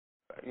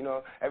You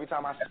know, every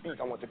time I speak,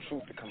 I want the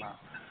truth to come out.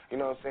 You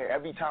know what I'm saying?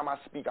 Every time I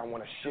speak, I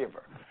want to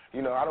shiver.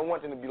 You know, I don't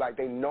want them to be like,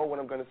 they know what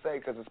I'm going to say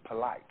because it's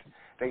polite.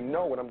 They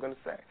know what I'm going to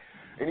say.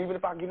 And even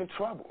if I get in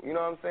trouble, you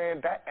know what I'm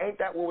saying? Ain't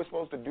that what we're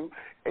supposed to do?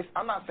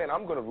 I'm not saying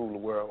I'm going to rule the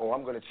world or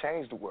I'm going to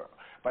change the world,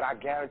 but I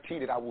guarantee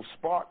that I will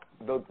spark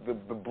the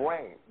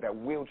brain that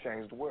will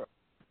change the world.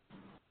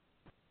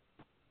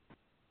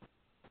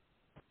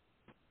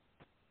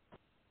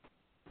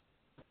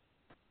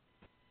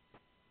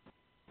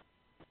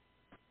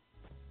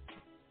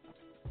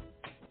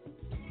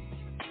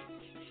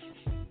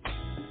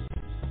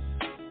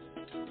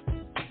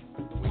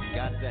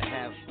 Got to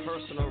have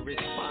personal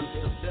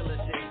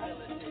responsibility,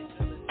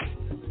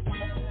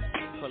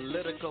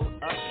 political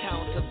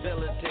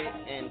accountability,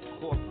 and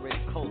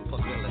corporate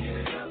culpability.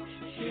 Get up,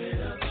 get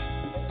up,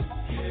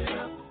 get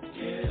up,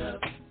 get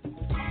up,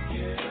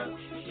 get up,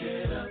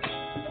 get up,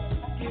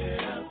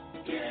 get up,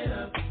 get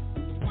up.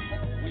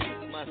 We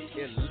must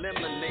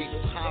eliminate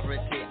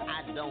poverty.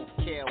 I don't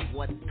care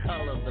what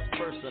color the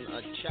person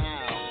or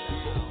child.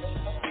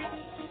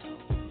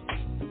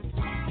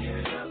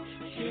 Get up,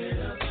 get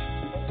up.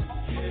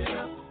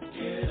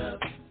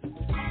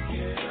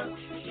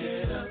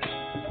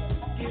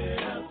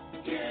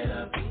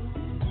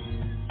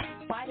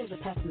 Why does a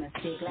pessimist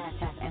see a glass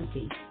half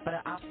empty, but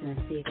an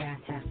optimist see a glass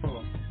half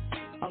full?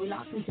 Are we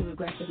locked into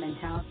regressive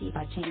mentality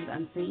by chains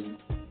unseen?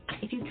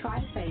 If you try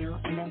to fail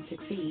and then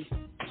succeed,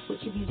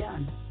 which have you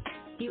done?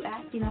 Do you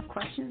ask enough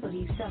questions, or do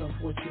you settle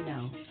for what you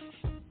know?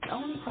 The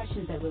only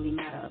questions that really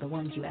matter are the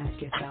ones you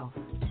ask yourself.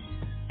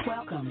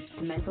 Welcome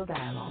to Mental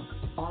Dialogue.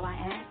 All I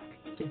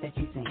ask is that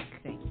you think.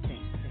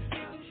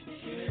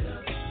 Get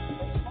up,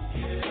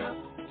 get up,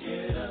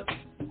 get up,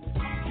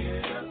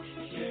 get up,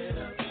 get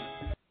up.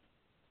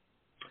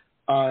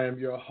 I am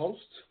your host,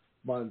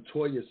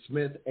 Montoya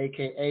Smith,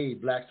 a.k.a.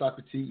 Black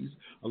Socrates,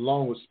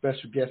 along with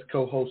special guest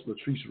co-host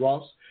Latrice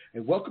Ross,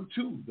 and welcome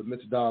to the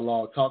Mental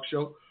Dialogue Talk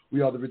Show.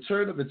 We are the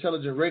return of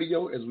intelligent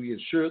radio as we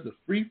ensure the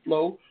free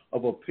flow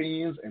of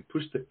opinions and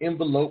push the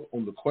envelope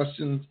on the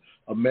questions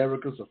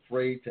America's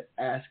afraid to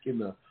ask in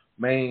the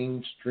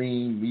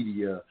mainstream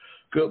media.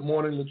 Good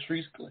morning,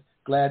 Latrice.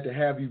 Glad to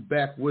have you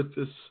back with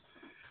us.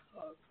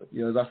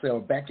 As I say,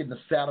 I'm back in the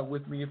saddle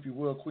with me, if you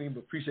will, Queen,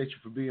 but appreciate you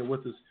for being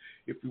with us.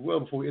 If you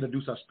will, before we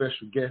introduce our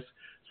special guest,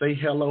 say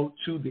hello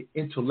to the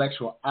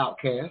intellectual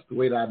outcast, the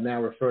way that I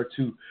now refer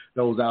to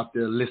those out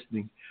there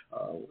listening,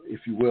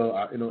 if you will,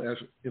 our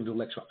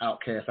intellectual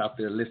outcast out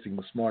there listening,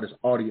 the smartest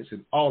audience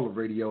in all of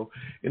radio.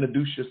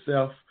 Introduce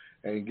yourself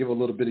and give a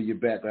little bit of your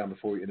background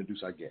before we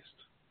introduce our guest.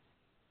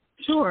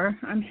 Sure.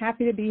 I'm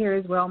happy to be here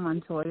as well,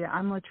 Montoya.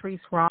 I'm Latrice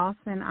Ross,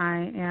 and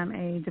I am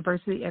a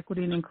diversity,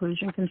 equity, and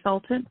inclusion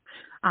consultant.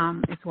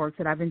 It's work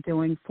that I've been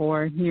doing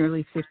for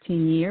nearly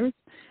 15 years.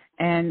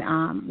 And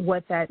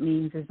what that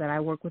means is that I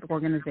work with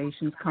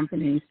organizations,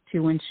 companies,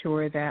 to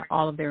ensure that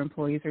all of their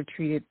employees are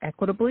treated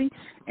equitably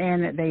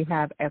and that they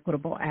have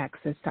equitable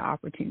access to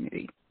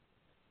opportunity.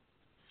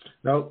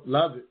 No,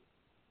 love it.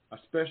 Our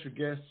special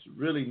guest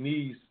really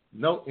needs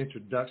no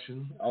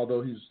introduction,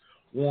 although he's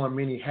worn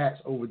many hats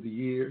over the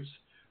years.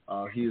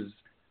 He is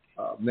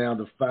now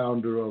the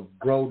founder of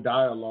Grow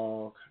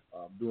Dialogue,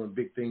 doing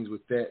big things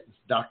with that.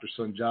 Dr.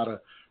 Sundiata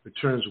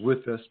returns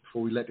with us.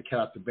 Before we let the cat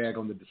out the bag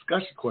on the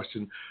discussion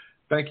question,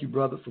 thank you,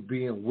 brother, for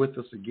being with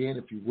us again.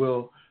 If you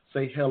will,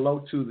 say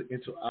hello to the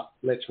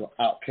intellectual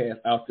outcast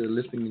out there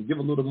listening and give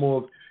a little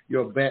more of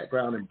your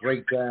background and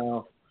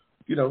breakdown,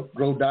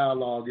 Grow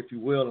Dialogue, if you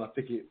will. And I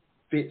think it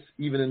fits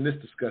even in this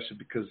discussion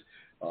because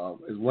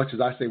as much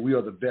as I say we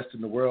are the best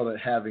in the world at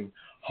having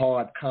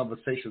hard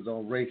conversations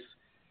on race,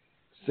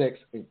 sex,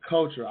 and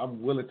culture,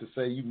 I'm willing to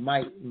say you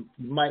might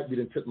be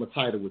the tip of my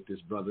title with this,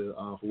 brother,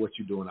 for what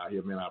you're doing out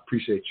here, man. I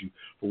appreciate you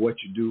for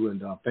what you do,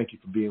 and thank you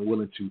for being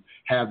willing to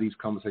have these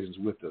conversations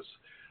with us.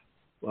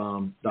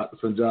 Dr.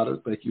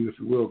 Sundiata, thank you. If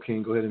you will,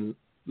 King, go ahead and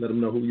let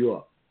them know who you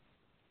are.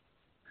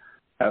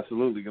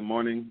 Absolutely. Good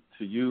morning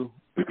to you,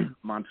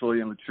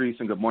 Montoya and Latrice,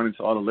 and good morning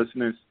to all the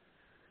listeners.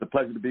 It's a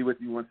pleasure to be with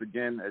you once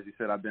again. As you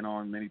said, I've been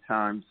on many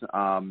times.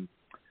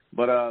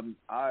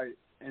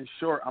 In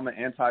short, I'm an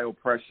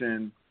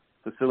anti-oppression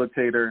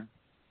facilitator,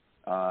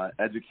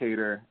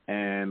 educator,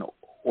 and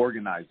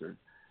organizer.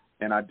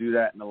 And I do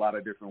that in a lot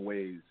of different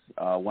ways.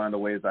 One of the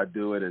ways I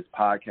do it is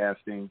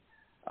podcasting,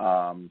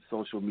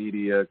 social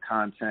media,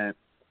 content,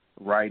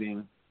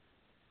 writing,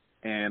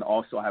 and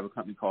also I have a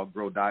company called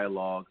Grow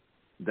Dialogue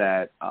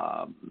that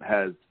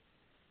has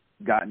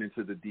gotten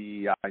into the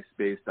DEI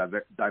space,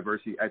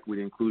 diversity,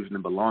 equity, inclusion,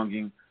 and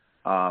belonging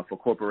for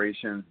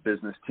corporations,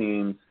 business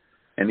teams,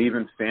 and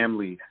even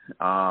families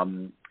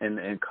and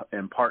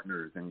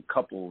partners and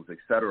couples, et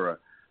cetera,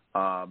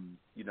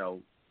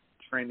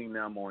 training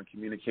them on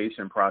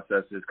communication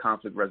processes,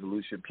 conflict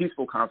resolution,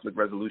 peaceful conflict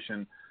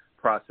resolution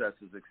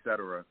processes, et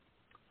cetera.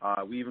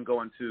 We even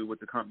go into, with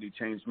the company,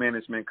 change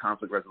management,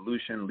 conflict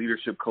resolution,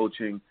 leadership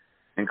coaching,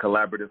 and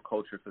collaborative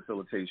culture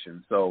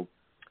facilitation. So,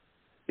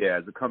 yeah,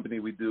 as a company,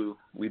 we do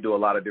a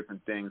lot of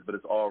different things, but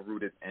it's all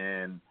rooted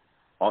in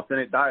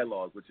authentic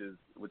dialogue, which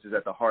is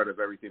at the heart of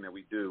everything that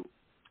we do.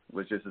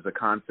 which just is a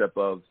concept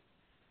of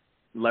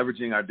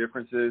leveraging our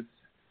differences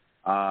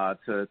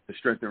to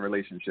strengthen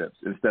relationships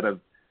instead of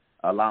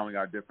allowing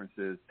our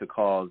differences to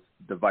cause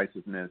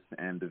divisiveness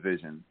and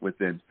division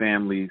within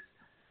families,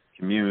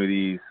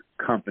 communities,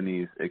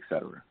 companies,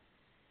 etc.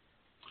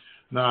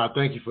 Nah,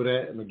 thank you for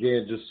that. And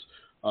again, just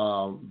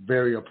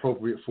very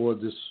appropriate for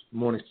this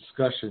morning's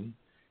discussion,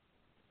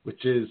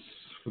 which is,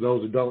 for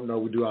those who don't know,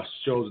 we do our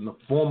shows in the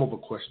form of a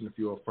question. If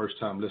you're a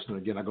first-time listener,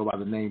 again, I go by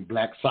the name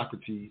Black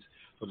Socrates.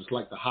 So just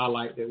like to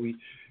highlight that we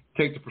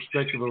take the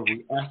perspective of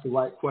we ask the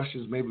right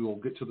questions, maybe we'll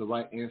get to the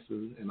right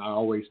answers. And I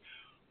always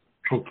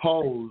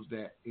propose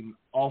that in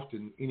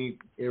often any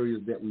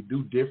areas that we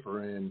do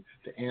differ in,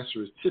 the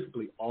answer is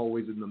typically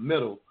always in the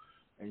middle.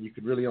 And you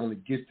can really only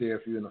get there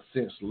if you, in a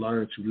sense,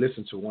 learn to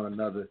listen to one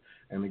another.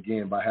 And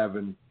again, by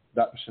having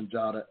Dr.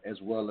 Sundiata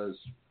as well as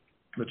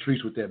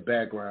Latrice with their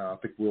background, I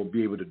think we'll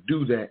be able to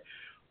do that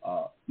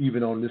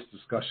even on this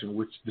discussion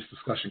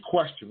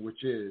question,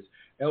 which is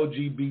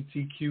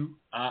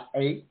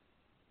LGBTQIA,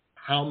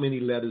 how many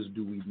letters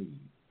do we need?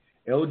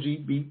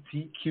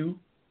 LGBTQIA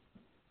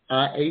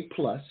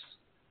plus,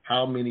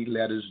 how many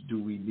letters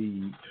do we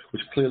need?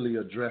 Which clearly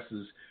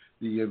addresses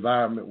the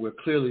environment we're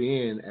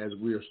clearly in as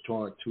we are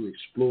starting to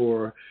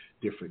explore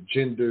different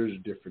genders,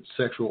 different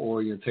sexual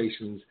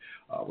orientations.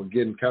 We're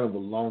getting kind of a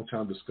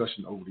long-term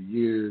discussion over the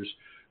years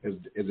as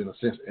in a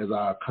sense, as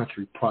our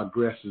country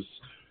progresses,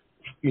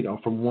 you know,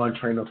 from one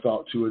train of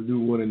thought to a new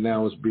one, and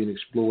now it's being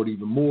explored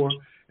even more.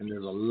 And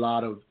there's a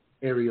lot of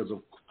areas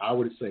of, I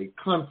would say,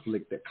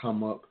 conflict that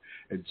come up.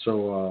 And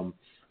so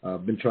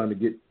I've been trying to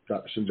get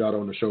Dr. Sundiata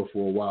on the show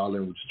for a while,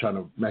 and we're just trying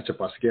to match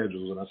up our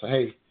schedules. And I said,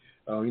 hey,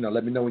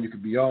 let me know when you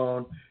could be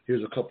on.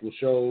 Here's a couple of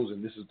shows,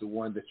 and this is the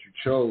one that you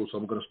chose. So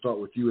I'm going to start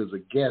with you as a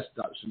guest,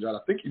 Dr.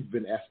 Sundiata. I think you've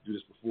been asked to do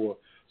this before,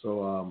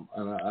 so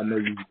I know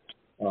you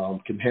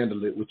can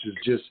handle it, which is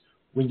just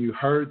when you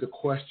heard the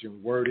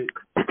question worded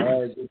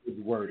as it was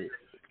worded,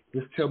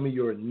 just tell me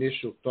your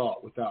initial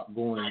thought without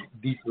going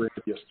deeper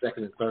into your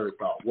second and third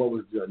thought. What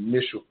was the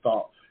initial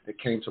thought that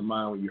came to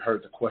mind when you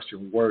heard the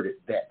question worded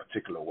that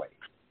particular way?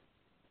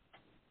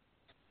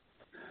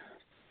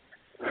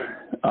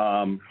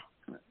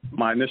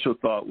 My initial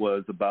thought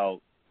was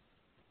about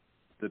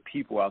the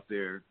people out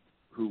there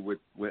who would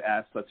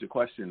ask such a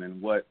question,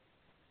 and what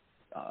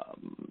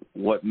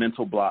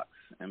mental blocks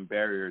and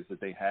barriers that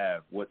they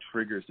have, what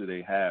triggers do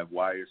they have,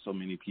 why are so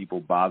many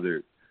people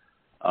bothered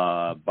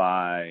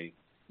by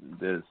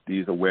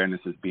these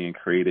awarenesses being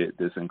created,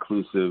 this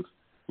inclusive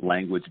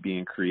language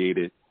being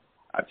created.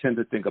 I tend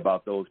to think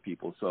about those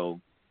people,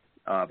 so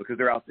because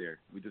they're out there.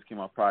 We just came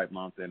off Pride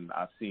Month, and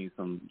I've seen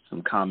some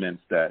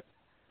comments that,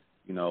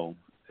 you know,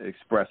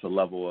 express a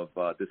level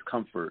of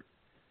discomfort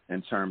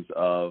in terms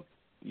of,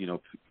 you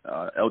know,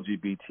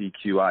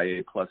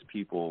 LGBTQIA plus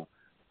people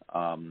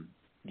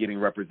getting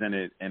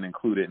represented and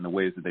included in the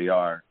ways that they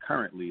are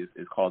currently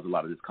is caused a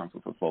lot of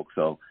discomfort for folks.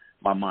 So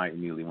my mind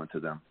immediately went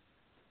to them.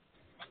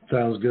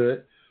 Sounds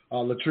good.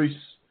 Latrice,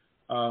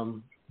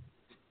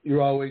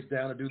 you're always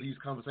down to do these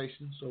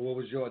conversations. So what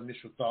was your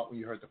initial thought when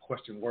you heard the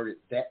question worded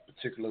that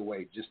particular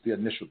way, just the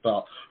initial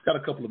thought? Got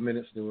a couple of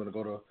minutes, and then we're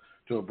going to go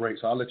to a break.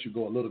 So I'll let you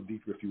go a little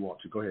deeper if you want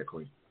to. Go ahead,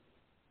 Queen.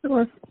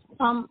 Sure.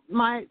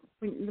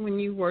 When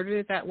you worded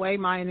it that way,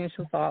 my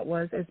initial thought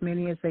was as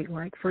many as they'd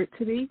like for it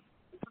to be,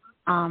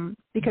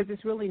 because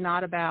it's really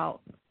not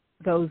about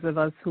those of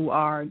us who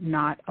are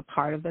not a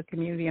part of the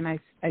community, and I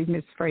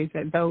misphrased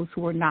that, those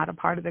who are not a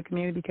part of the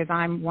community, because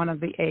I'm one of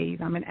the A's,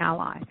 I'm an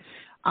ally.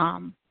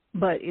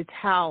 But it's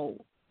how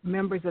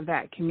members of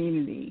that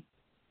community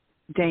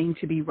deign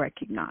to be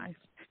recognized,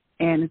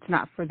 and it's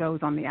not for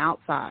those on the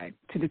outside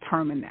to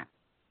determine that.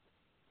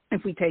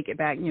 If we take it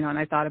back, you know, and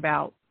I thought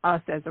about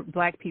us as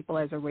Black people,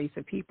 as a race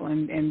of people,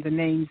 and the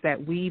names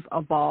that we've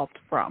evolved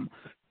from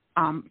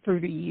through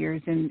the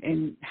years,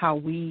 and how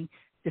we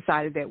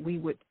decided that we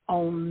would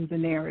own the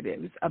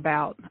narratives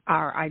about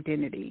our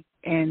identity.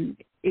 And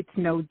it's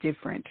no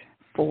different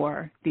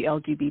for the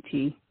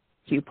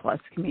LGBTQ plus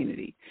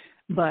community.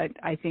 But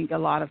I think a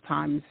lot of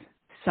times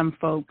some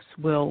folks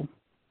will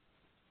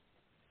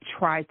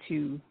try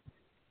to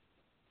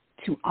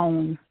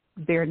own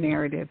their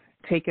narrative,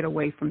 take it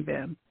away from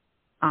them,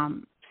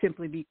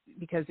 simply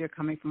because they're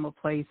coming from a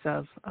place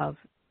of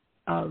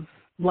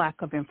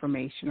lack of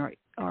information,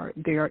 or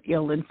they're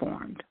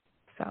ill-informed.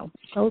 So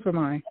those were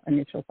my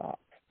initial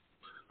thoughts.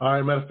 All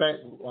right, matter of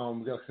fact,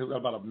 we got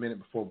about a minute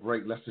before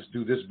break. Let's just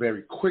do this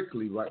very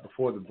quickly right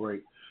before the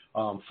break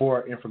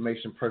for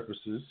information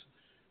purposes.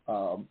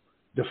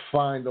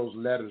 Define those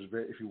letters,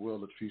 if you will,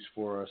 Latrice,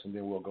 for us, and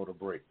then we'll go to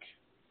break,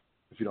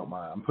 if you don't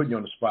mind. I'm putting you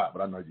on the spot,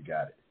 but I know you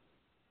got it.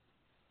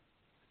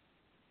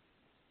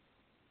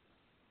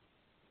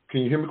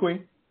 Can you hear me,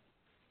 Queen?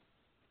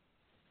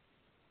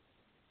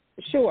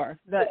 Sure.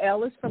 The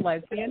L is for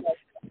lesbian.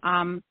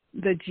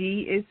 The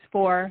G is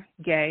for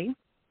gay.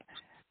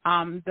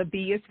 The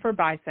B is for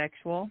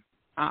bisexual.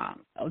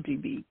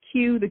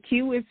 LGBTQ. The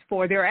Q is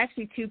for, there are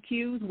actually two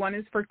Qs. One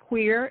is for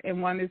queer and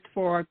one is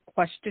for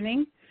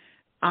questioning.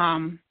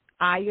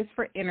 I is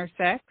for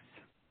intersex.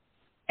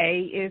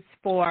 A is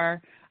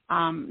for,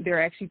 there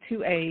are actually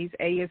two A's.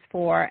 A is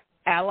for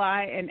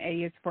ally and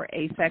A is for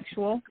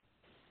asexual.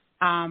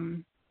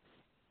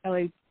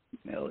 LGBTQIA.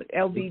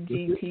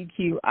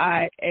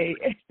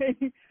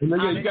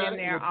 You got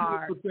there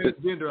are for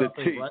transgender, the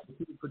T. Right?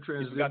 The T for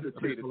transgender. Got the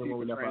T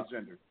for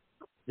transgender.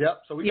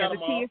 Yep. So we got the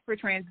them T all. is for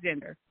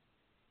transgender.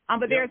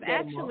 But there's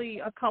actually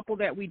a couple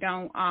that we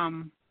don't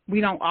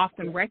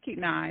often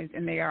recognize,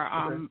 and they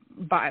are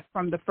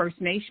from the First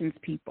Nations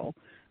people.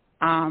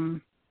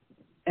 And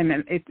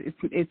then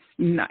it's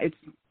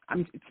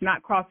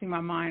not crossing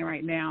my mind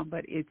right now,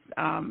 but it's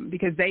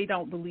because they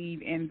don't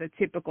believe in the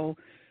typical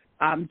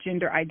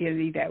gender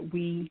identity that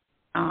we,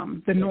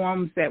 the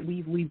norms that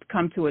we've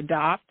come to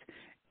adopt,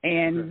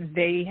 and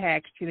they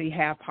actually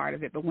have part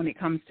of it. But when it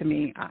comes to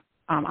me,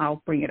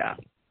 I'll bring it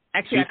up.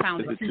 Actually, I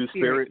found it.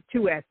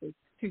 Two S's.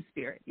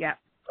 Two-Spirit, yeah.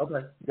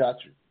 Okay,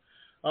 got you.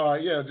 All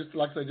right, yeah, just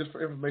like I say, just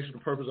for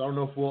informational purpose, I don't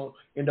know if we'll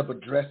end up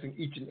addressing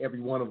each and every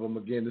one of them.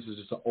 Again, this is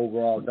just an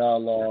overall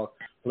dialogue.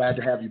 Glad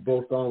to have you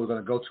both on. We're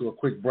going to go to a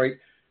quick break,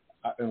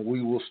 and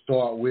we will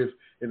start with,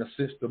 in a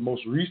sense, the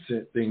most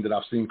recent thing that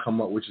I've seen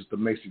come up, which is the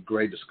Macy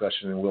Gray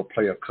discussion, and we'll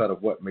play a cut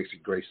of what Macy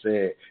Gray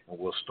said, and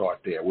we'll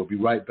start there. We'll be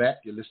right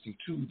back. You're listening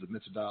to the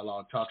Mental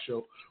Dialogue Talk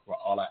Show, where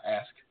all I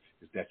ask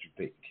is that you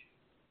think.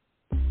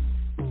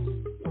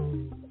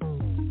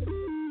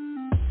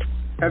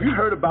 Have you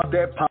heard about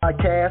that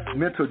podcast,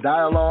 Mental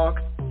Dialogue?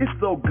 It's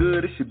so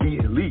good it should be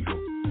illegal.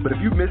 But if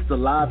you missed the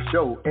live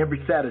show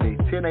every Saturday,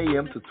 10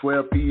 a.m. to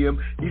 12 p.m.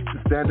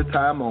 Eastern Standard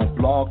Time on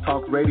Blog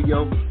Talk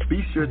Radio,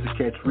 be sure to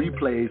catch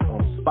replays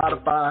on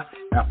Spotify,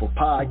 Apple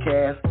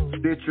Podcasts,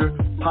 Stitcher,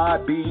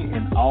 Podbean,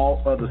 and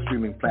all other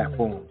streaming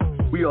platforms.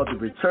 We are the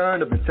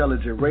return of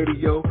intelligent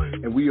radio,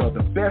 and we are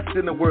the best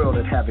in the world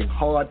at having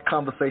hard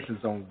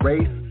conversations on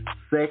race,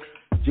 sex,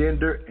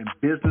 gender, and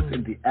business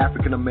in the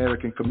African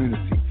American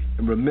community.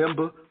 And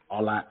remember,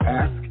 all I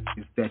ask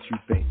is that you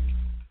think.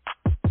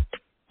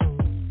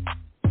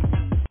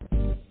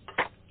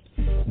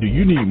 Do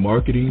you need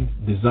marketing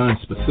designed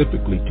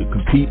specifically to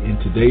compete in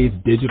today's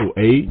digital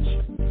age?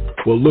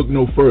 Well, look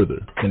no further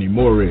than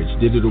Emoredge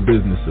Digital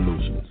Business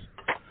Solutions,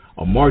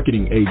 a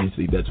marketing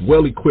agency that's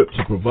well equipped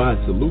to provide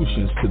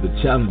solutions to the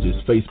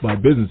challenges faced by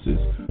businesses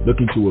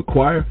looking to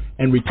acquire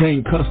and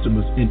retain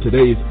customers in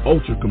today's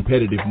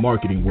ultra-competitive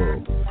marketing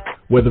world.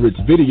 Whether it's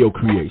video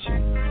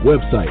creation,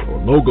 website or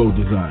logo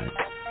design,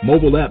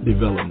 mobile app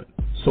development,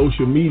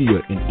 social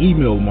media and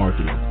email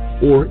marketing,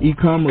 or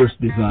e-commerce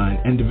design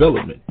and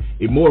development,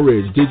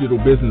 Emoredge Digital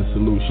Business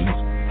Solutions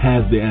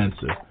has the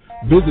answer.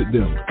 Visit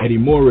them at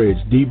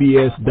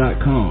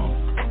emoredgedbs.com.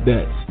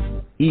 That's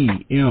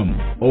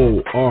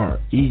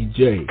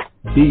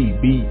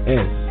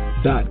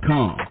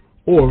EMOREJDBS.com,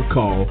 or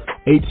call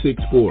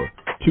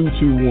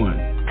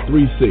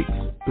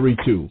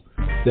 864-221-3632.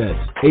 That's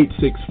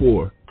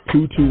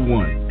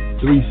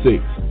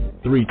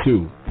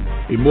 864-221-3632.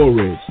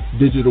 Emoredge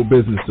Digital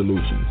Business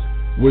Solutions.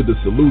 We're the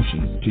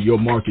solution to your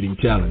marketing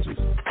challenges.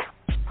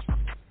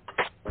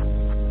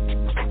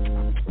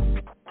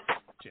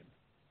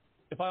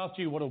 If I asked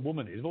you what a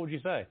woman is, what would you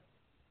say?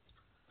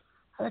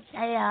 I would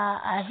say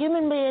a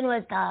human being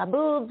with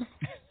boobs.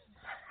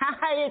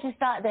 You can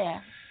start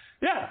there.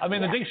 Yeah, I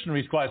mean, the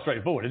dictionary is quite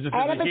straightforward. It's just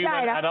And a a human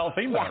vagina. adult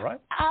female, Yeah. right?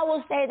 I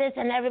will say this,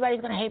 and everybody's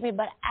going to hate me,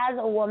 but as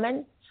a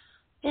woman,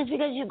 just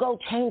because you go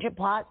change your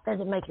parts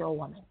doesn't make you a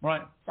woman.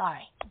 Right.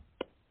 Sorry.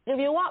 If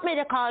you want me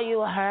to call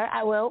you a her,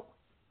 I will,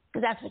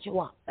 because that's what you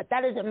want. But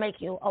that doesn't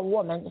make you a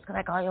woman just because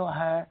I call you a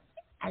her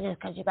and just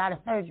because you got a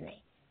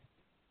surgery.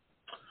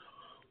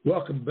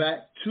 Welcome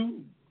back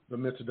to the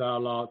Mental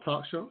Dialogue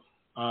Talk Show.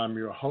 I'm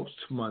your host,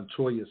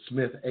 Montoya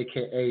Smith,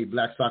 a.k.a.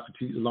 Black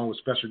Socrates, along with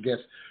special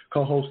guest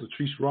co-host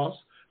Latrice Ross.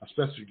 Our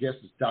special guest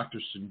is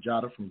Dr.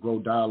 Sunjata from Grow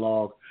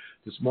Dialogue.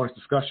 This morning's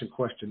discussion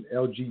question,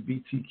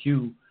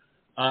 LGBTQIA+,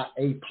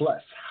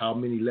 how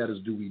many letters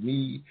do we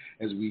need?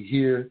 As we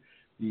hear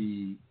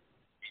the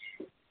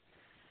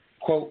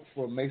quote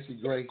from Macy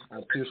Gray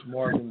on Pierce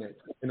Morgan that,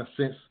 in a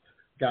sense,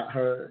 got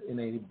her in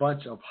a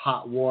bunch of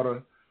hot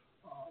water,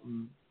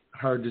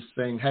 her just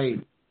saying, hey,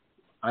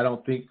 I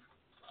don't think,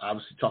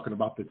 obviously talking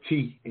about the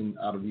T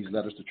out of these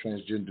letters to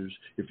transgenders,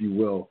 if you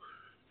will,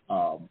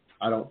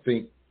 I don't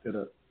think that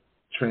a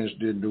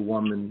transgender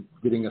woman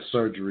getting a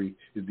surgery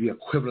is the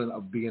equivalent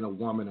of being a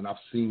woman, and I've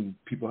seen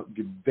people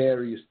give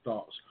various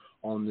thoughts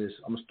on this.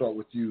 I'm going to start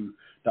with you,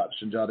 Dr.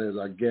 Sunjata, as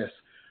our guest.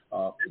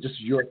 Just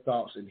your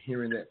thoughts in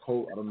hearing that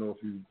quote. I don't know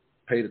if you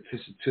paid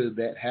attention to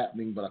that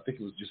happening, but I think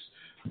it was just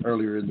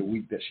earlier in the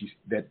week that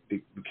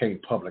it became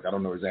public. I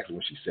don't know exactly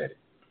when she said it.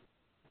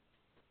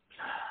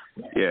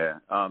 Yeah.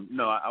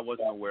 No, I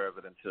wasn't aware of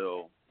it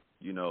until,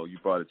 you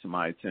brought it to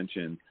my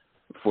attention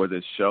for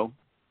this show.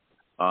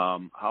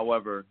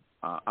 However,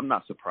 I'm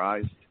not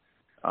surprised.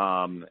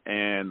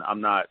 And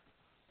I'm not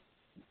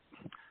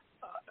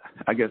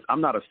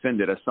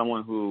offended as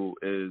someone who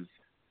is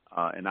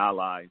an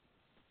ally.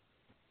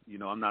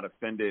 I'm not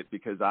offended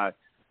because I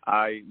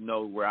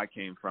know where I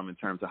came from in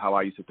terms of how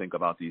I used to think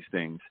about these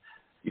things.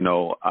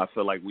 I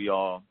feel like we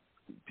all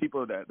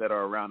people that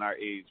are around our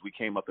age, we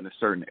came up in a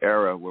certain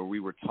era where we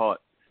were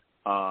taught,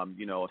 a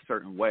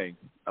certain way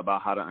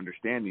about how to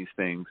understand these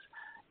things.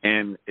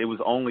 And it was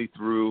only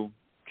through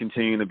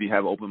continuing to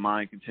have open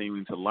mind,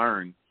 continuing to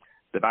learn,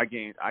 that I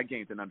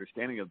gained an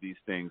understanding of these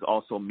things.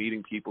 Also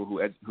meeting people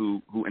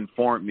who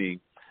informed me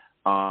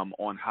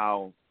on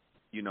how,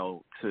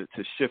 to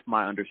shift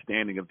my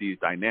understanding of these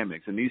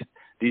dynamics. And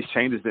these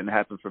changes didn't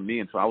happen for me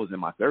until I was in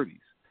my 30s,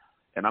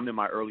 and I'm in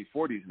my early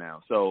 40s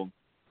now. So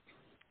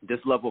this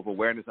level of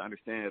awareness and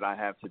understanding that I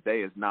have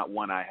today is not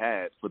one I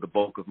had for the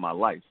bulk of my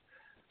life.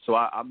 So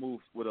I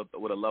moved with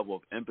a level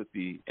of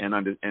empathy and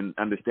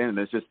understanding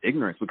that's just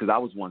ignorance, because I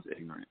was once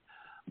ignorant.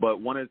 But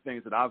one of the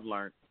things that I've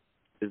learned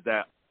is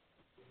that,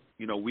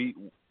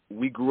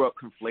 we grew up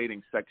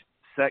conflating sex,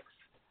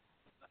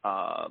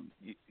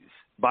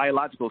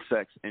 biological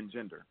sex and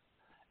gender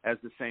as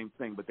the same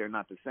thing, but they're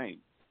not the same.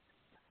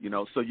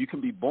 So you can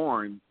be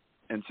born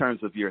in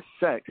terms of your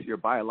sex, your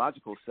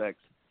biological sex,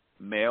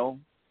 male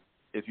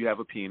if you have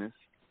a penis,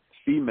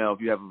 female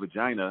if you have a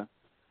vagina,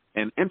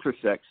 and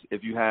intersex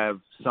if you have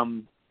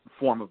some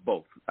form of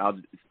both.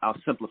 I'll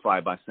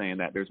simplify by saying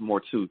that there's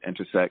more to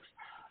intersex.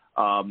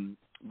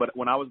 But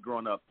when I was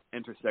growing up,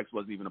 intersex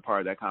wasn't even a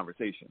part of that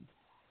conversation.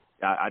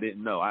 I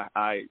didn't know.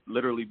 I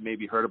literally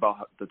maybe heard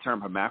about the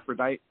term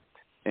hermaphrodite,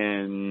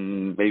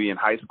 and maybe in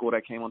high school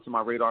that came onto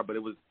my radar, but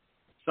it was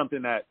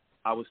something that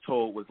I was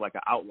told was like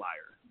an outlier.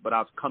 But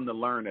I've come to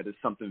learn that it's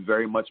something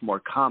very much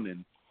more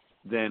common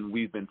than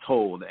we've been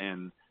told,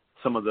 and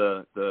some of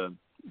the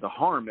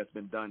harm that's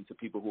been done to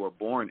people who are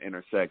born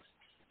intersex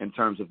in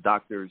terms of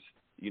doctors,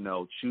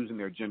 choosing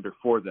their gender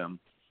for them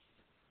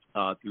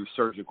through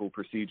surgical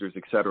procedures,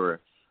 et cetera.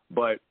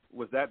 But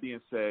with that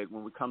being said,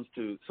 when it comes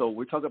to, so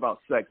we talk about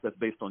sex that's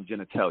based on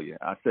genitalia.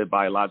 I said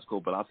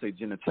biological, but I'll say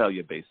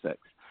genitalia-based sex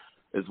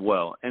as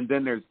well. And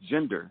then there's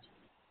gender.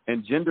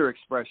 And gender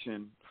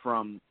expression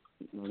from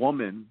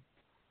woman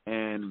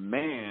and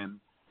man,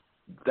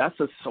 that's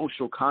a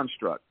social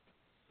construct.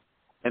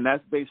 And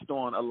that's based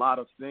on a lot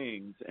of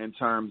things in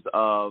terms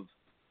of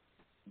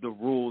the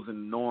rules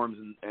and norms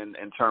and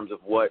in terms of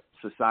what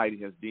society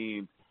has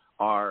deemed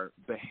are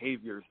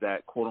behaviors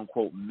that, quote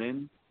unquote,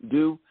 men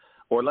do.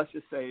 Or let's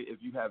just say if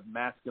you have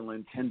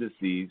masculine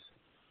tendencies,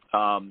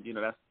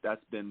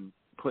 that's been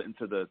put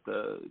into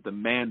the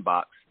man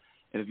box.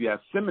 And if you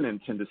have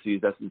feminine tendencies,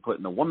 that's been put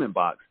in the woman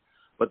box.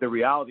 But the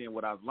reality and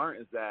what I've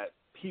learned is that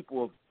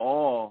people of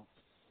all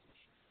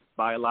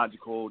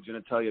biological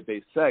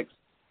genitalia-based sex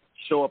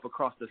show up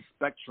across the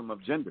spectrum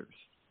of genders.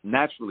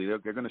 Naturally,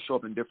 they're going to show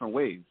up in different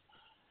ways.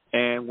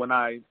 And when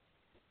I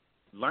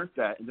learned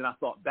that, and then I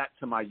thought back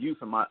to my youth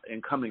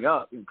and coming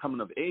up and coming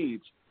of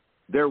age,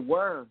 there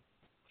were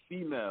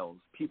females,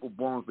 people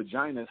born with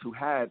vaginas, who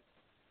had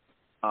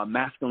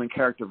masculine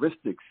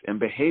characteristics and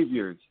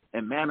behaviors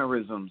and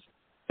mannerisms,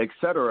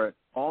 etc.,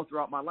 all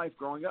throughout my life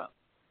growing up.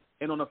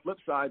 And on the flip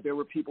side, there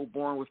were people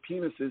born with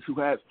penises who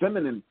had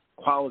feminine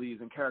qualities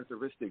and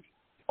characteristics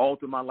all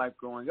through my life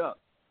growing up.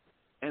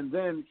 And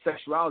then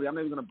sexuality, I'm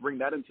not even going to bring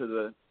that into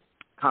the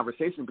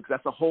conversation because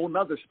that's a whole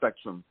nother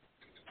spectrum.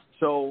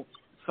 So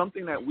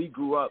something that we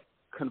grew up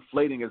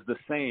conflating as the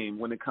same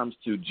when it comes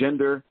to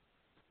gender,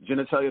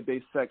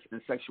 genitalia-based sex,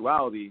 and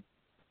sexuality,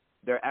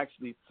 they're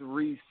actually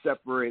three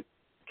separate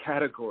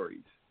categories.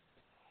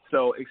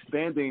 So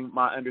expanding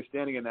my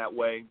understanding in that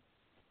way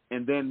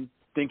and then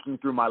thinking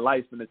through my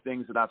life and the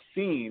things that I've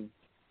seen,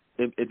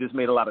 it just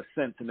made a lot of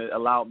sense, and it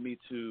allowed me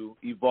to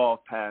evolve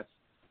past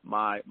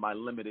my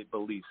limited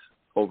beliefs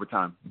over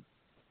time.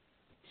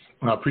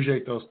 I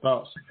appreciate those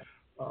thoughts.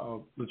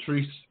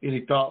 Latrice,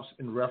 any thoughts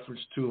in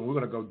reference to, and we're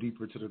going to go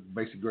deeper to the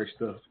basic Grey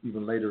stuff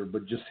even later,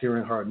 but just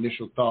hearing her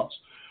initial thoughts.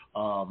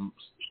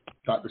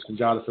 Dr.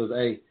 Sundiata says,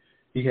 hey,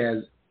 he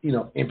has,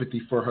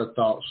 empathy for her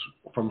thoughts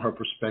from her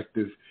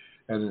perspective.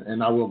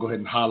 And I will go ahead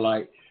and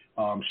highlight,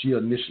 she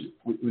initially,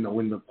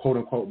 when the quote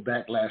unquote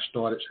backlash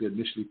started, she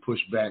initially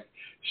pushed back.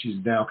 She's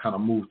now kind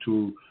of moved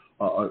to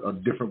a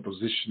different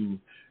position,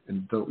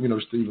 and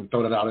just to even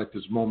throw that out at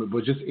this moment.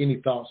 But just any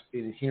thoughts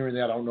in hearing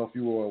that? I don't know if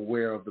you were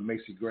aware of the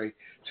Macy Gray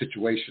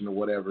situation or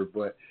whatever,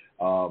 but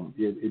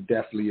it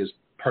definitely is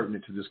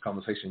pertinent to this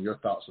conversation. Your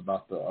thoughts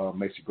about the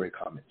Macy Gray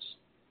comments?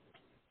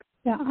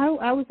 Yeah,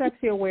 I was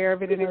actually aware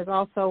of it, and there's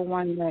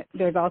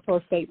also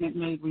a statement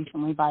made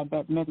recently by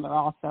Bette Midler,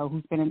 also,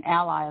 who's been an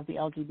ally of the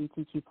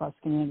LGBTQ plus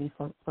community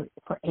for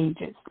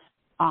ages.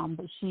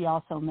 But she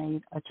also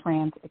made a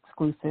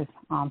trans-exclusive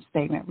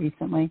statement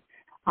recently.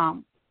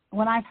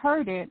 When I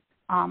heard it,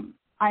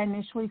 I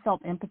initially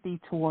felt empathy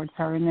towards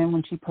her, and then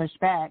when she pushed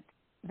back,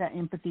 that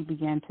empathy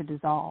began to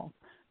dissolve.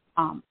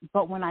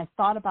 But when I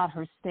thought about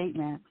her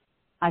statement,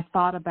 I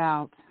thought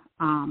about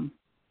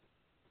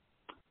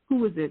who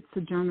was it?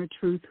 Sojourner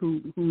Truth,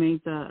 who made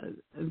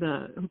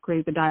who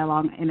created the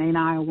dialogue, and Ain't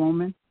I a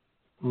Woman?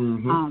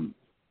 Mm-hmm.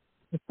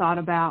 I thought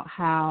about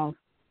how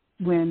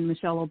when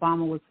Michelle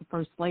Obama was the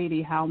first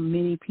lady, how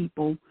many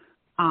people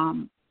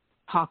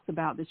talked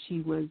about that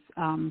she was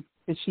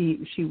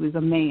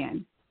a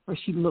man, or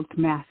she looked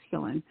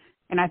masculine.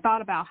 And I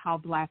thought about how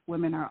black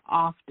women are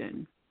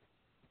often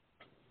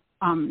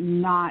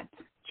not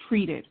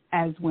treated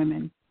as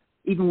women,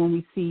 even when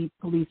we see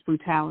police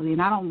brutality.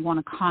 And I don't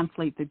want to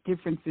conflate the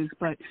differences,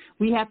 but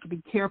we have to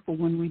be careful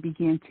when we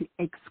begin to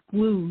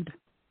exclude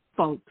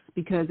folks,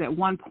 because at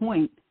one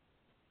point,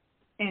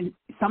 and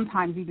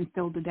sometimes even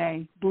still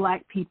today,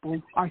 black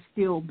people are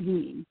still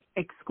being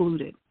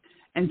excluded.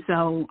 And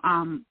so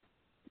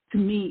to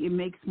me, it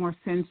makes more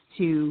sense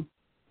to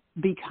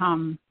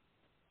become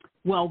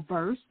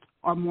well-versed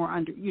or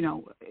more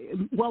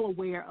well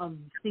aware of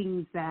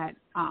things that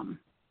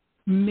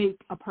make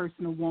a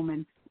person a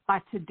woman by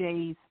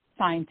today's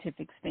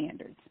scientific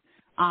standards.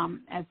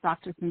 As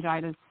Dr.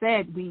 Sunjata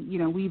said,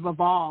 we've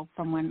evolved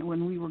from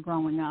when we were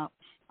growing up.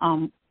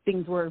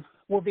 Things were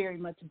very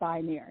much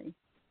binary.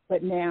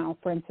 But now,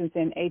 for instance,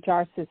 in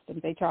HRIS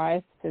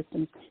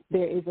systems,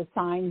 there's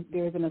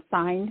an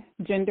assigned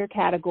gender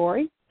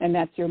category, and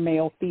that's your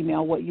male,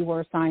 female, what you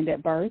were assigned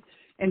at birth.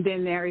 And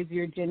then there is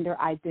your gender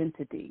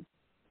identity,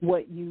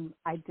 what you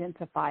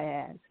identify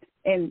as.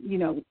 And,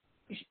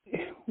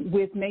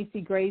 with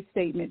Macy Gray's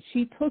statement,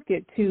 she took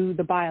it to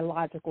the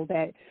biological,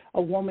 that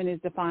a woman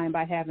is defined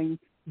by having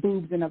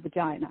boobs and a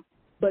vagina.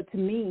 But to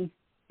me,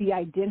 the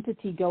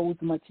identity goes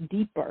much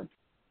deeper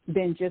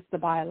than just the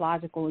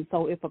biological. And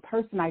so if a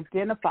person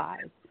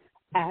identifies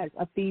as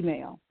a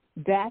female,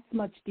 that's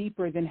much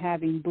deeper than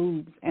having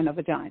boobs and a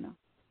vagina.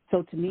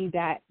 So to me,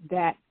 that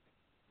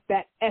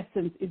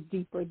essence is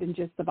deeper than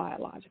just the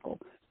biological.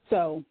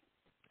 So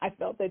I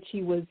felt that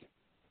she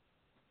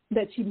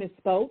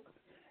misspoke.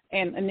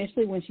 And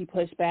initially when she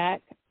pushed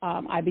back,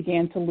 I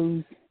began to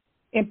lose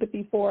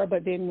empathy for her.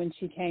 But then when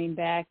she came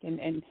back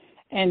and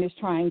is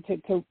trying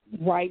to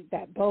right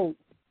that boat,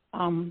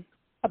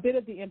 a bit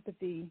of the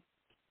empathy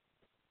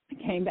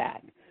came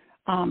back,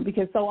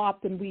 because so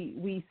often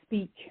we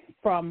speak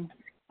from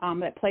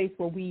that place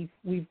where we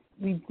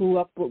grew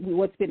up,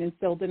 what's been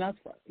instilled in us,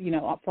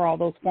 for all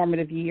those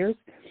formative years,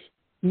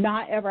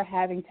 not ever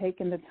having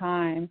taken the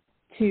time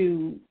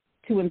to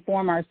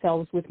inform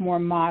ourselves with more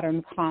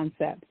modern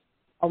concepts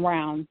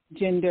around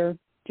gender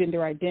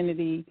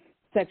identity,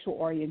 sexual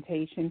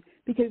orientation,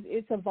 because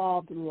it's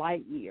evolved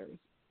light years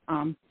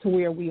to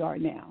where we are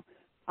now.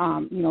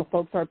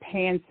 Folks are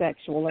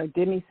pansexual or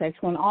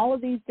demisexual and all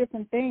of these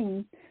different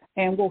things,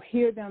 and we'll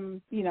hear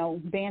them,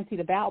 bandied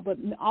about, but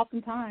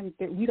oftentimes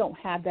we don't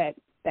have that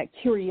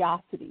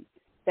curiosity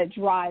that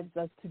drives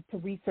us to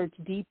research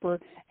deeper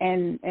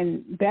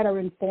and better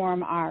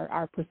inform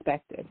our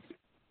perspectives.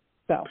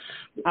 So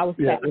I was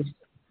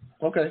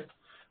okay.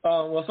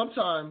 Well,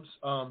 sometimes,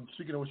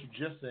 speaking of what you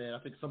just said, I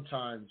think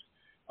sometimes,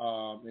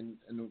 and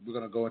we're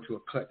going to go into a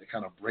cut that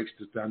kind of breaks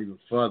this down even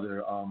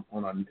further. Our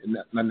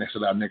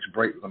next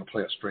break, we're going to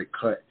play a straight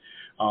cut.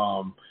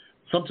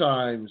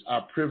 Sometimes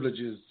our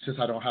privileges, since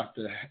I don't have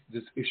to,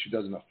 this issue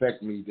doesn't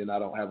affect me, then I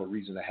don't have a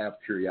reason to have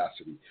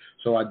curiosity.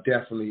 So I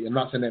definitely, I'm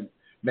not saying that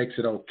makes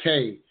it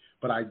okay,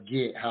 but I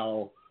get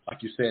how,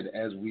 like you said,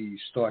 as we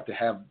start to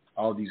have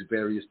all these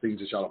various things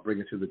that y'all are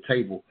bringing to the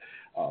table,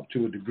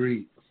 to a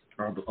degree,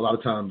 a lot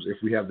of times if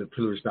we have the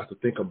privilege not to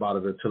think about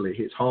it until it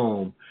hits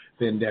home,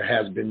 then there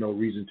has been no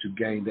reason to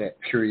gain that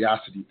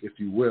curiosity, if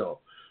you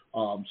will.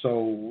 So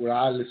when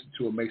I listen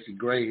to a Macy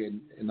Gray,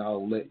 and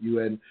I'll let you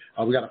in,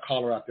 we got a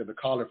caller out there. The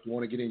caller, if you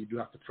want to get in, you do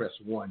have to press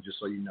 1, just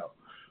so you know.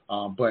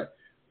 But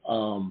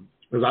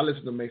as I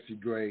listen to Macy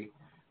Gray,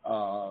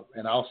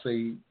 and I'll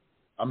say,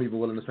 I'm even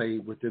willing to say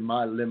within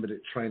my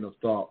limited train of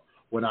thought,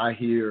 when I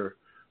hear,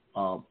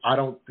 I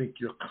don't think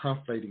you're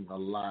conflating a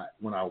lot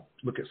when I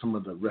look at some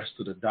of the rest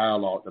of the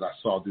dialogue that I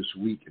saw this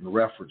week in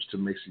reference to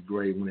Macy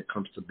Gray when it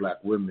comes to black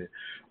women,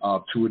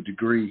 to a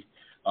degree.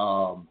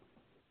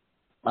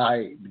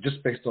 I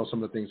just based on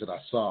some of the things that I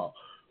saw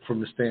from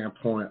the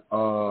standpoint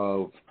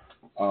of,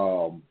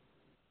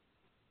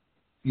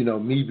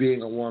 me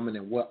being a woman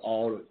and what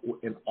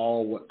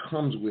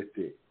comes with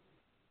it,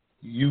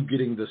 you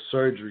getting the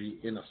surgery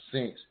in a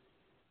sense,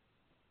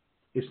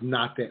 it's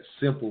not that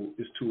simple.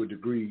 It's to a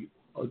degree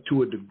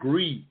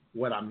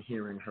what I'm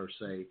hearing her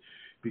say,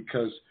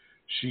 because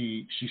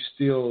she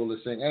still is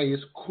saying, hey,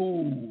 it's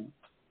cool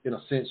in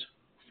a sense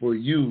for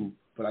you,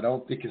 but I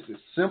don't think it's as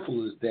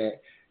simple as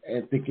that.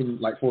 And thinking,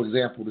 like, for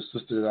example, the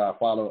sister that I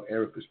follow,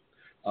 Erica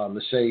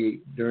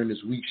Lachey, during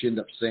this week, she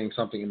ended up saying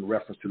something in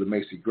reference to the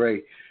Macy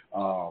Gray,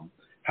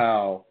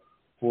 how,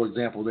 for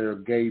example, there are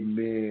gay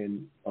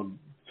men,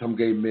 some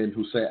gay men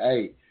who say,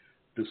 hey,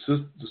 the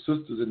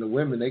sisters and the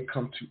women, they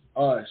come to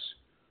us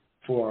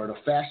for the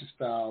fashion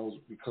styles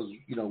because,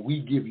 we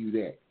give you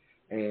that.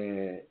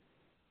 And,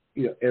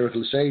 Erica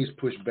Lachey's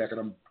pushback, and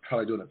I'm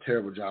probably doing a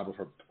terrible job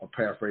of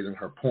paraphrasing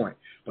her point,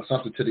 but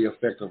something to the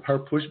effect of her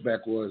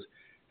pushback was,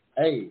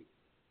 hey,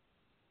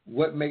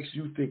 what makes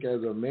you think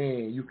as a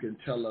man you can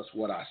tell us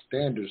what our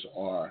standards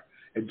are?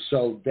 And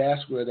so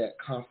that's where that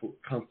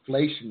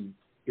conflation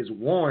is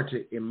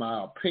warranted, in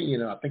my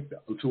opinion. And I think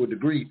that to a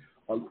degree,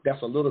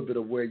 that's a little bit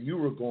of where you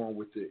were going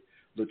with it,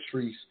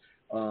 Latrice,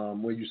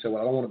 where you said,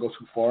 well, I don't want to go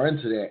too far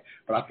into that.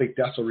 But I think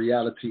that's a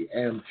reality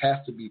and has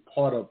to be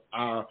part of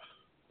our,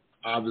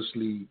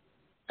 obviously,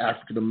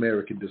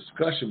 African-American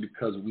discussion,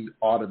 because we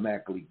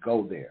automatically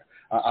go there.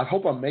 I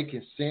hope I'm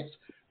making sense,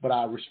 but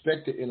I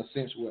respect it in a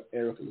sense where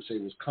Erica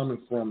Lachey was coming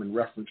from in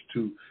reference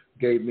to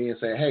gay men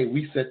saying, hey,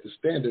 we set the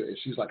standard. And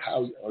she's like,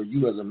 how are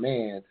you as a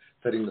man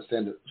setting the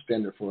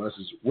standard for us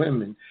as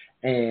women?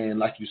 And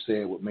like you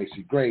said with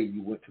Macy Gray,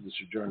 you went to the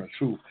Sojourner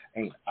Truth,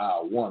 ain't I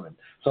a woman?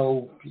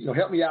 So,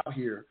 help me out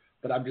here.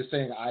 But I'm just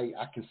saying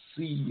I can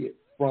see it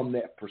from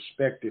that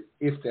perspective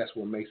if that's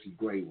where Macy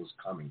Gray was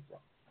coming from.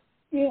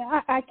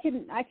 Yeah, I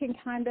can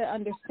kind of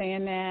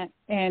understand that,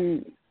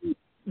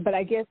 but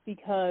I guess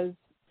because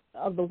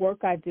of the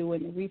work I do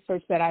and the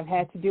research that I've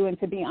had to do, and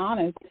to be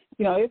honest,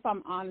 if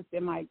I'm honest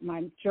in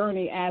my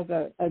journey as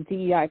a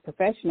DEI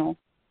professional,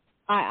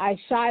 I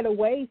shied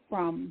away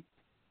from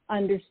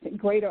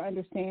greater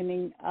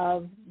understanding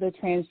of the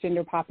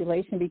transgender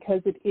population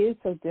because it is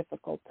so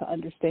difficult to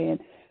understand,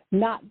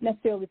 not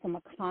necessarily from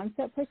a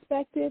concept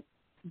perspective,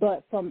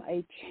 but from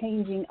a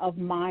changing of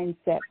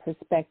mindset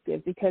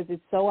perspective, because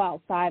it's so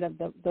outside of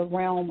the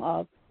realm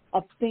of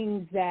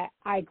things that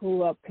I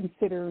grew up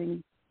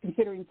considering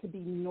to be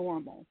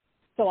normal.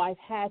 So I've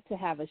had to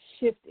have a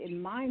shift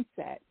in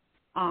mindset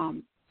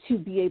to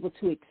be able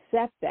to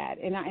accept that.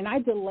 And I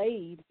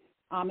delayed,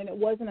 and it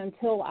wasn't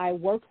until I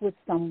worked with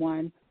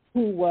someone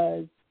who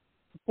was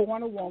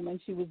born a woman,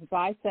 she was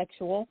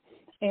bisexual,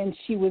 and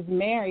she was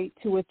married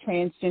to a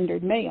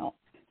transgendered male.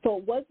 So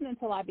it wasn't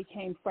until I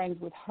became friends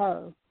with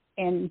her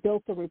and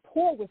built a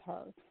rapport with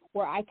her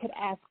where I could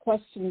ask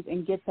questions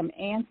and get them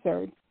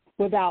answered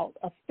without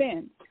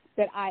offense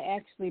that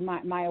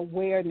my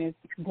awareness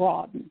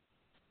broadened.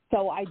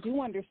 So I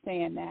do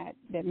understand that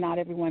not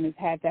everyone has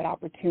had that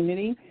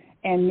opportunity,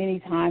 and many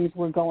times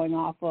we're going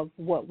off of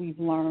what we've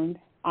learned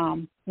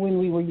when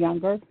we were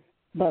younger.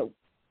 But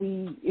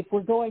if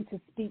we're going to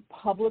speak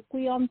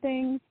publicly on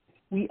things,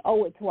 we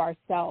owe it to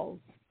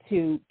ourselves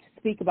to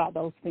speak about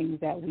those things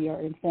that we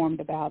are informed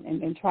about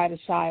and try to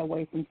shy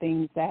away from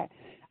things that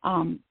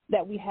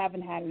we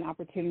haven't had an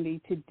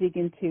opportunity to dig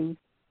into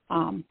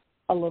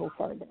a little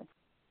further.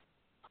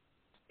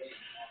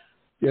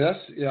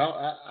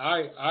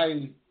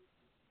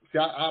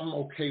 I'm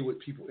okay with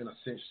people in a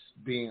sense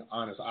being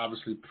honest.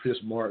 Obviously, Chris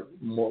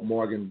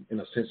Morgan, in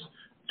a sense,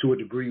 to a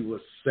degree,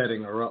 was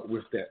setting her up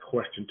with that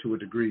question to a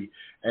degree,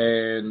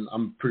 and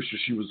I'm pretty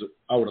sure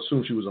I would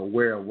assume she was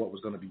aware of what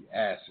was going to be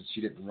asked, and she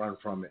didn't run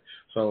from it.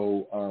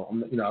 So,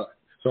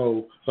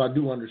 So I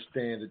do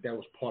understand that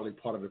was partly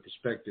part of the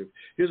perspective.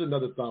 Here's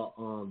another thought,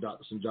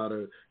 Dr.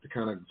 Sundiata, to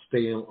kind of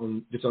stay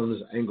on this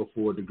angle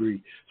for a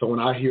degree. So when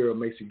I hear of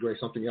Macy Gray,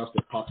 something else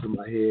that pops in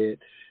my head,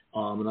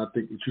 and I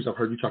think, Patrice, I've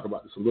heard you talk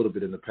about this a little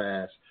bit in the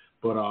past,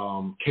 but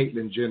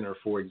Caitlyn Jenner,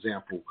 for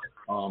example,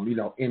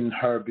 in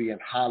her being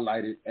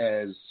highlighted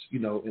as,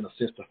 in a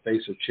sense, the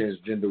face of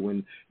transgender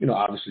when,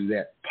 obviously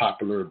that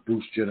popular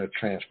Bruce Jenner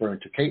transferring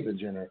to Caitlyn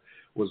Jenner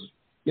was,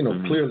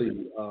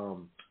 clearly,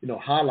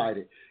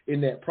 highlighted. In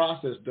that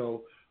process,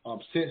 though,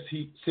 since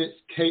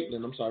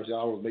Caitlyn, I'm sorry, I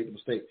always make the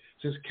mistake,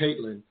 since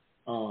Caitlyn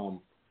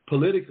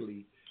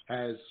politically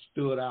has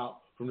stood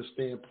out from the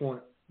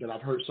standpoint that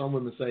I've heard some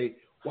women say,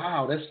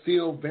 wow, that's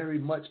still very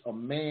much a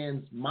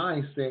man's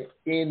mindset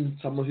in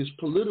some of his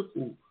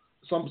political.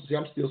 I'm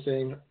still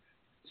saying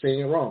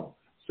it wrong.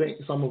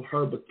 Some of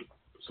her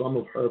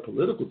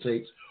political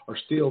takes are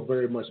still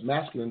very much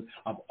masculine.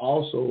 I've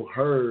also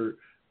heard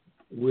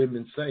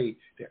women say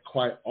that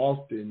quite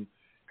often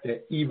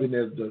that even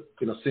as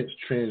in a sense,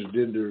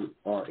 transgender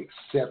are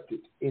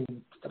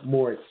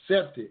more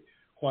accepted,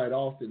 quite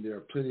often there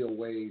are plenty of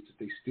ways that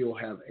they still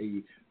have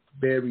a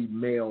very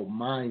male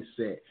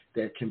mindset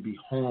that can be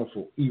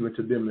harmful even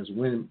to them as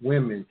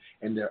women,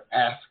 and you're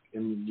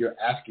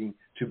asking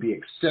to be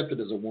accepted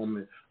as a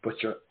woman, but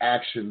your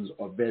actions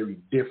are very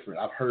different.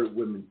 I've heard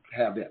women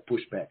have that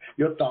pushback.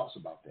 Your thoughts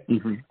about that?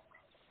 Mm-hmm.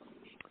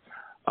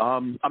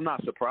 I'm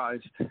not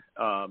surprised.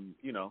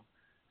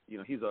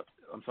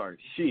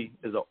 She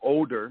is an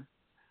older,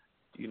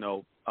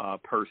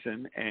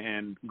 person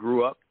and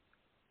grew up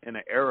in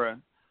an era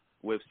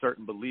with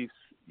certain beliefs,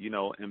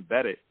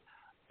 embedded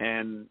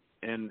and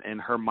in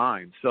her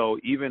mind. So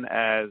even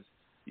as,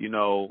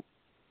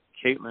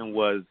 Caitlyn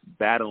was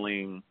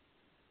battling,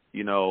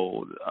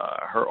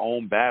 her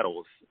own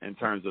battles in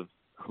terms of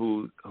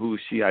who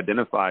she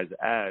identifies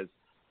as,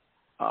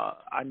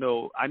 I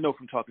know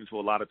from talking to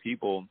a lot of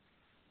people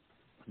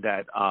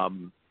that are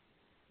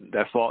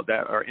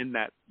in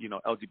that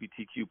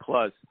LGBTQ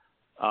plus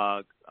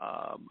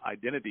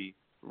identity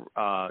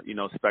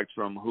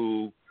spectrum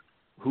who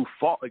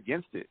fought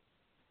against it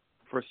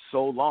for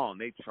so long.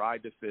 They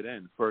tried to fit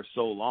in for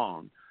so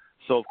long.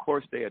 So of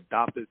course they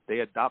adopt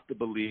the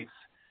beliefs,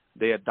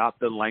 they adopt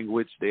the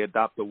language, they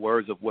adopt the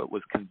words of what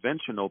was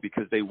conventional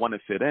because they want to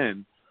fit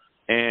in.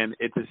 And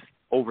it just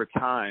over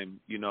time,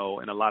 in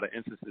a lot of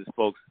instances,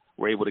 folks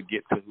were able to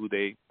get to who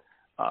they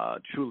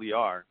truly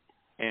are.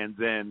 And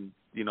then,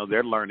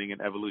 their learning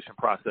and evolution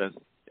process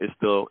is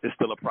still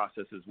a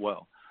process as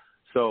well.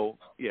 So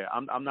yeah,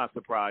 I'm not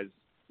surprised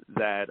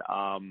that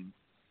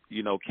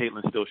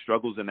Caitlyn still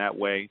struggles in that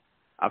way.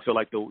 I feel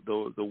like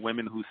the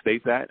women who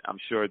state that, I'm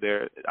sure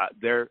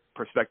their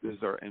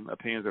perspectives and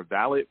opinions are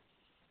valid.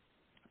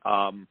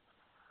 And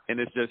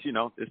it's just,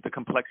 it's the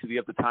complexity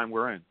of the time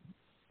we're in.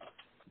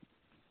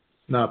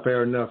 No,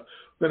 fair enough.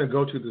 We're going to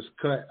go to this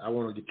cut. I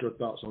want to get your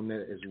thoughts on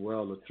that as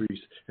well, Latrice.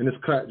 And this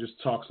cut just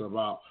talks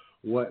about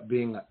what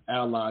being an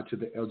ally to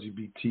the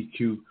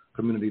LGBTQ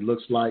community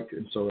looks like.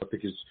 And so I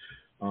think it's,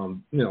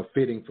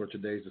 fitting for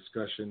today's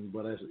discussion.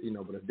 But I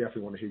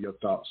definitely want to hear your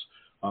thoughts.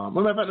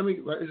 Matter of fact,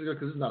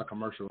 because it's not a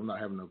commercial. I'm not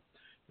having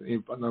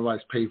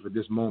nobody's paid for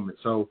this moment.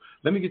 So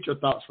let me get your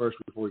thoughts first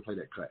before we play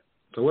that cut.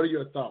 So what are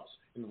your thoughts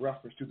in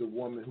reference to the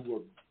women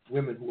who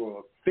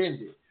are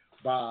offended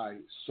by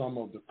some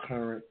of the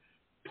current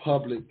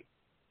public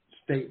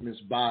statements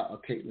by a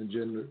Caitlyn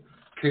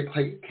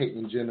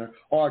Jenner,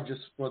 or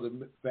just for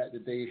the fact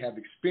that they have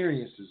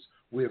experiences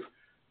with,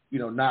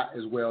 not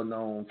as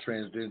well-known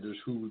transgenders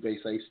who they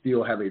say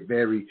still have a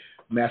very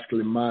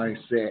masculine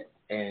mindset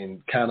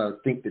and kind of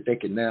think that they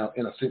can now,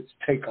 in a sense,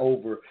 take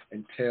over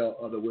and tell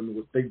other women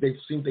what they've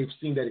seen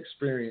that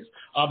experience.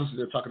 Obviously,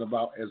 they're talking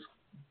about, as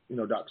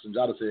Dr.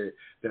 Sundiata said,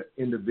 the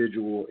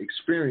individual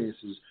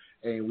experiences,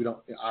 and we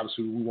want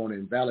to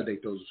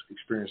invalidate those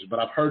experiences. But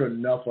I've heard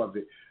enough of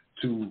it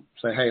to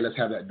say, hey, let's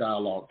have that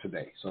dialogue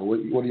today. So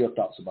what are your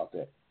thoughts about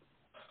that?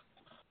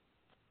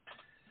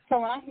 So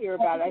when I hear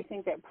about it, I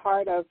think that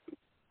part of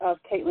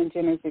Caitlyn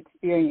Jenner's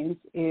experience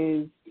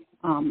is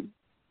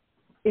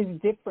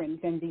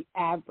different than the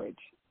average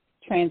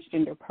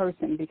transgender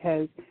person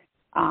because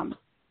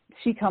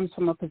she comes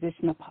from a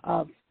position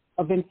of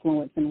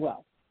influence and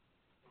wealth,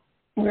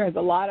 whereas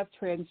a lot of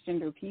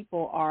transgender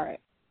people are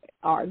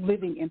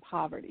living in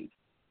poverty.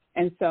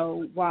 And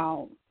so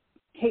while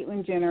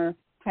Caitlyn Jenner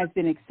has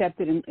been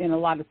accepted in a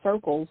lot of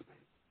circles,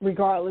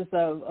 regardless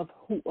of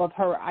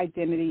her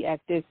identity at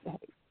this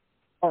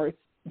or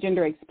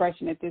gender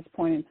expression at this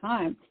point in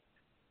time,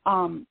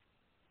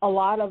 a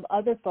lot of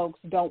other folks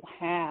don't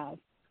have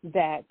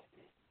that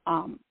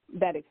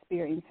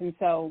experience. And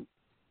so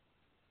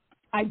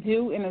I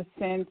do, in a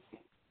sense,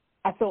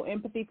 I feel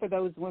empathy for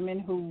those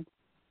women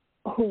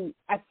so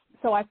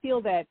I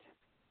feel that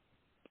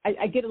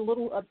I get a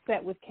little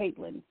upset with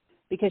Caitlyn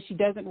because she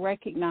doesn't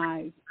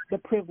recognize the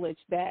privilege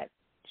that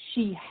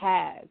she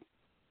has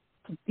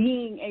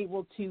being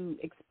able to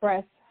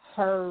express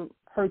her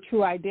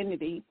true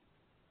identity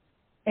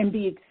and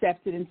be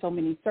accepted in so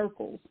many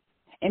circles,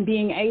 and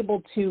being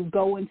able to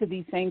go into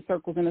these same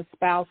circles and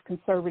espouse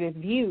conservative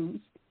views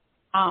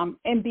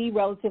and be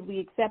relatively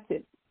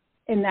accepted.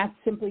 And that's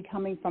simply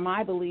coming from,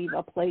 I believe,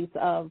 a place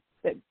of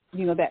a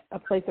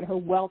place that her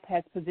wealth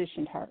has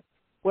positioned her.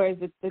 Whereas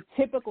the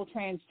typical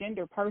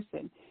transgender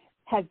person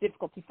has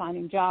difficulty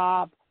finding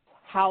jobs,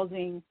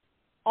 housing,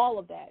 all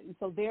of that. And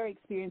so their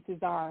experiences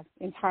are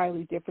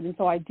entirely different. And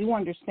so I do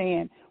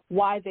understand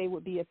why they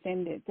would be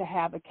offended to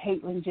have a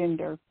Caitlyn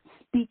Jenner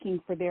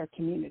speaking for their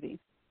community,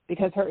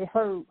 because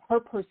her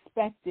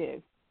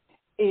perspective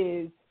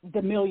is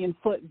the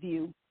million-foot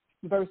view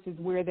versus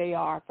where they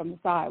are from the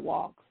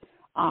sidewalks,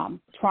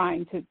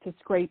 trying to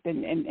scrape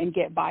and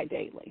get by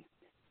daily.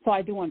 So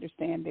I do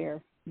understand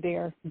they're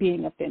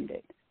being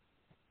offended.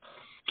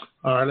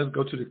 All right, let's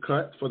go to the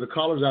cut. For the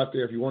callers out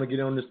there, if you want to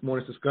get on this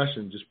morning's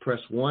discussion, just press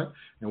 1,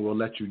 and we'll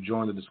let you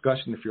join the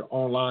discussion. If you're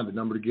online, the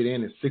number to get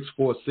in is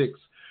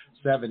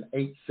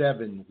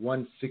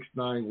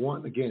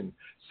 646-787-1691. Again,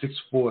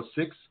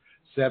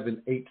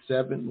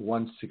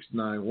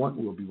 646-787-1691.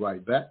 We'll be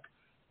right back.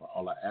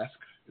 All I ask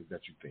is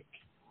that you think.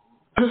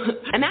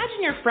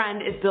 Imagine your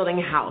friend is building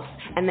a house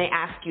and they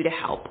ask you to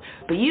help,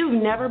 but you've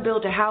never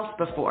built a house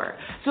before.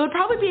 So it'd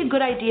probably be a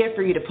good idea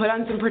for you to put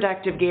on some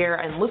protective gear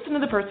and listen to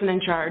the person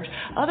in charge.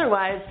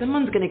 Otherwise,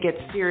 someone's going to get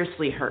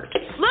seriously hurt.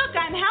 Look,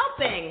 I'm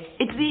helping!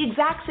 It's the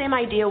exact same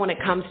idea when it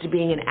comes to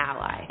being an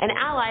ally. An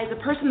ally is a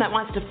person that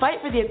wants to fight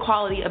for the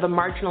equality of a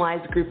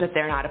marginalized group that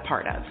they're not a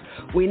part of.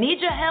 We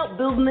need your help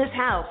building this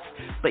house,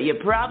 but you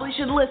probably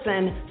should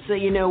listen so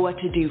you know what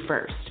to do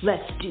first.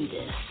 Let's do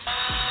this.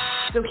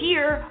 So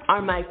here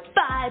are my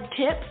 5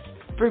 tips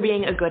for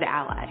being a good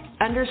ally.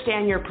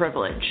 Understand your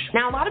privilege.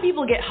 Now, a lot of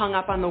people get hung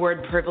up on the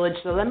word privilege,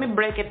 so let me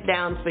break it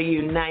down for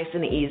you nice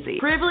and easy.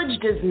 Privilege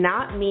does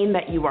not mean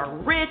that you are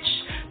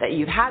rich, that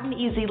you've had an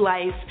easy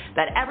life,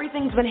 that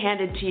everything's been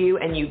handed to you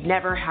and you've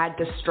never had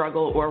to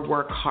struggle or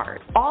work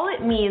hard. All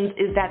it means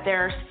is that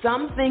there are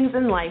some things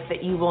in life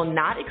that you will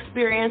not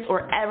experience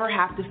or ever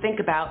have to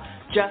think about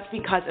just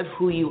because of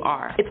who you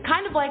are. It's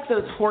kind of like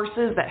those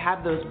horses that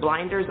have those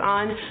blinders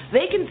on.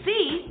 They can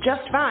see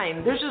just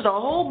fine. There's just a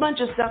whole bunch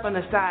of stuff on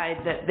the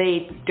side that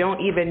they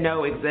don't even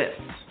know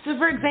exists. So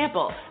for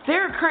example,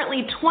 there are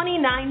currently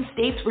 29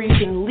 states where you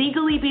can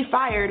legally be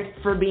fired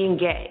for being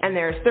gay, and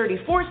there are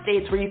 34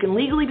 states where you can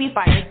legally be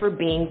fired for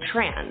being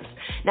trans.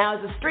 Now,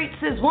 as a straight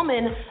cis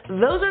woman,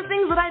 those are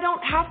things that I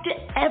don't have to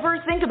ever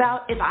think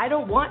about if I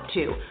don't want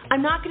to.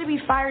 I'm not going to be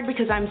fired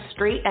because I'm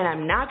straight, and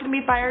I'm not going to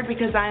be fired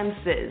because I'm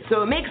cis.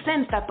 So it makes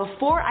sense that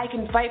before I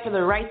can fight for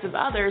the rights of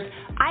others,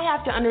 I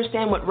have to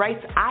understand what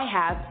rights I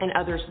have and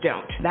others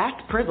don't.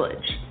 That's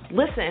privilege.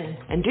 Listen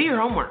and do your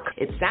homework.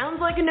 It sounds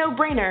like a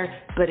no-brainer,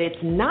 but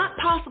it's not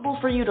possible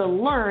for you to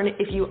learn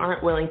if you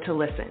aren't willing to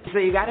listen. So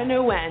you gotta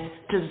know when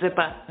to zip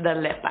up the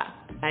lip up.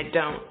 I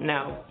don't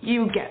know.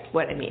 You get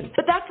what I mean.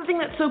 But that's the thing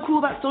that's so cool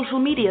about social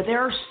media.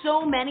 There are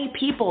so many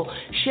people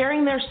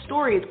sharing their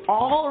stories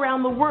all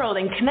around the world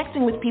and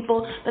connecting with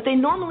people that they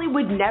normally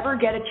would never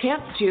get a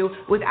chance to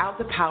without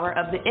the power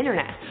of the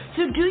internet.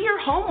 So do your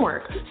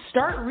homework.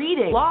 Start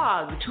reading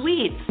blogs,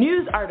 tweets,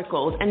 news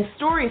articles, and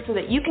stories so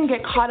that you can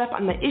get caught up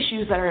on the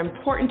issues that are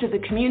important to the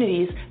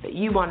communities that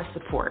you want to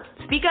support.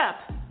 Speak up,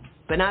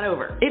 but not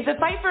over. If the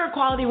Fight for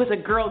Equality was a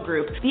girl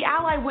group, the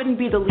ally wouldn't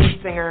be the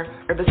lead singer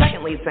or the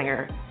second lead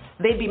singer.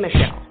 They'd be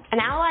Michelle. An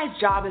ally's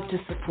job is to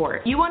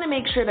support. You want to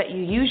make sure that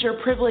you use your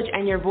privilege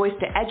and your voice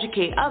to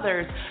educate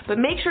others, but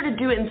make sure to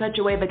do it in such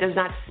a way that does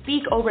not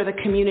speak over the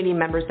community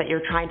members that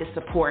you're trying to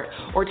support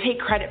or take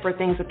credit for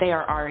things that they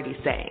are already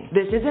saying.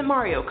 This isn't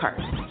Mario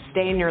Kart.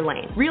 Stay in your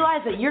lane.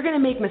 Realize that you're going to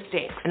make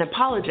mistakes and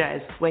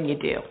apologize when you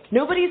do.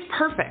 Nobody's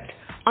perfect.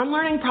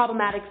 Unlearning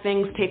problematic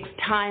things takes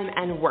time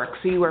and work,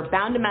 so you are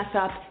bound to mess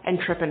up and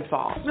trip and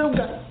fall.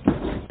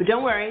 But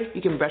don't worry,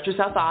 you can brush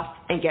yourself off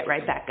and get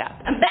right back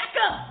up. And back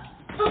up!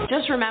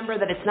 Just remember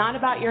that it's not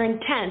about your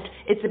intent,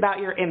 it's about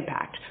your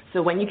impact.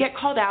 So when you get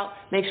called out,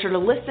 make sure to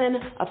listen,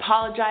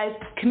 apologize,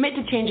 commit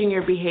to changing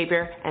your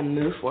behavior, and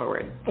move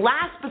forward.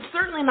 Last but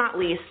certainly not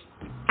least,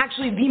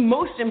 actually the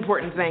most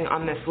important thing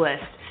on this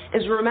list,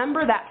 is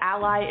remember that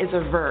ally is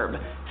a verb.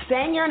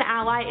 Saying you're an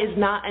ally is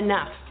not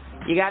enough.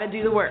 You got to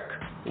do the work.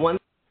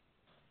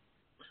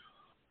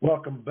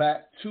 Welcome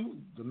back to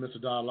the Mr.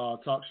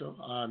 Dialogue Talk Show.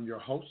 I'm your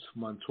host,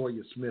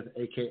 Montoya Smith,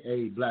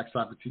 a.k.a. Black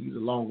Socrates,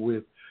 along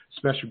with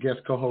special guest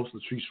co-host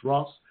Latrice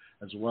Ross,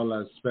 as well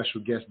as special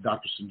guest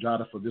Dr.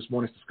 Sunjata for this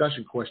morning's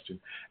discussion question.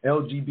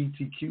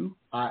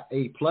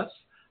 LGBTQIA+,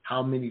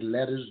 how many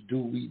letters do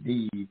we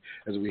need?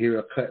 As we hear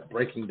a cut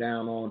breaking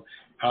down on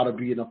how to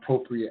be an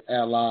appropriate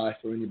ally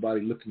for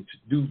anybody looking to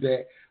do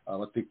that.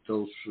 I think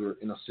those are,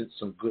 in a sense,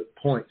 some good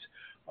points.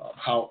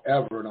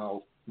 However, and I'm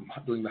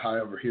doing the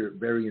however here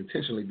very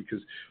intentionally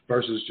because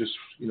versus just,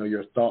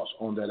 your thoughts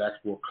on that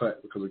actual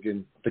cut, because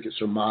again, I think it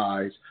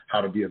surmised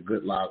how to be a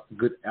good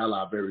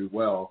ally very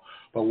well.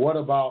 But what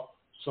about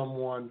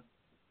someone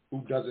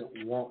who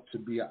doesn't want to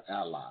be an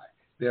ally?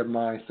 Their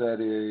mindset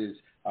is,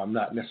 I'm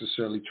not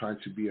necessarily trying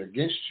to be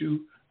against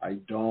you. I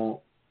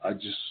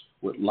just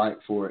would like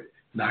for it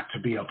not to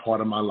be a part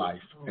of my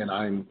life. And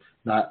I'm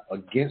not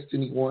against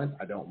anyone.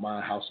 I don't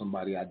mind how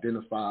somebody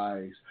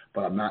identifies,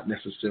 but I'm not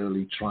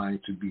necessarily trying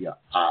to be an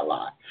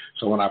ally.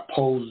 So when I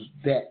pose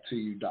that to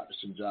you, Dr.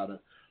 Sunjata,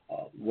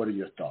 what are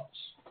your thoughts?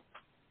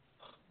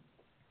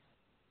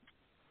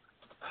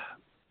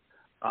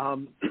 I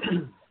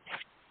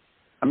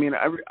mean,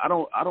 I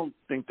don't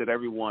think that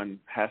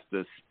everyone has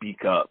to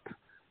speak up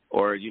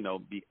or,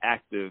 be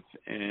active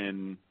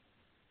in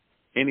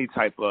any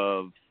type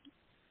of,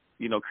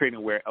 creating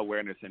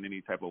awareness in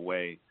any type of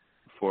way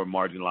for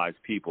marginalized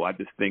people. I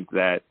just think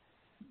that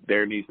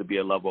there needs to be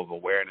a level of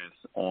awareness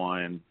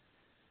on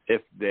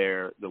if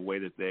the way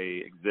that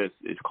they exist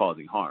is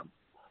causing harm.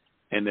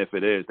 And if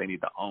it is, they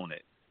need to own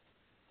it.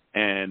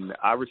 And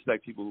I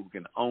respect people who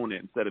can own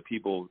it instead of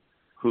people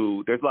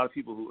who, there's a lot of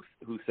people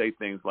who say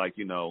things like,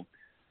 to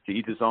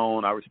each his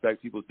own, I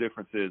respect people's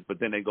differences, but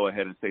then they go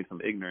ahead and say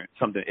something ignorant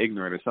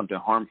or something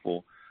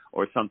harmful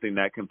or something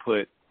that can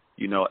put,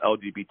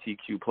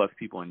 LGBTQ plus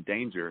people in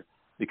danger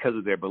because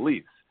of their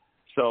beliefs.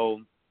 So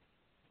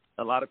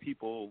a lot of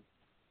people,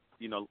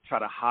 try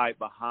to hide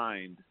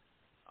behind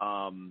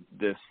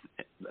this,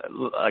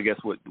 I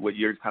guess what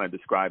you're kind of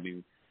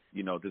describing,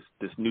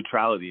 this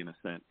neutrality in a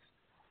sense,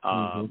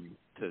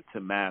 to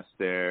mask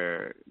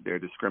their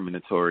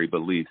discriminatory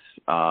beliefs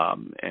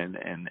and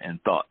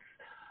thoughts.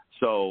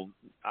 So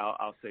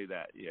I'll say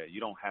that, you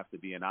don't have to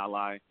be an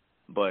ally,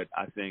 but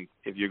I think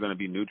if you're going to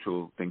be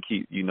neutral, then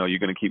you're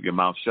going to keep your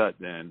mouth shut.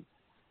 Then,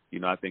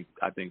 I think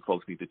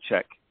folks need to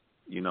check,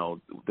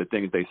 the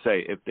things they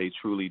say if they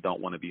truly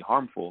don't want to be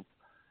harmful,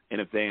 and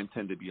if they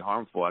intend to be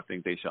harmful, I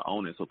think they should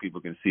own it so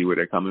people can see where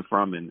they're coming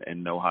from and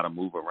know how to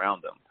move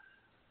around them.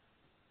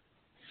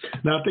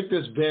 Now, I think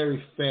that's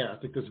very fair.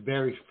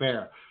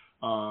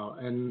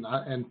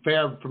 And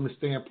fair from the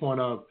standpoint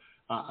of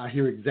I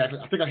hear exactly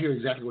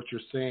what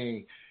you're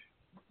saying,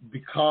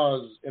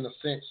 because in a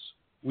sense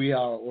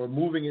we're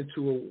moving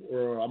into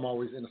or I'm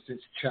always in a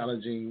sense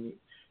challenging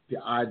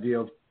the idea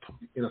of,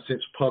 in a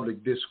sense,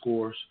 public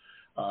discourse.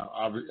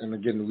 And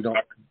again,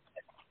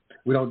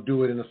 we don't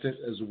do it in a sense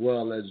as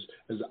well as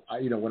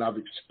when I've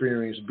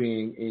experienced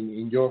being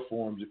in your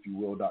forums, if you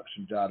will, Dr.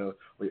 Sunjata,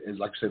 as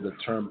like I said, the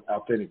term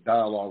authentic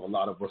dialogue, a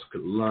lot of us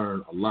could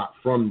learn a lot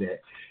from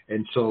that.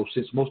 And so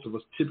since most of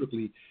us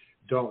typically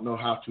don't know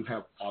how to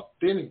have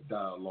authentic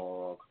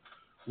dialogue,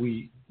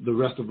 the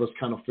rest of us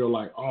kind of feel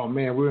like, oh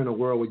man, we're in a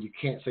world where you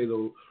can't say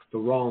the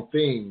wrong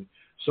thing.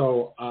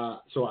 So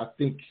I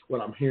think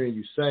what I'm hearing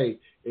you say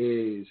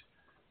is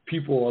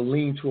people are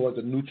leaning towards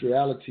the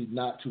neutrality,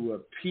 not to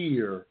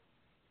appear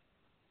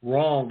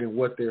wrong in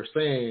what they're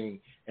saying,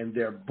 and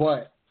they'll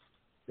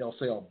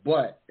say a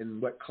but,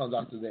 and what comes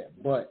after that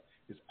but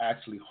is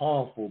actually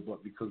harmful,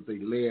 but because they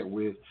led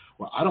with,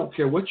 well, I don't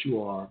care what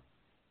you are,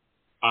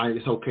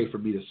 it's okay for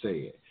me to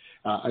say it.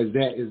 Is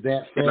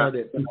that fair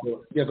that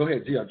people? Yeah, go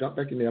ahead, G. I'll jump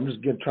back in there. I'm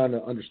just trying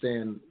to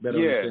understand better.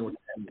 Understand what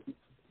you're saying.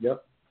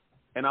 Yep.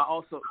 And I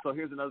also, so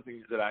here's another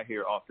thing that I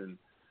hear often.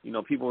 You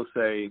know, people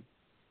say,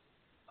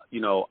 you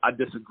know, I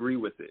disagree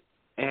with it,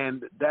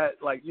 and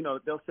that, like, you know,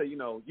 they'll say, you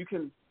know, you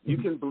can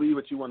believe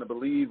what you want to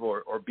believe,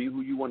 or be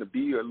who you want to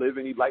be, or live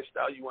any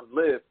lifestyle you want to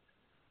live,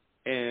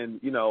 and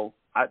you know,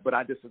 but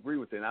I disagree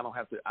with it, and I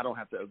don't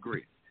have to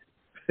agree.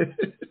 And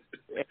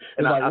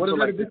what is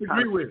that to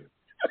disagree with?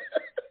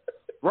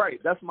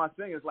 Right, that's my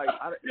thing. It's like,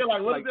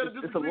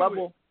 it's a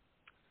level.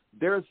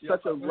 There's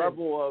such a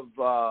level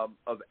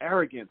of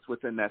arrogance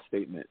within that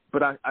statement.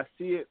 But I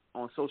see it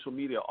on social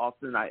media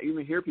often. I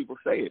even hear people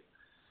say it,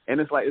 and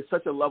it's like it's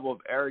such a level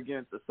of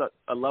arrogance,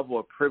 a level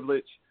of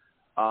privilege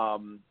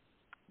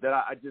that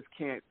I just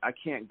can't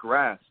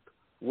grasp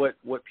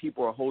what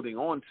people are holding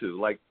on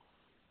to. Like,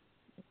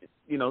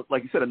 you know,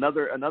 like you said,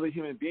 another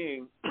human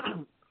being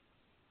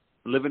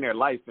living their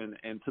life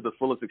and to the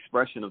fullest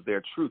expression of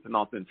their truth and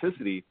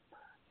authenticity.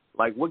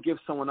 Like, what gives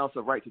someone else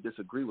a right to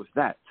disagree with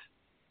that?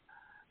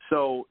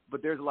 So,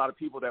 but there's a lot of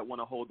people that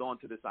want to hold on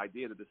to this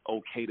idea that it's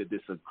okay to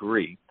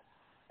disagree,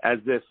 as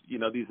if, you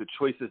know, these are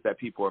choices that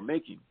people are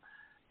making.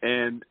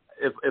 And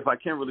if I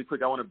can really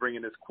quick, I want to bring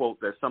in this quote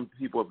that some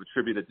people have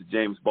attributed to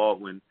James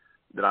Baldwin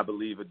that I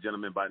believe a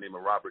gentleman by the name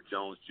of Robert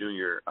Jones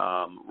Jr.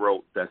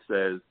 Wrote, that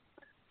says,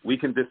 "We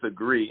can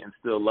disagree and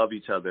still love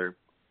each other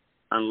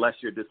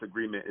unless your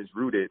disagreement is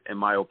rooted in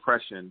my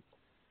oppression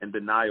and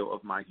denial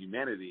of my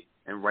humanity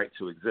and right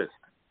to exist."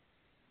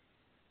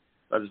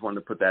 I just wanted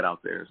to put that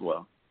out there as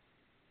well.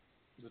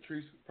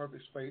 Latrice,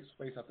 perfect space,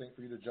 I think,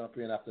 for you to jump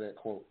in after that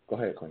quote. Go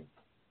ahead, Queen.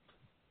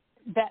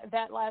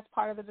 That last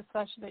part of the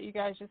discussion that you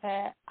guys just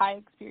had, I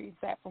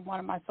experienced that from one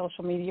of my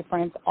social media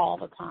friends all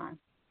the time.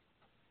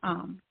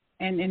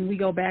 And we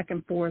go back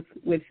and forth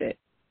with it.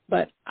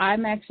 But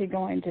I'm actually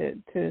going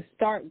to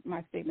start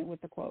my statement with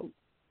the quote.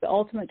 The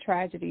ultimate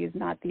tragedy is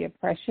not the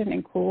oppression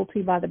and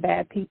cruelty by the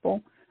bad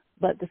people,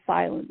 but the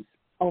silence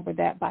over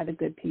that by the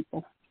good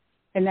people.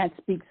 And that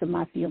speaks of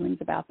my feelings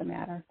about the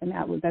matter, and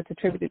that's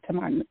attributed to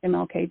Martin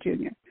MLK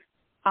Jr.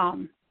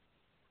 I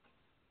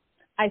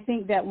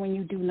think that when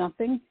you do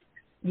nothing,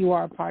 you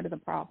are a part of the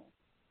problem.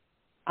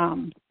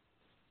 And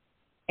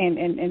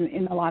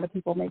a lot of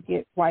people may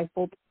get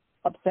rifled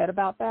upset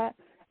about that,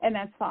 and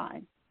that's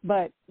fine.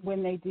 But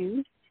when they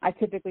do, I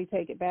typically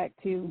take it back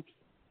to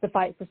the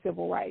fight for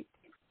civil rights.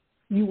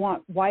 You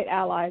want white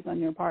allies on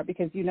your part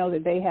because you know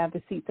that they have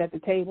the seats at the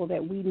table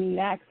that we need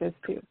access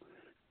to.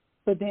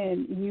 But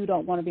then you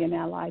don't want to be an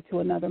ally to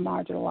another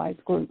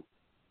marginalized group.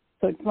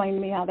 So explain to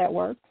me how that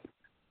works.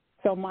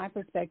 So my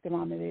perspective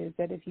on it is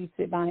that if you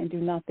sit by and do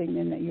nothing,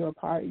 then that you're a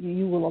part,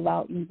 you will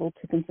allow evil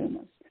to consume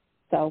us.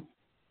 So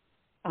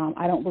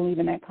I don't believe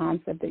in that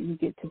concept that you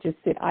get to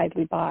just sit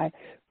idly by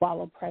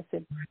while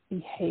oppressive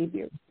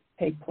behaviors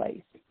take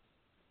place.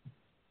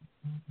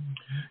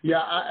 Yeah,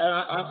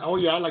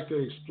 I like to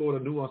explore the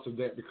nuance of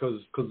that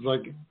because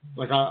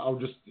I'll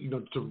just, you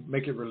know, to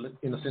make it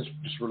in a sense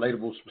just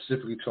relatable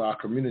specifically to our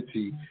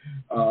community.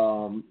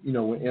 You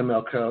know, when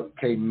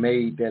MLK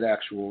made that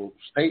actual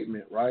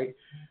statement, right?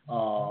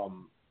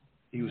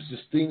 He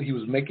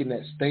was making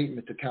that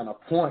statement to kind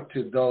of point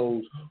to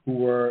those who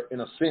were in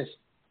a sense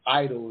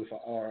idle,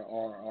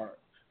 or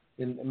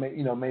in,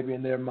 you know, maybe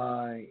in their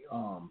mind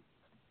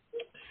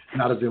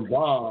not as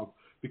involved,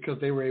 because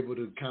they were able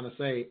to kind of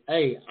say,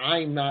 hey,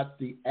 I'm not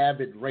the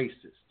avid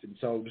racist. And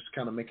so just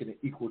kind of making it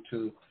equal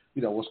to,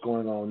 you know, what's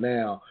going on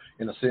now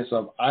in a sense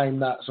of I'm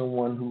not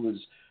someone who is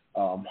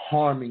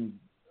harming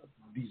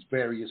these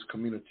various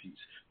communities.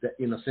 That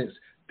in a sense,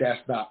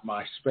 that's not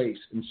my space.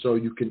 And so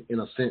you can, in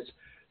a sense,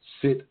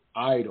 sit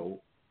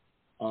idle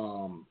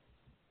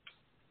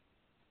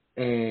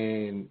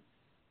and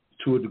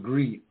to a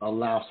degree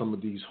allow some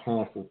of these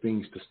harmful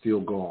things to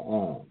still go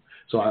on.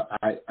 So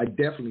I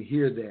definitely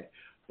hear that.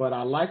 But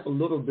I like a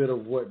little bit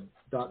of what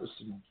Dr.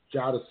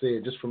 Sujata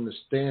said, just from the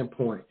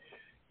standpoint,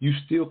 you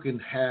still can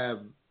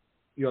have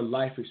your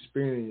life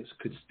experience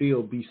could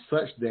still be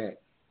such that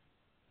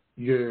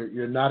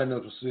you're not in a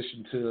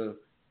position to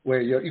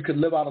where you could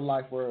live out a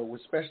life where,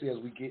 especially as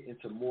we get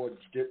into more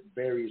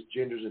various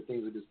genders and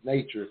things of this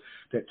nature,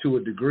 that to a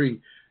degree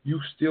you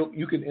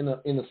can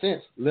in a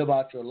sense live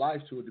out your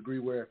life to a degree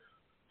where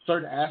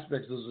certain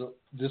aspects of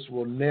this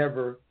will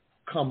never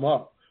come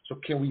up. So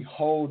can we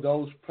hold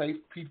those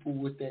people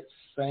with that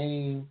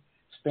same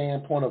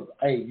standpoint of,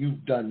 hey,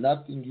 you've done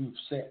nothing, you've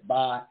sat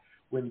by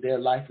when their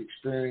life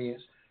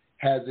experience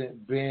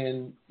hasn't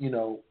been, you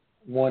know,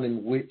 one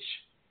in which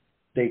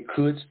they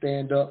could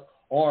stand up?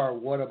 Or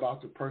what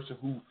about the person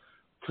who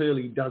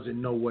clearly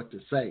doesn't know what to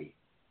say?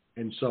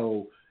 And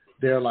so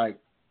they're like,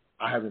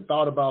 I haven't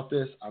thought about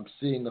this. I'm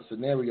seeing a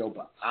scenario,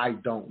 but I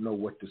don't know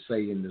what to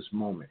say in this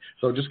moment.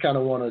 So just kind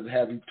of want to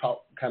have you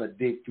talk, kind of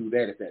dig through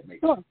that, if that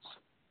makes sense.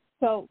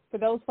 So for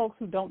those folks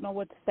who don't know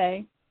what to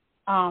say,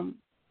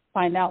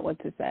 find out what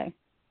to say.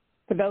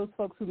 For those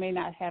folks who may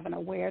not have an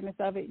awareness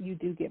of it, you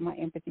do get my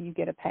empathy. You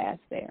get a pass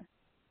there.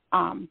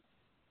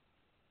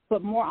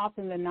 but more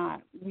often than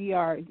not, we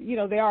are,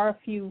 there are a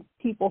few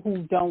people who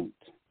don't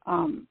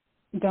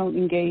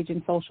engage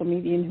in social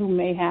media and who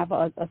may have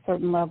a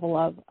certain level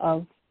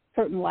of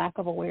certain lack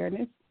of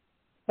awareness.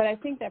 But I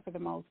think that for the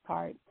most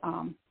part,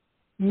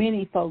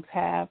 many folks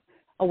have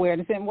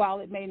awareness. And while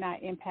it may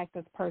not impact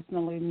us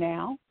personally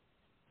now,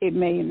 it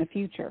may in the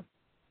future.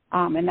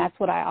 And that's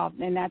what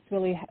and that's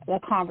really the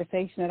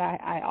conversation that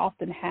I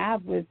often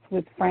have with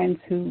friends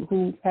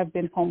who have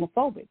been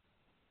homophobic.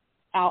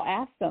 I'll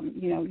ask them,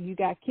 you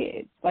got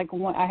kids. Like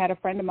I had a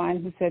friend of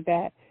mine who said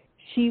that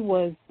she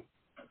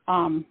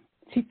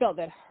felt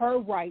that her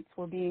rights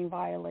were being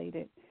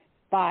violated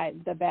by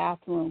the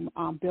bathroom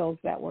bills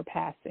that were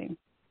passing.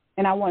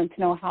 And I wanted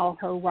to know how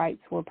her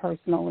rights were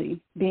personally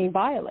being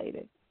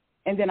violated.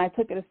 And then I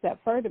took it a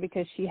step further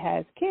because she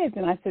has kids,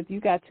 and I said,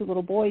 you got 2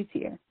 little boys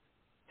here.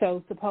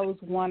 So suppose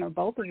one or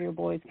both of your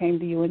boys came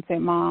to you and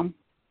said, Mom,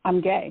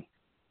 I'm gay.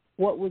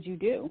 What would you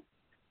do?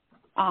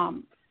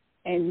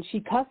 And she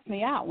cussed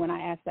me out when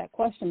I asked that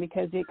question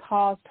because it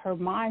caused her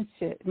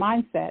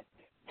mindset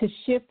to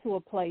shift to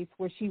a place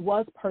where she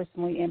was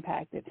personally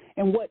impacted.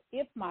 And what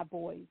if my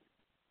boys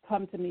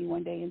come to me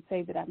one day and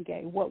say that I'm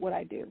gay? What would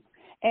I do?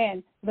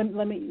 And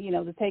let me,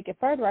 to take it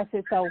further, I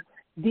said, so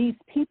these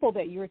people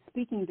that you're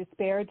speaking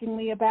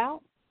disparagingly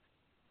about,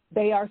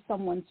 they are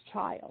someone's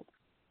child.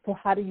 So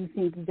how do you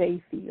think they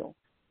feel?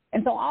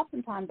 And so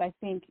oftentimes I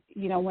think,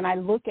 when I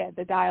look at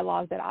the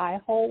dialogue that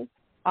I hold,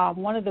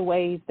 one of the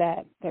ways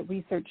that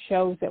research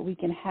shows that we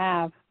can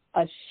have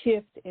a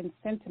shift in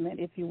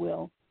sentiment, if you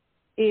will,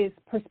 is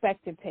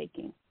perspective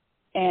taking.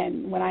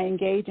 And when I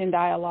engage in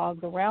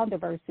dialogues around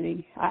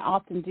diversity, I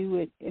often do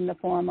it in the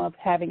form of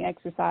having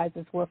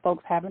exercises where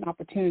folks have an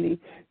opportunity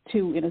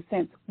to, in a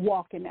sense,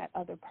 walk in that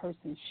other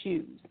person's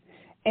shoes.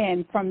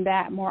 And from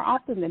that, more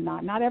often than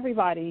not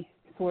everybody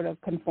sort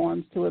of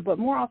conforms to it, but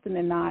more often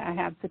than not, I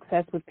have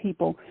success with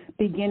people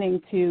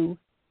beginning to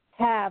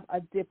have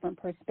a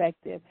different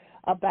perspective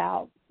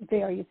about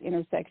various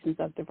intersections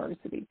of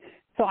diversity.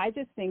 So I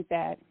just think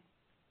that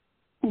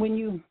when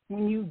you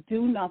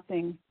do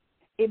nothing,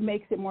 it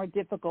makes it more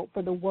difficult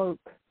for the work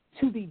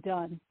to be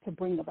done to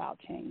bring about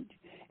change.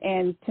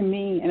 And to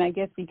me, and I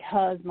guess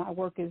because my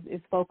work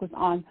is focused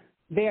on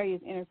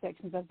various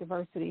intersections of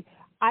diversity,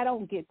 I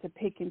don't get to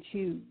pick and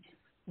choose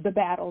the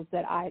battles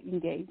that I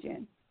engage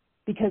in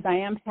because I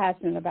am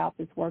passionate about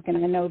this work, and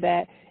I know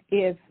that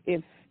if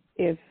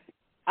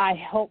I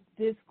help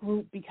this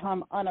group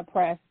become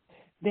unoppressed,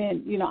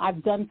 then,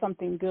 I've done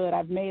something good.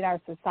 I've made our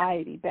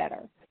society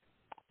better.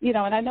 And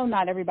I know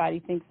not everybody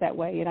thinks that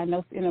way, and I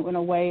know in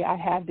a way I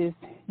have this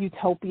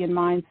utopian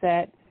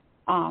mindset,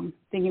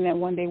 thinking that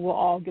one day we'll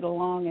all get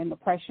along and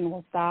oppression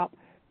will stop.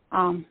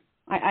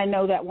 I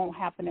know that won't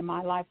happen in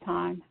my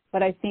lifetime,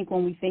 but I think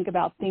when we think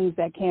about things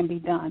that can be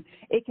done,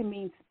 it can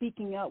mean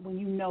speaking up when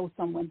you know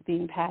someone's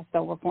being passed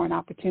over for an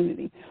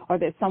opportunity or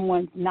that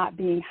someone's not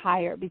being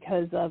hired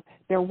because of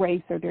their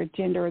race or their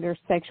gender or their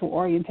sexual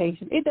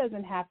orientation. It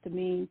doesn't have to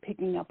mean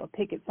picking up a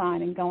picket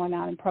sign and going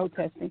out and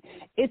protesting.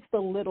 It's the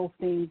little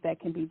things that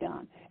can be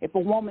done. If a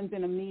woman's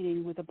in a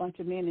meeting with a bunch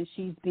of men and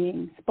she's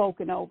being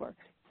spoken over,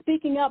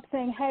 speaking up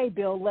saying, hey,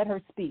 Bill, let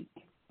her speak.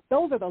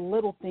 Those are the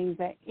little things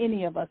that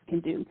any of us can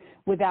do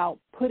without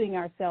putting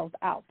ourselves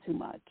out too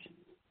much.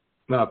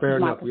 No, fair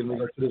enough. We're going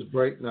to go to this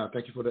break. No,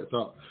 thank you for that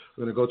thought.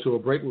 We're going to go to a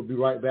break. We'll be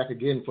right back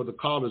again for the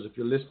callers. If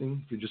you're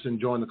listening, if you're just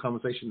enjoying the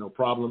conversation, no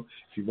problem.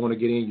 If you want to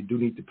get in, you do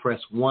need to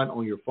press 1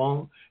 on your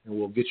phone, and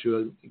we'll get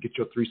your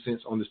 3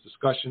 cents on this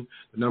discussion.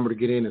 The number to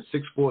get in is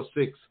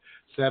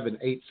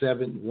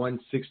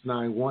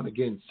 646-787-1691.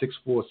 Again,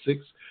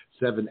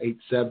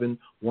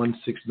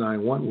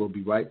 646-787-1691. We'll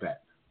be right back.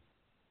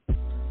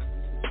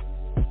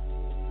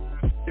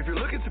 If you're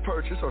looking to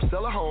purchase or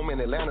sell a home in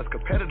Atlanta's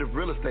competitive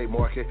real estate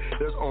market,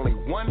 there's only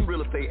one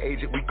real estate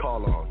agent we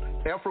call on,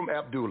 Ephraim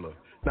Abdullah.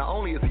 Not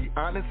only is he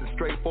honest and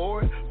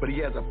straightforward, but he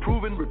has a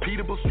proven,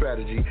 repeatable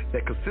strategy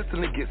that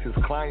consistently gets his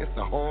clients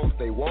the homes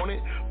they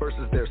wanted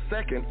versus their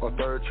second or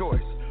third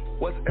choice.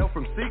 What's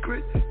Ephraim's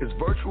secret? His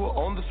virtual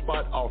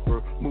on-the-spot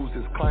offer moves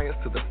his clients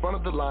to the front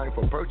of the line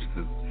for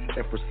purchases,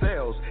 and for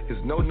sales, his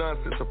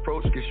no-nonsense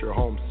approach gets your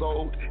home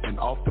sold and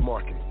off the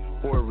market.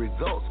 For a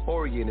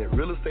results-oriented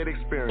real estate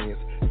experience,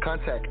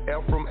 contact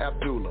Ephraim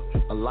Abdullah,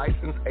 a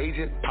licensed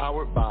agent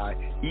powered by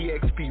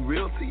eXp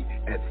Realty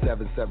at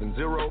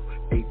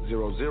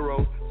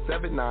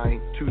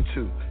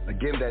 770-800-7922.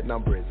 Again, that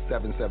number is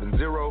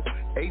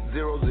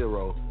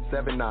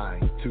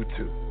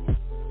 770-800-7922.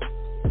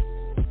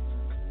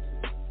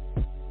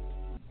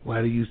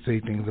 Why do you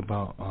say things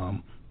about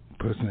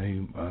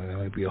person that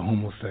might be a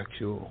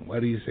homosexual? Why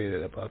do you say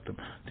that about them?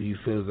 Do you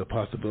feel there's a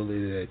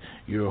possibility that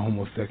you're a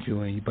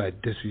homosexual and you, by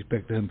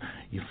disrespecting them,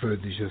 you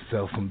further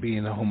yourself from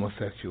being a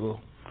homosexual,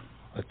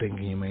 or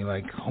thinking you may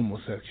like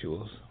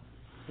homosexuals?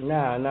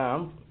 Nah,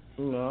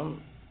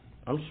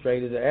 I'm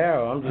straight as an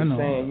arrow. I'm just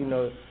saying,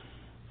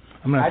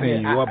 I'm not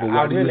saying you are, but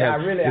why do you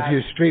have? If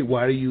you're straight,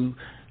 why do you?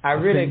 I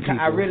really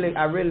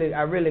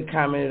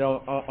commented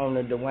on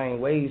the Dwayne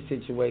Wade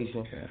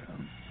situation. Yeah.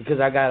 Because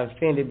I got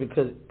offended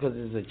because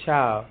it's a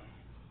child,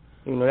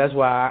 You know, that's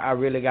why I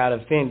really got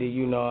offended,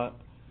 you know.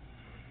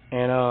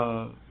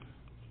 And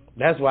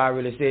that's why I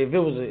really said if it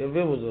was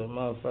a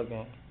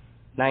motherfucking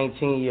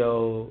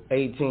 19-year-old,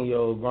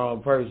 18-year-old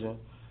grown person,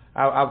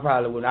 I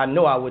probably wouldn't. I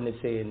know I wouldn't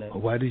have said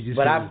nothing. Why did you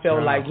but say I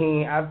felt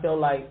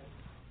like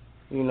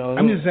you know.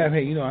 I'm just saying,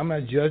 hey, you know, I'm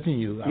not judging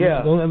you.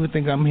 Don't ever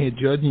think I'm here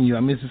judging you.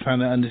 I'm just trying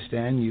to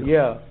understand you.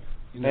 Yeah.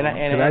 You know,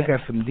 I got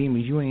some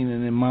demons. You ain't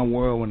in my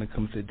world when it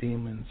comes to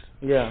demons.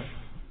 Yeah.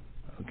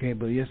 Okay,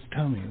 but just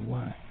tell me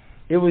why.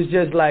 It was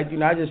just like, you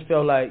know, I just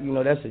felt like, you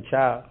know, that's a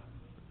child.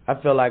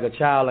 I feel like a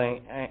child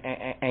ain't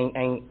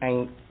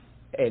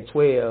at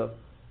 12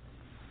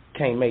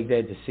 can't make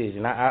that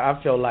decision. I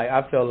felt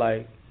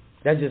like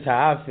that's just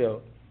how I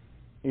felt,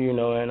 you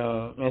know.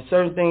 And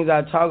certain things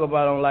I talk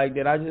about on like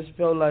that, I just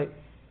felt like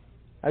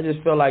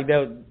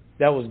that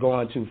was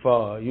going too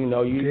far. You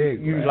know,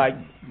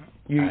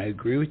 I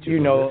agree with you. You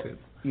know,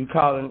 you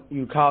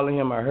calling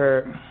him or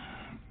her,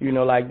 you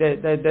know, like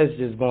that's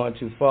just going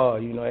too far.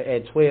 You know,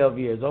 at 12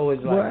 years, always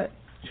like. What?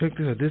 Check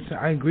this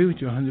out. I agree with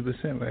you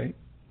 100%, right?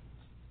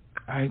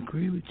 I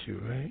agree with you,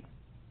 right?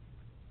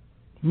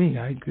 Me,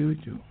 I agree with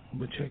you.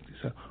 But check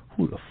this out.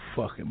 Who the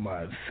fuck am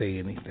I to say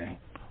anything?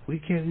 We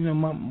can't, you know,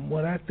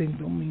 what I think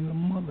don't mean a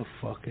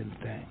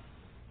motherfucking thing.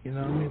 You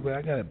know what I mean? But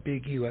I got a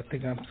big ego. I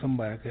think I'm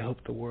somebody that can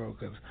help the world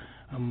because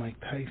I'm Mike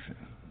Tyson.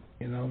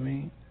 You know what I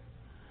mean?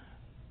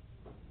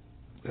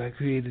 But I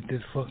created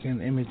this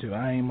fucking image of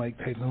I ain't Mike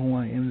Tyson, who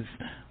I am,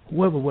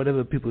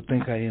 whatever people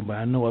think I am. But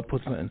I know I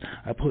put some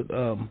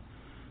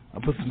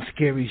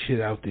scary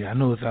shit out there. I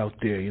know it's out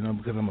there, you know,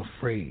 because I'm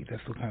afraid.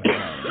 That's what kind of guy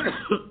I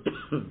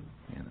am.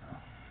 You know.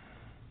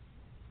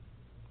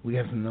 We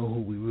have to know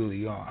who we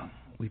really are.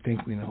 We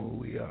think we know who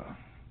we are.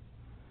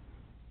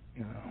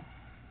 You know.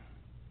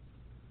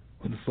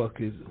 Who the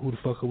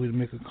fuck are we to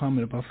make a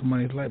comment about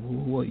somebody's life?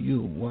 Who are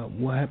you?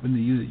 What happened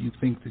to you that you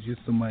think that you're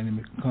somebody to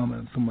make a comment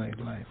on somebody's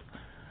life?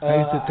 I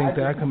used to think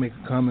that I can make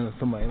a comment on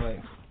somebody's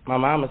life. My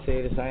mama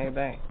said the same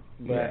thing.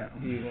 But yeah.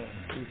 You know,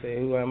 she said,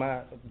 "Who am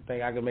I?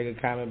 Think I can make a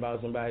comment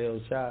about somebody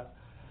else's child?"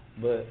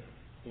 But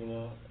you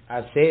know,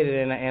 I said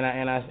it and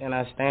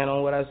I stand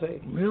on what I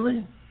say.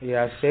 Really?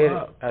 Yeah, I said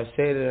it. I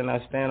said it and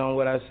I stand on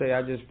what I say.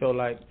 I just feel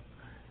like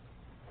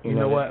you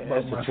know what?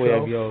 That's a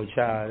 12-year-old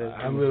child.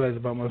 I realize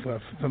about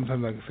myself.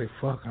 Sometimes I can say,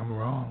 "Fuck, I'm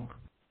wrong."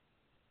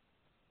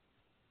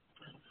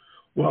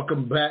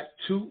 Welcome back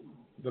to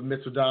the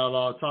Mental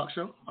Dialogue Talk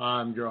Show.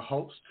 I'm your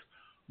host,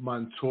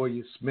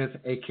 Montoya Smith,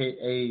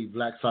 a.k.a.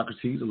 Black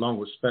Socrates, along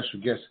with special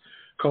guest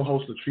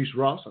co-host Latrice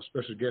Ross. Our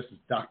special guest is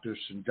Dr.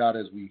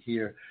 Sunjata, as we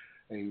hear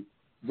a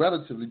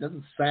relatively,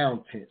 doesn't sound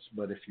tense,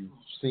 but if you've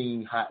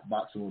seen Hot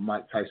Boxing with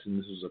Mike Tyson,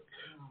 this is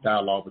a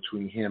dialogue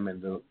between him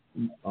and the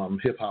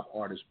hip-hop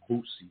artist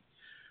Bootsy.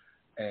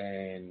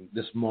 And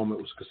this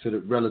moment was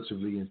considered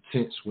relatively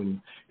intense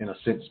when, in a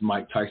sense,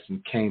 Mike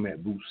Tyson came at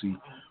Bootsy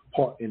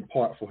in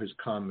part for his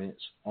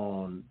comments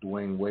on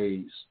Dwayne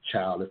Wade's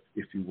child,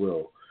 if you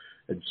will.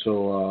 And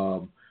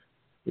so,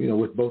 you know,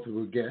 with both of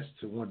our guests,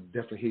 I want to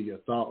definitely hear your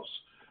thoughts.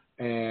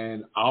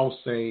 And I'll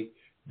say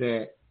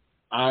that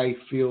I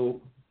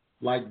feel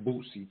like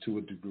Bootsy to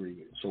a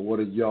degree. So what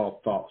are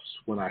y'all thoughts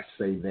when I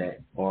say that?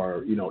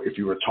 Or, you know, if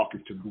you were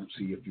talking to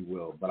Bootsy, if you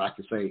will. But I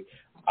can say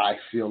I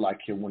feel like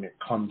him when it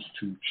comes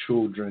to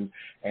children,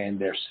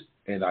 and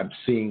I'm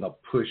seeing a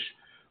push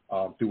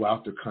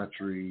throughout the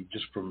country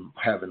just from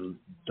having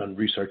done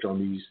research on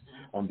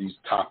these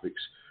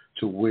topics,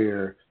 to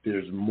where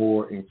there's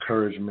more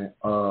encouragement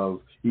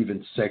of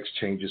even sex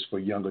changes for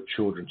younger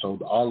children. So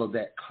all of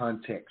that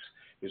context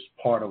is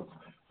part of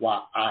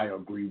why I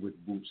agree with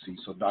Bootsy.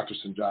 So Dr.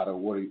 Sunjata,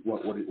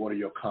 what are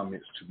your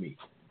comments to me?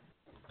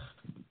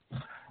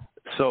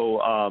 So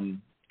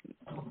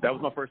that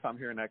was my first time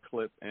hearing that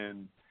clip,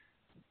 and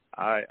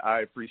I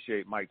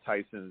appreciate Mike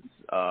Tyson's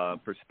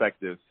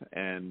perspective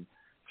and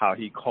how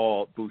he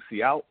called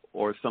Bootsy out,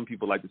 or some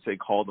people like to say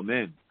called him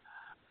in,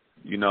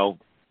 you know,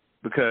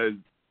 because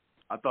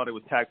I thought it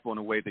was tactful in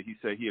a way that he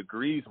said he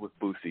agrees with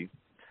Bootsy,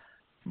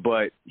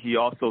 but he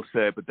also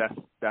said, but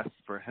that's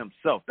for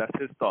himself. That's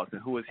his thoughts,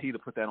 and who is he to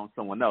put that on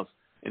someone else,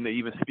 and to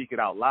even speak it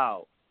out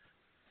loud.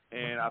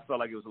 And I felt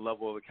like it was a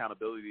level of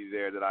accountability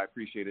there that I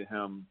appreciated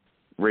him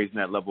raising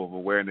that level of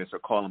awareness or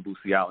calling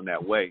Bootsy out in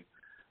that way,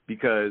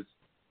 because,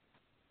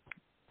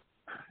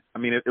 I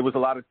mean, it was a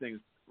lot of things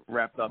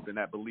wrapped up in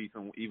that belief,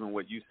 and even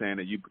what you saying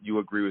that you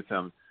agree with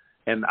him.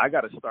 And I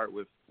got to start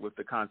with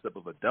the concept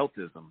of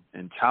adultism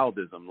and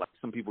childism. Like,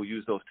 some people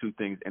use those two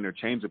things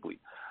interchangeably.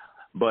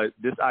 But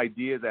this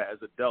idea that as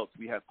adults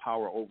we have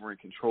power over and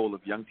control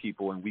of young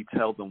people, and we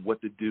tell them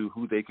what to do,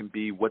 who they can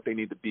be, what they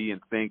need to be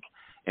and think,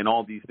 and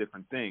all these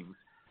different things.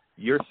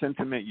 Your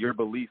sentiment, your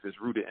belief is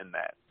rooted in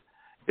that.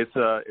 It's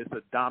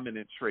a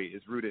dominant trait.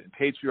 It's rooted in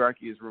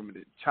patriarchy. It's rooted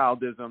in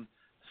childism.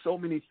 So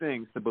many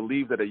things to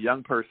believe that a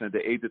young person at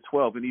the age of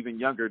 12 and even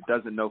younger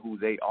doesn't know who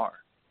they are.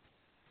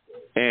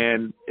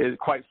 And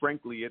quite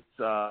frankly, it's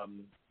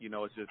you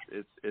know,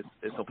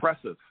 it's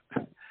oppressive.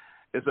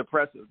 It's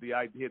oppressive, the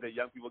idea that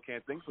young people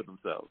can't think for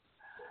themselves.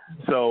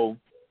 So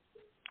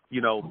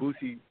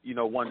Boosie,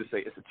 wanted to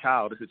say it's a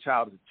child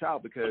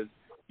because,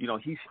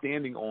 he's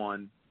standing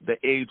on the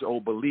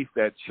age-old belief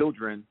that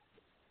children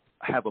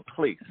have a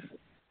place,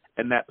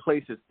 and that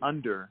place is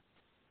under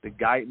the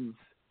guidance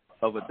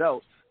of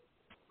adults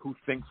who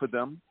think for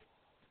them,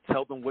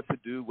 tell them what to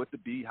do, what to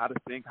be, how to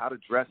think, how to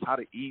dress, how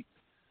to eat,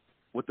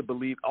 what to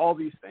believe, all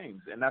these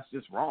things, and that's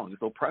just wrong.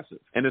 It's oppressive,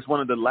 and it's one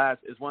of the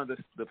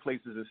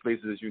places and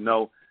spaces,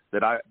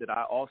 that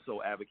I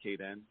also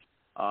advocate in,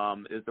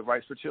 is the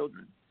rights for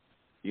children,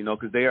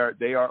 because they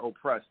are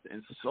oppressed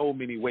in so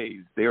many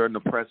ways. They are an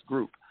oppressed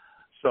group,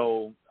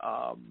 so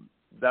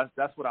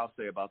that's what I'll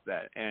say about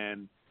that.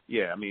 And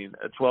yeah, I mean,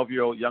 a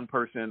 12-year-old young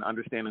person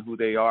understanding who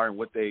they are and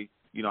what they,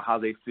 how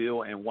they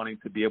feel, and wanting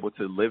to be able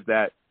to live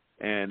that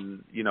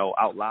and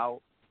out loud,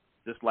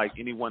 just like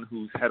anyone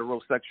who's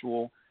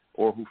heterosexual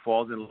or who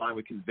falls in line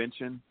with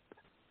convention,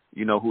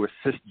 who are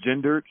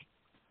cisgendered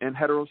and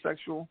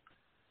heterosexual,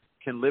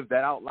 can live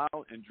that out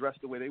loud and dress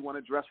the way they want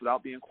to dress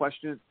without being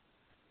questioned.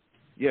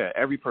 Yeah,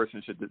 every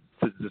person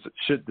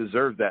should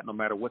deserve that, no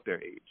matter what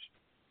their age.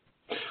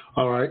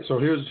 All right, so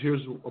here's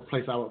a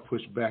place I would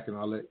push back, and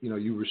I'll let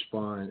you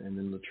respond, and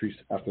then Latrice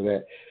after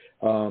that.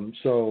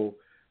 So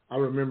I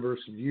remember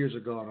some years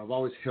ago, and I've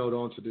always held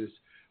on to this.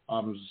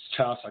 A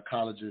child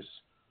psychologist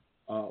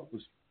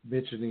was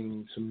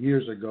mentioning some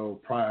years ago,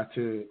 prior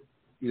to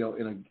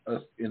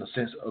in a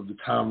sense of the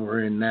time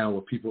we're in now,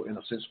 where people in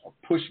a sense are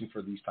pushing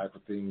for these type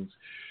of things.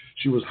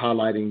 She was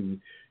highlighting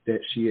that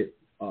she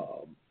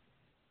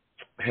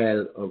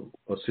had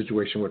a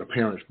situation where the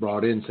parents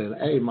brought in saying,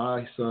 "Hey,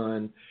 my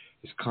son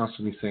is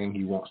constantly saying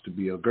he wants to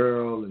be a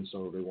girl," and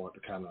so they want to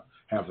kind of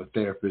have a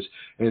therapist.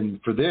 And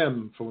for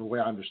them, from the way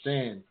I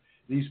understand,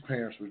 these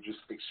parents were just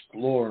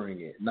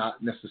exploring it,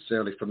 not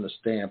necessarily from the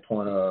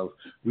standpoint of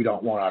we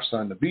don't want our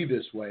son to be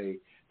this way.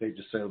 They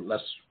just said,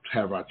 let's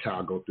have our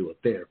child go through a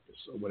therapist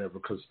or whatever,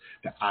 because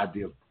the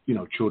idea of,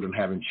 children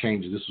having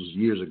changes, this was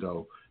years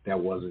ago, that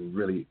wasn't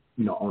really,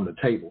 on the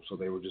table. So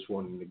they were just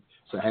wanting to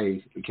say,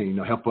 hey, can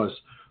you help us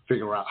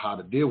figure out how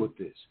to deal with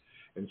this?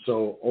 And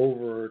so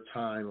over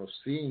time of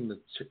seeing the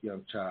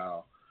young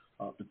child,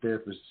 the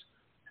therapist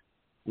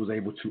was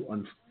able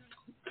to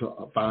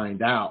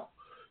find out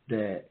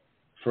that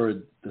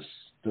for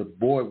the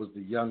boy was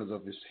the youngest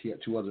of he had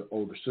two other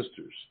older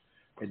sisters.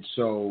 And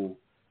so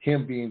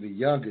him being the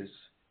youngest,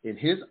 in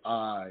his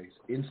eyes,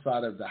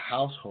 inside of the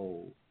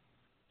household,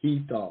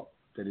 he thought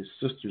that his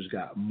sisters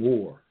got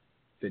more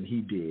than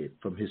he did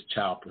from his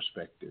child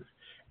perspective.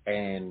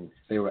 And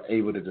they were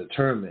able to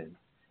determine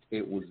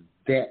it was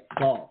that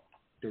thought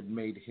that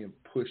made him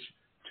push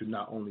to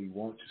not only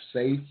want to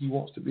say he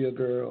wants to be a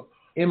girl,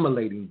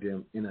 emulating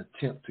them in an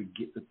attempt to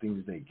get the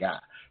things they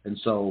got. And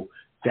so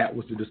that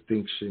was the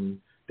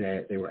distinction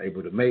that they were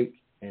able to make,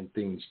 and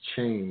things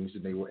changed,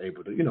 and they were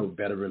able to,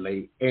 better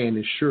relate and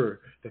ensure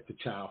that the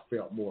child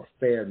felt more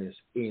fairness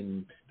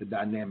in the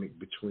dynamic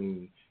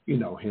between,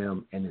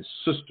 him and his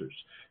sisters.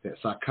 That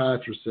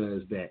psychiatrist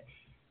says that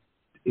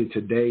in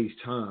today's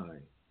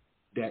time,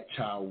 that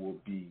child will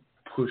be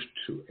pushed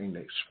to and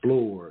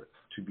explored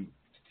to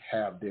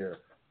have their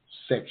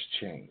sex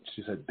changed.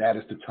 She said that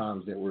is the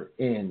times that we're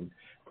in.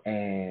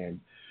 And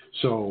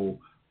so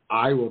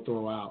I will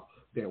throw out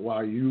that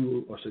while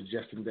you are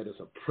suggesting that it's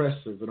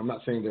oppressive, and I'm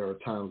not saying there are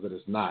times that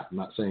it's not, I'm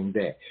not saying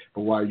that,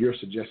 but while you're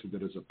suggesting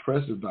that it's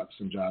oppressive, Dr.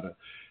 Sunjata,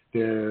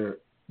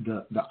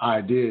 the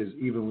idea is,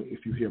 even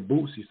if you hear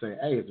Boosie say,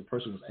 hey, if the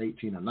person was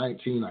 18 or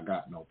 19, I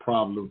got no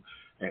problem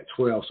at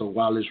 12. So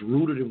while it's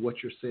rooted in what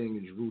you're saying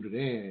is rooted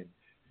in,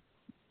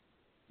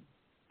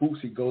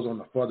 Boosie goes on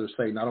to further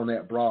say, not on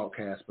that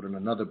broadcast, but in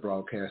another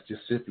broadcast,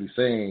 just simply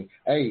saying,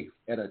 hey,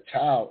 at a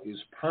child is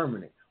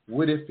permanent.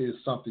 What if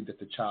it's something that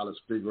the child is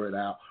figuring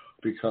out?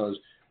 Because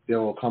there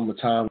will come a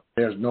time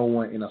there's no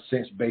one, in a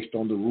sense, based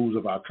on the rules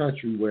of our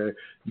country, where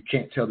you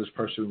can't tell this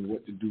person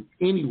what to do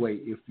anyway,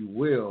 if you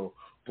will,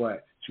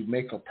 but to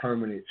make a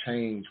permanent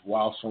change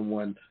while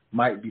someone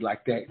might be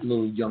like that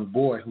little young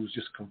boy who's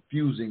just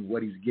confusing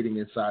what he's getting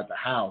inside the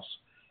house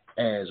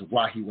as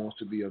why he wants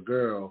to be a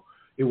girl,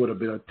 it would have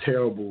been a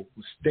terrible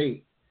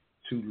mistake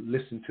to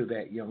listen to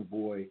that young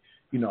boy.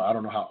 I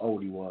don't know how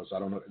old he was. I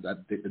don't know.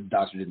 The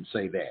doctor didn't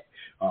say that.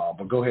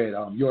 But go ahead.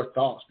 Your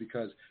thoughts,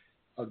 because,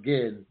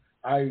 again,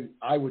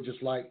 I would just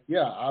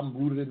I'm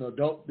rooted in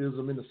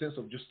adultism in the sense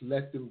of just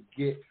let them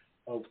get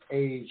of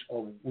age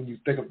of when you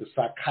think of the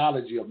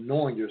psychology of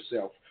knowing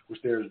yourself,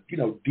 which there's,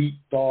 deep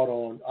thought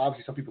on.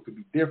 Obviously, some people could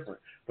be different,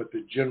 but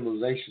the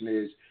generalization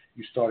is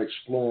you start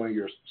exploring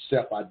your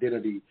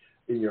self-identity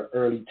in your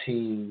early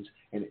teens,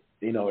 and,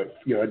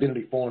 your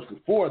identity forms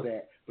before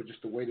that, but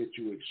just the way that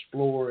you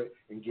explore it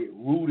and get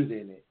rooted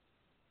in it,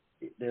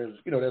 there's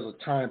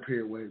a time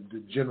period where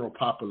the general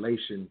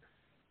population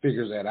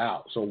figures that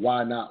out. So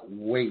why not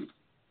wait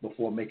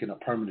before making a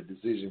permanent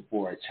decision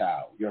for a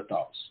child? Your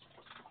thoughts?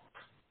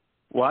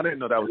 Well, I didn't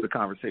know that was the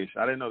conversation.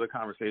 I didn't know the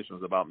conversation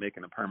was about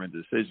making a permanent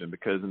decision,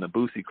 because in the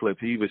Boosie clip,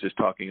 he was just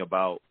talking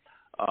about,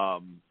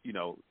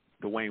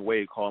 Dwayne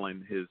Wade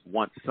calling his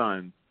once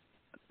son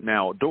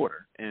now a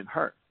daughter and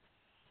her.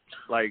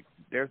 Like,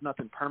 there's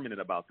nothing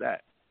permanent about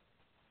that.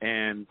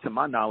 And to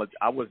my knowledge,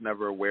 I was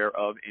never aware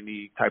of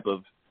any type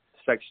of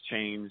sex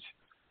change.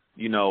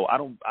 You know,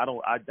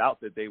 I doubt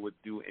that they would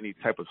do any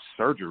type of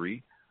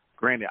surgery.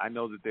 Granted, I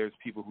know that there's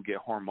people who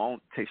get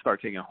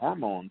start taking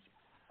hormones,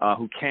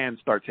 who can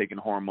start taking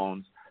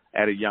hormones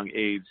at a young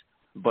age.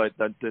 But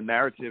the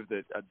narrative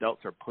that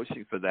adults are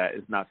pushing for that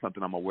is not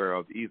something I'm aware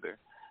of either.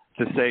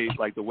 To say,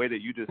 like, the way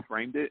that you just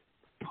framed it,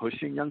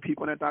 pushing young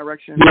people in that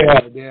direction,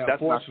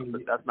 that's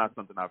not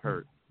something I've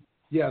heard.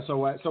 Yeah, so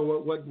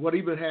what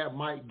even had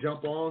Mike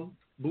jump on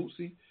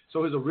Bootsy,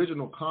 so his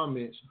original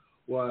comments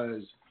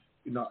was,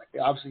 you know,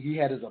 obviously he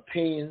had his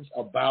opinions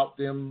about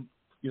them,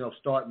 you know,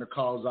 starting to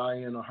call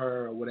Zion or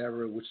her or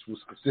whatever, which was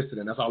consistent,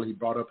 and that's all he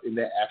brought up in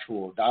that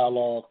actual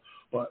dialogue.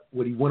 But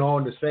what he went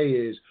on to say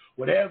is,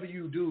 whatever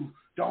you do,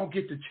 don't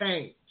get to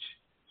change.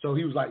 So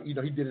he was like, you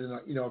know, he did it in a,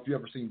 you know, if you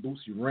ever seen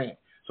Bootsy rant.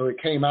 So it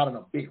came out in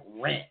a big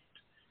rant.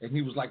 And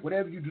he was like,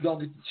 whatever you do, don't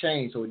get to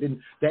change. So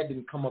that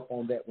didn't come up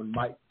on that when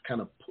Mike kind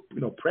of,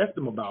 you know, pressed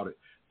him about it.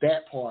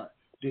 That part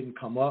didn't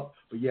come up.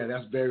 But, yeah,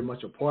 that's very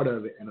much a part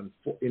of it. And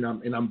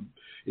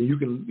you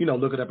can, you know,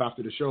 look it up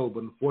after the show.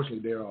 But, unfortunately,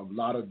 there are a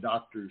lot of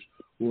doctors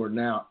who are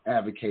now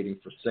advocating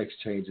for sex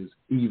changes,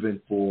 even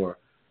for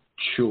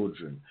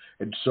children.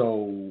 And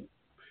so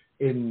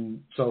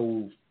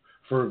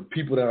for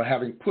people that are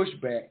having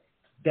pushback,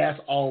 that's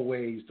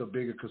always the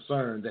bigger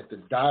concern, that the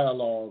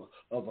dialogue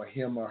of a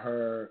him or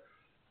her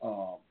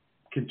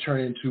can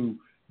turn into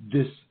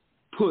this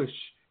push,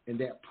 and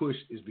that push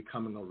is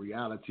becoming a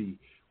reality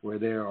where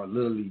there are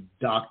literally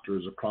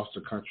doctors across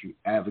the country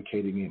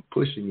advocating and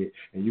pushing it,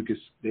 and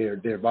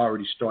they've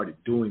already started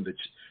doing them.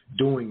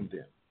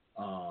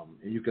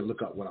 And you can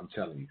look up what I'm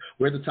telling you.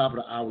 We're at the top of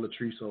the hour,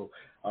 Latrice, so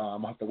I'll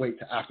have to wait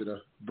till after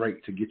the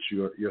break to get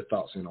your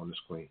thoughts in on this,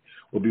 Queen.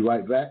 We'll be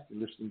right back.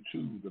 You're listening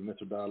to the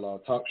Mental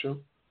Dialogue Talk Show,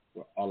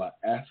 where all I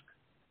ask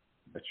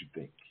that you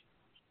think.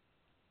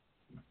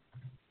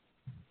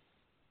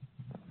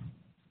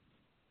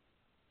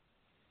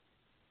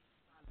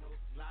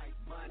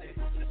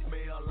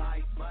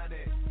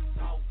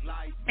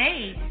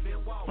 Hey,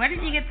 where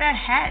did you get that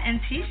hat and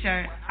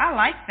t-shirt? I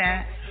like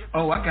that.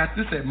 Oh, I got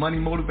this at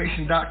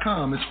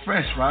moneymotivation.com. It's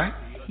fresh, right?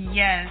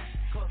 Yes,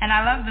 and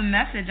I love the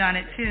message on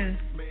it too.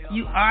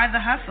 You are the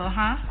hustle,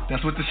 huh?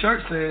 That's what the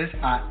shirt says.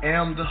 I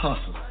am the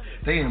hustle.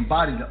 They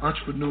embody the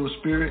entrepreneur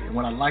spirit, and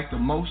what I like the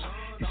most,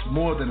 it's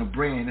more than a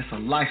brand. It's a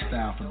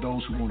lifestyle for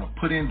those who want to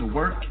put in the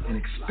work and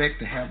expect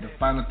to have the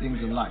finer things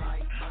in life.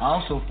 I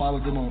also follow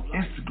them on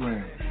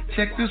Instagram.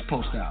 Check this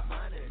post out.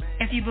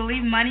 If you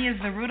believe money is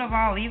the root of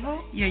all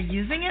evil, you're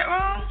using it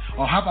wrong?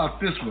 Or how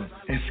about this one?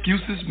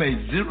 Excuses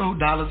made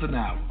 $0 an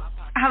hour.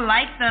 I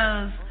like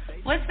those.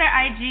 What's their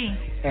IG?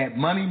 At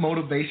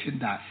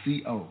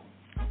moneymotivation.co.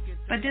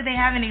 But do they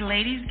have any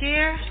ladies'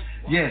 gear?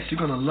 Yes, you're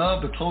going to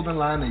love the clothing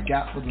line they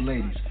got for the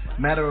ladies.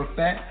 Matter of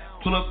fact,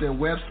 pull up their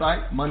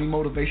website,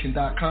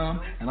 moneymotivation.com,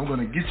 and I'm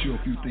going to get you a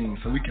few things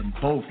so we can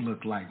both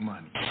look like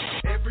money.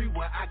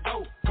 Everywhere I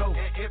go, and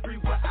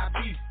everywhere I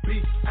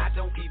be, I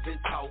don't even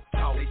talk,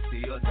 they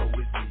still know it's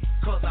me.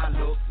 Cause I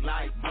look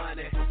like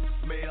money,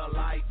 smell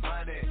like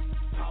money,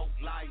 talk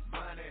like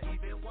money,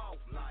 even walk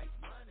like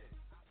money.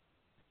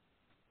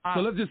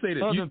 So let's just say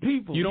this.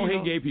 You don't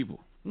hate gay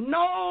people.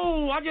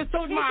 No, I just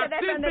told you my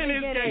assistant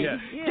is gay.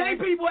 Yeah. Gay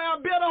people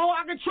have better hope.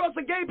 I can trust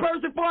a gay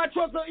person before I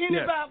trust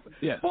anybody.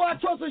 Before I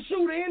trust a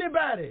shooter,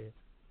 anybody.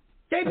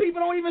 Gay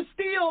people don't even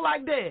steal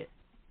like that.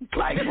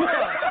 Like, bro.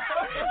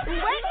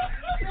 Wait.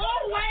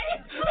 Oh,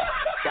 wait.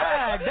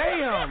 God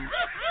damn.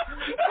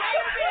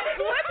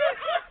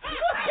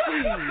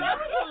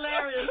 That's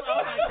hilarious.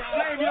 Oh, my God.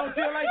 Slave, you don't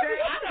feel like that?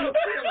 I don't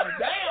feel a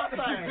damn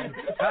thing.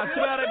 I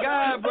swear to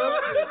God, bro.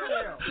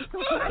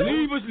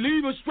 Leave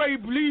a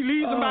straight,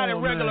 leave somebody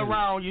regular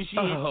around your shit.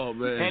 Oh,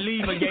 man. And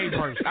leave a gay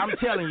person. I'm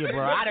telling you,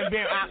 bro.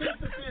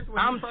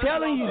 I'm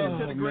telling you.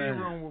 To the green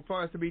room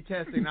for us to be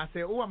tested, and I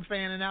said, "Oh, I'm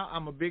fanning out.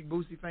 I'm a big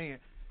Boosie fan."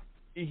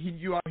 He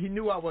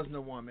knew I wasn't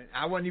a woman.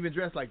 I wasn't even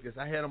dressed like this.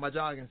 I had on my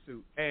jogging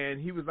suit,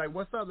 and he was like,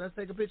 "What's up? Let's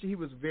take a picture." He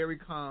was very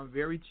calm,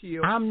 very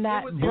chill. I'm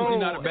not, bro.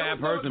 Not a bad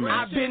person,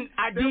 man.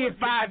 I did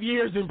 5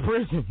 years in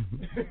prison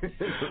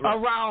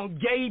around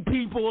gay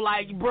people,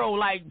 like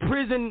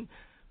prison.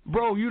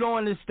 Bro, you don't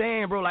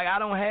understand, bro. Like, I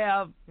don't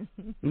have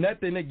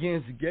nothing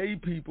against gay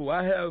people.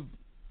 I have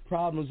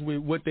problems with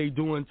what they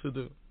doing to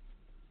the.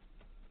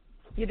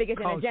 You think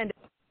it's an agenda?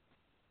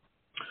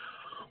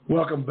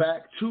 Welcome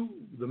back to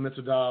the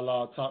Mental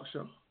Dialogue Talk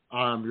Show.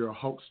 I'm your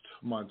host,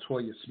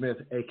 Montoya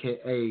Smith,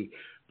 a.k.a.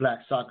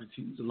 Black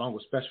Socrates, along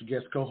with special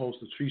guest co-host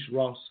Latrice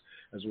Ross,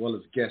 as well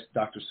as guest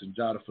Dr.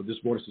 Sunjata for this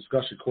morning's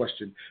discussion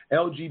question,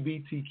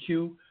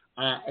 LGBTQIA+,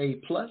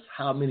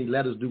 how many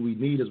letters do we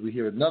need? As we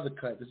hear another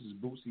cut, this is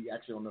Boosie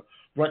actually on the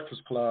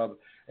Breakfast Club.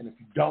 And if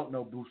you don't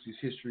know Boosie's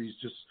history, he's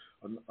just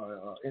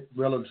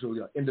relatively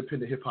an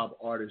independent hip-hop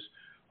artist,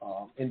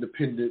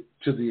 independent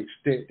to the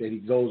extent that he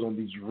goes on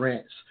these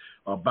rants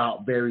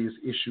about various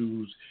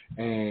issues,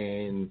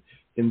 and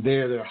in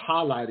there they're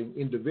highlighting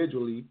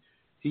individually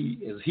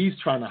he's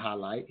trying to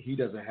highlight, he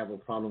doesn't have a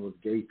problem with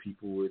gay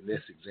people in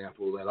this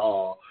example at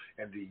all.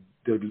 And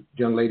the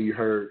young lady you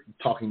heard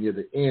talking near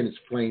the end is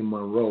Flame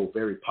Monroe,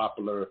 very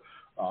popular.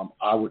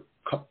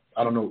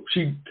 I don't know.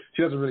 She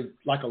doesn't really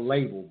like a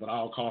label, but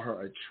I'll call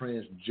her a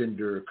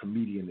transgender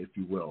comedian, if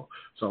you will.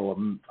 So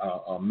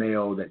a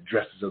male that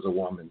dresses as a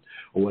woman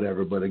or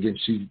whatever. But again,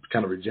 she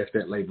kind of rejects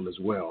that label as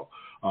well.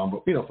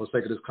 But for the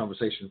sake of this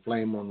conversation,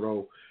 Flame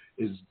Monroe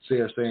is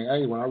there saying,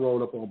 hey, when I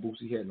rolled up on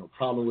Boosie, he had no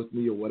problem with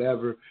me or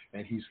whatever.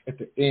 And he's at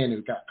the end,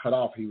 it got cut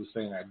off. He was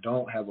saying, I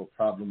don't have a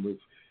problem with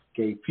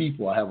gay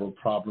people. I have a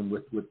problem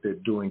with what they're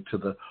doing to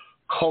the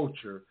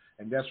culture.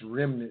 And that's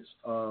remnants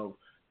of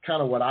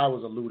kind of what I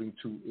was alluding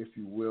to, if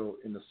you will,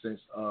 in the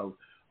sense of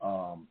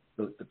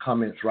the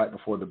comments right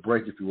before the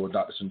break, if you will,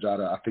 Dr.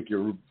 Sunjata. I think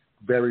you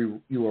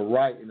were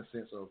right in the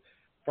sense of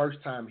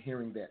first time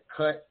hearing that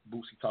cut,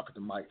 Boosie talking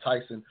to Mike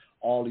Tyson,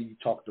 all he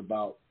talked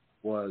about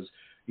was,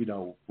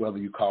 whether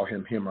you call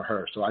him or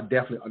her. So I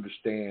definitely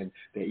understand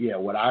that,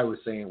 what I was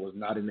saying was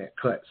not in that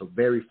cut. So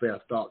very fair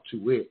thought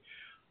to it.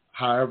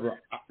 However,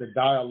 the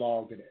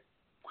dialogue that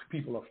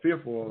people are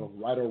fearful of,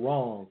 right or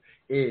wrong,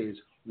 is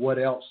what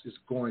else is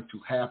going to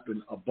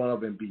happen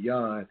above and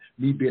beyond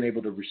me being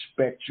able to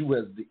respect you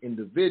as the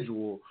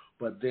individual,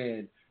 but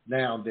then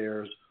now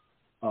there's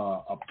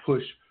a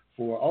push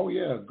for,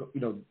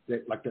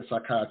 that, like that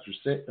psychiatrist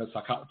said,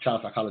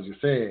 child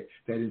psychologist said,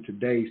 that in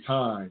today's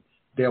time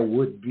there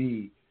would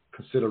be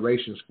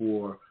considerations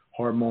for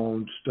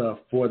hormone stuff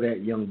for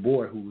that young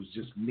boy who was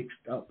just mixed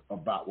up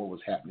about what was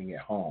happening at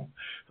home.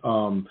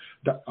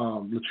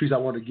 Latrice, I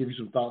wanted to give you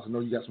some thoughts. I know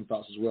you got some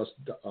thoughts as well,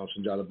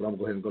 Sunjata, but I'm going to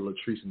go ahead and go to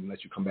Latrice and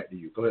let you come back to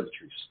you. Go ahead,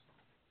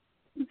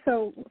 Latrice.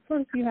 So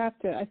first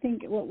I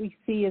think what we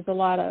see is a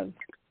lot of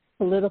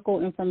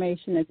political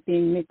information that's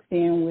being mixed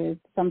in with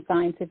some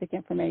scientific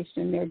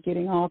information. They're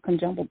getting all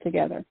conjumbled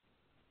together.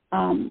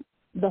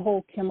 The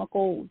whole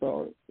chemicals,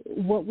 or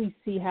what we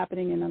see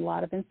happening in a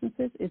lot of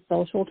instances, is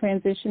social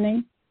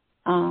transitioning,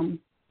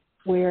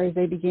 where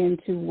they begin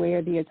to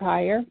wear the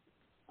attire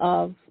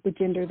of the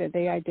gender that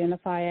they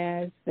identify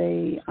as.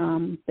 They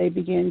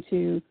begin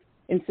to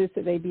insist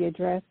that they be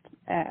addressed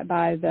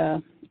by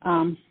the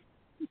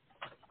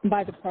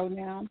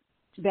pronoun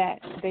that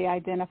they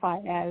identify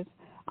as.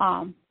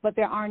 But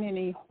there aren't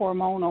any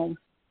hormonal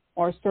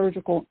or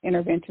surgical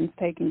interventions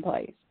taking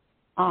place.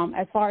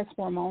 As far as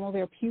hormonal,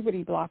 there are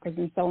puberty blockers,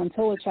 and so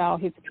until a child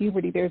hits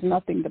puberty, there's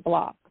nothing to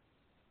block.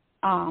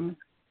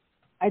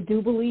 I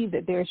do believe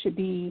that there should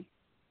be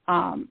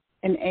an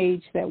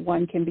age that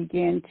one can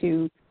begin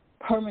to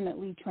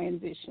permanently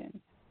transition,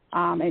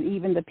 and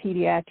even the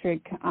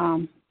Pediatric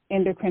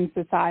Endocrine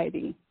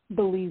Society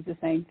believes the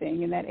same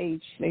thing. In that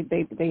age,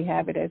 they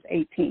have it as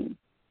 18.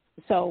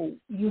 So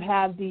you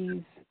have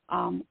these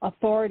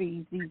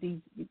authorities,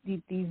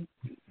 these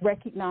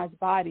recognized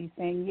bodies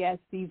saying, yes,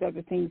 these are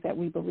the things that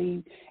we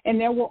believe. And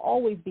there will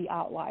always be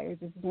outliers.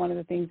 This is one of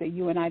the things that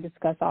you and I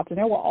discuss often.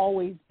 There will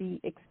always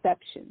be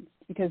exceptions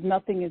because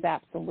nothing is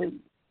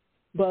absolute.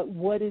 But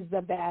what is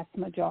the vast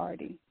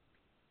majority?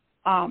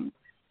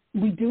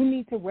 We do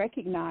need to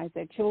recognize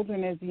that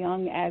children as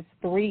young as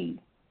 3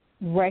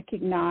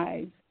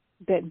 recognize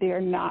that they're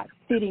not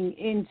fitting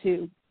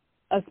into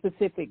a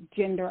specific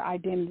gender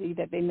identity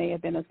that they may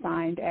have been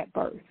assigned at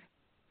birth.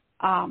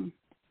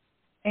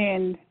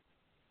 And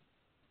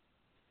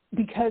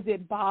because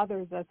it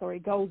bothers us or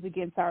it goes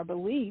against our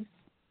beliefs,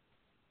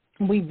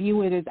 we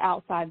view it as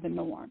outside the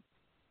norm.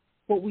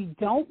 What we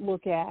don't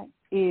look at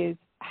is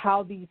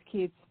how these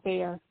kids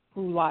fare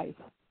through life.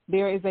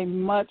 There is a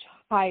much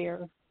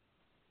higher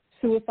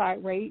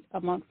suicide rate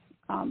amongst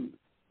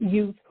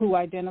youth who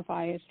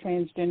identify as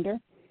transgender.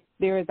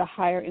 There is a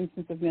higher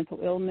instance of mental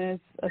illness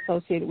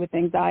associated with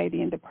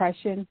anxiety and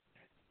depression.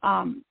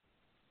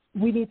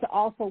 We need to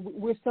also,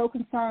 we're so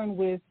concerned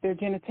with their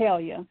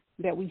genitalia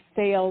that we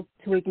fail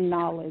to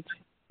acknowledge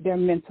their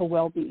mental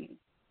well-being.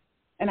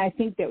 And I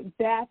think that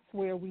that's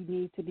where we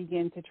need to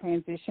begin to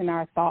transition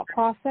our thought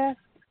process,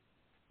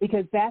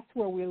 because that's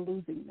where we're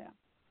losing them.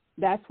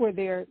 That's where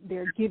they're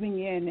giving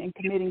in and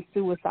committing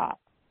suicide.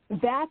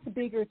 That's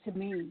bigger to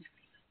me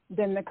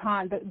than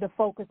the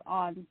focus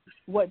on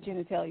what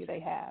genitalia they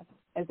have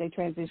as they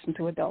transition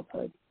to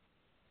adulthood.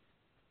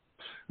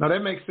 Now that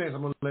makes sense.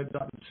 I'm going to let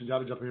Dr.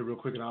 Sunjata jump in here real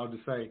quick, and I'll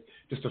just say,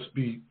 just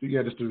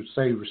to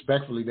say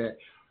respectfully that,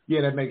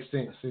 that makes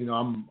sense.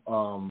 I'm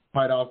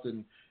quite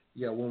often,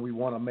 when we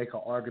want to make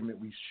an argument,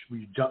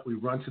 we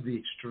run to the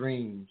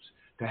extremes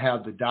to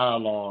have the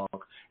dialogue.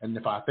 And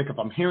if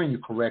I'm hearing you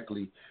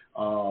correctly,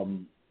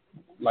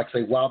 like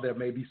say, while there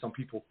may be some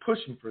people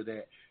pushing for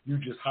that, you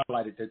just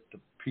highlighted that the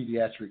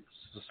Pediatric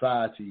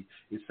Society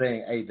is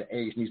saying, hey, the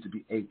age needs to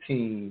be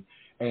 18,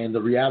 and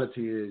the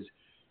reality is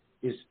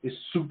it's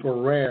super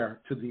rare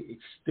to the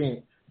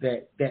extent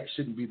that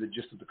shouldn't be the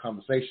gist of the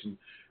conversation.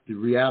 The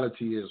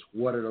reality is,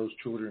 what are those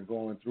children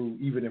going through?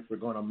 Even if we're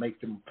going to make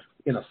them,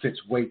 in a sense,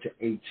 wait to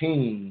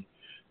 18,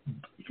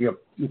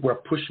 we're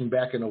pushing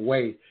back in a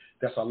way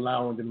that's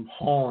allowing them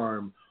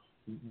harm,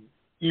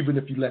 even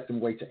if you let them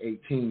wait to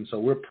 18. So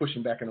we're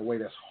pushing back in a way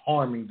that's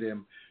harming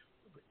them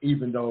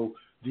even though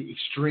the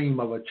extreme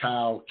of a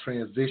child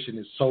transition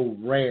is so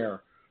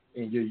rare,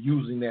 and you're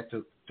using that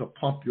to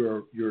pump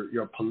your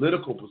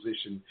political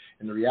position,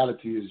 and the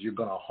reality is you're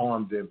going to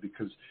harm them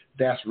because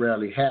that's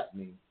rarely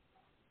happening,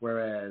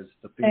 whereas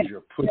the things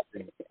you're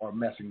pushing are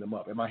messing them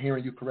up. Am I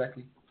hearing you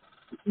correctly?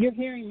 You're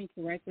hearing me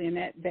correctly, and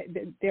that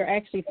they're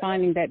actually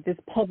finding that this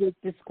public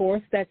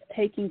discourse that's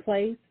taking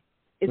place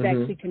is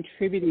actually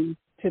contributing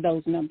to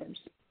those numbers,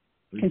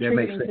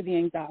 contributing to the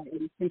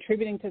anxiety,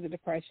 contributing to the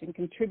depression,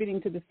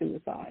 contributing to the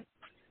suicide.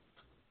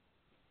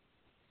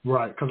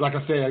 Right, because like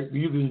I said,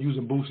 you've been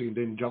using Boosie and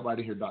then jump right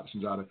in here, Dr.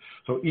 Sunjata.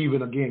 So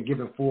even, again,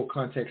 giving full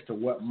context to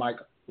what Mike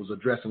was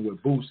addressing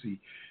with Boosie,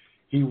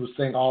 he was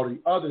saying all the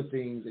other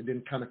things and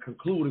then kind of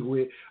concluded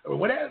with,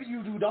 whatever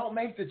you do, don't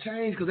make the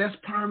change because that's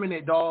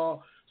permanent,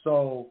 dog.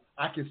 So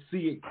I can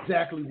see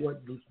exactly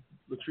what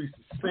Latrice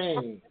is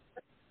saying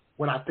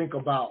when I think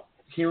about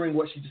hearing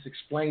what she just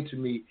explained to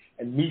me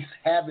and me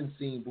having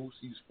seen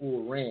Boosie's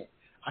full rant.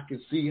 I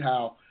can see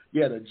how,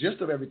 the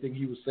gist of everything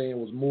he was saying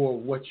was more of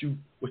what you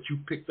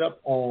picked up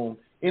on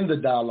in the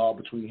dialogue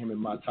between him and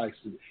Mike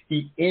Tyson.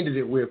 He ended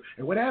it with,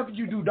 and whatever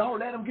you do, don't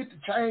let him get the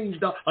change,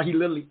 dog. Like he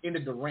literally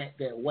ended the rant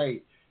that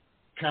way,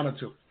 kind of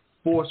to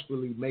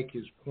forcefully make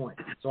his point.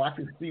 So I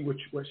can see what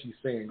she's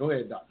saying. Go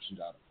ahead, Dr.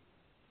 Sunjata.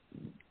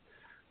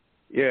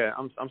 Yeah,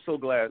 I'm so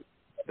glad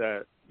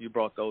that you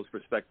brought those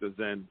perspectives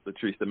in,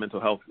 Latrice, the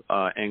mental health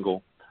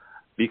angle,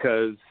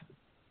 because,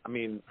 I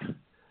mean,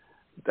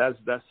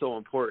 that's so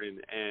important.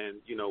 And,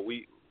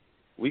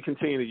 we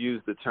continue to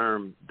use the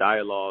term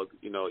dialogue.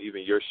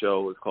 Even your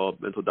show is called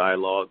Mental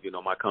Dialogue.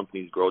 My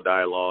company's Grow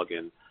Dialogue,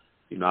 and,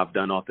 I've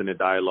done authentic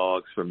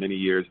dialogues for many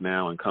years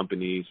now in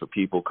companies for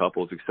people,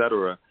 couples, et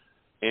cetera.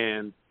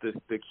 And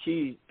the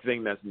key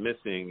thing that's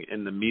missing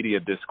in the media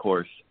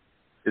discourse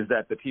is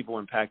that the people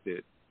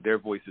impacted, their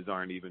voices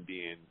aren't even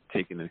being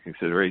taken into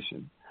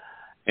consideration.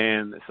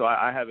 And so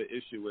I have an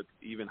issue with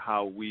even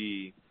how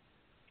we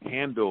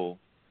handle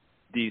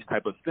these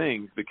type of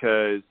things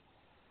because,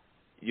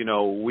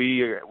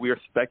 we are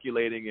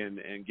speculating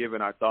and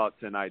giving our thoughts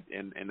and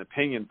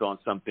opinions on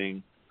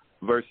something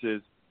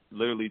versus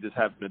literally just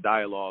having a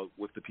dialogue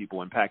with the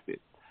people impacted.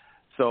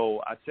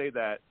 So I say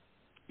that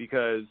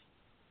because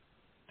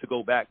to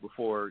go back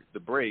before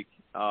the break,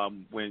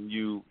 when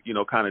you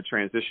kind of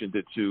transitioned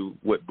it to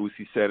what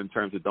Boosie said in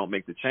terms of don't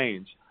make the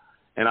change.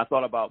 And I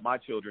thought about my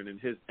children and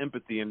his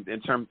empathy in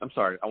terms, I'm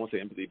sorry, I won't say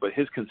empathy, but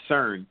his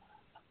concern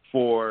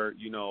for,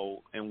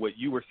 and what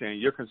you were saying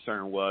your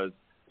concern was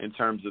in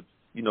terms of,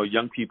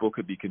 young people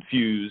could be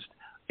confused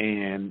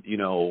and,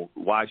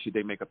 why should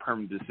they make a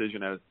permanent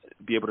decision,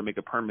 be able to make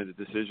a permanent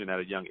decision at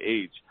a young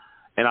age.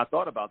 And I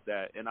thought about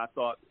that and I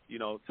thought,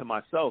 to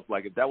myself,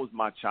 like if that was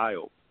my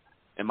child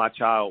and my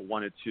child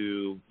wanted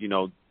to,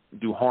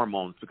 do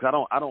hormones,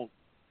 because I don't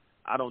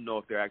know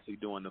if they're actually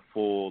doing the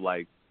full,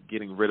 like,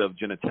 getting rid of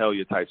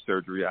genitalia type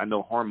surgery. I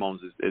know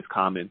hormones is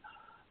common,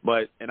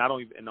 and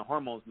the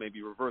hormones may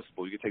be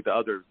reversible. You can take the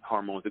other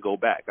hormones to go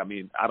back. I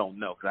mean, I don't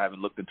know because I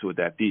haven't looked into it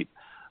that deep.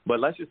 But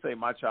let's just say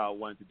my child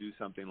wanted to do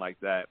something like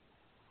that.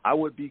 I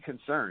would be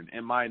concerned.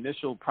 And my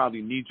initial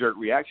probably knee-jerk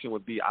reaction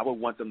would be I would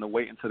want them to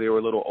wait until they were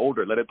a little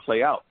older, let it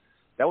play out.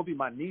 That would be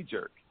my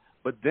knee-jerk.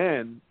 But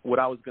then what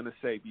I was going to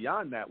say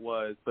beyond that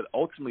was, but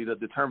ultimately the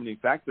determining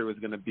factor is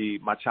going to be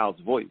my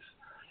child's voice.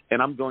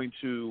 And I'm going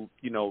to,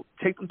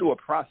 take them through a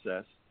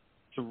process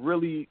to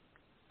really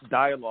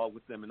dialogue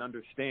with them and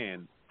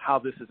understand how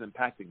this is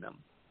impacting them.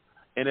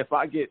 And if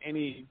I get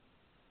any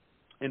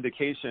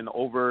indication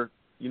over,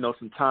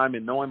 some time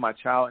and knowing my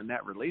child in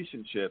that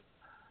relationship,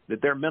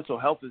 that their mental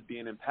health is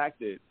being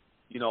impacted,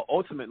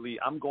 ultimately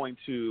I'm going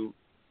to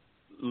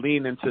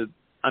lean into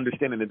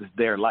understanding that it's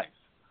their life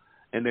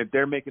and that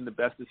they're making the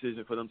best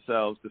decision for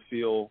themselves to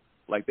feel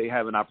like they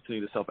have an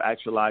opportunity to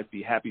self-actualize,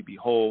 be happy, be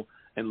whole,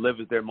 and live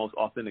as their most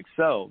authentic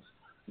selves.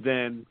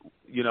 Then,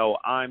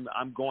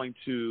 I'm going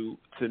to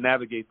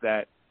navigate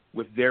that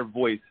with their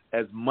voice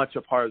as much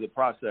a part of the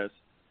process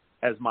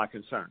as my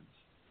concerns.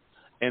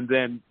 And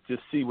then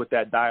just see what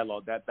that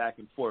dialogue, that back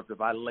and forth,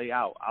 if I'll lay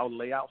out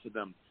for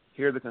them,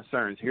 here are the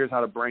concerns, here's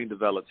how the brain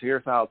develops,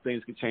 here's how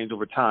things can change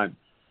over time,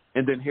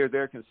 and then hear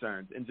their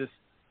concerns, and just,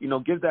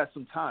 give that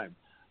some time.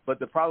 But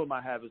the problem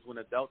I have is when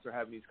adults are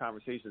having these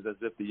conversations as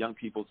if the young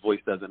people's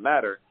voice doesn't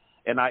matter.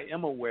 And I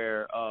am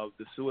aware of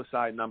the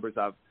suicide numbers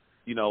I've,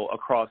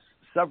 across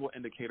several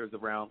indicators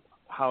around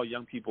how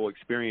young people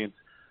experience,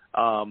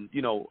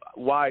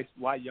 why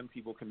young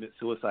people commit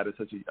suicide at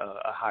such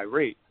a high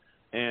rate.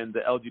 And the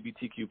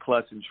LGBTQ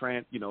plus and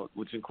trans,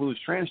 which includes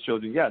trans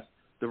children, yes,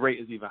 the rate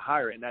is even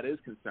higher, and that is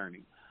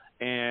concerning.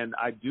 And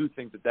I do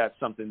think that that's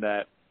something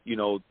that,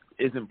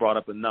 isn't brought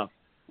up enough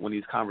when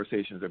these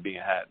conversations are being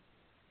had.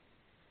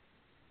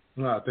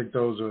 Well, I think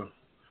those are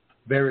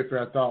very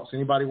fair thoughts.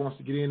 Anybody wants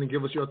to get in and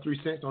give us your 3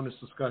 cents on this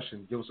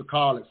discussion, give us a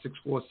call at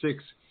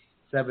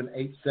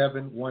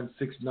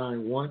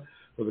 646-787-1691.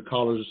 For the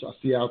callers I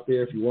see out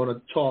there, if you want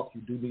to talk,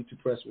 you do need to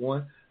press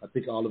 1. I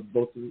think y'all are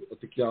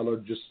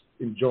just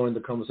enjoying the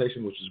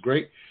conversation, which is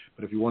great.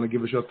 But if you want to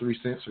give us your 3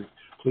 cents,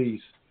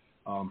 please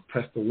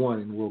press the 1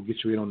 and we'll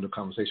get you in on the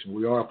conversation.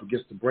 We are up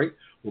against the break.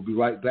 We'll be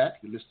right back.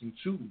 You're listening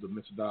to the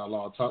Mental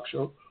Dialogue Talk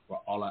Show, where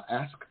all I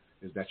ask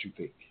is that you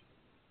think.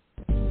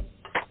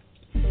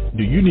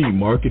 Do you need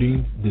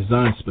marketing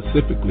designed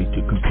specifically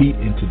to compete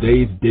in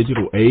today's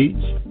digital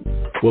age?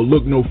 Well,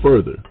 look no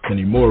further than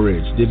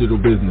Emoredge Digital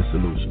Business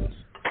Solutions,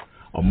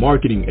 a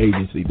marketing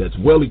agency that's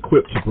well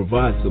equipped to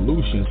provide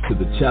solutions to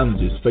the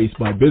challenges faced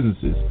by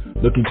businesses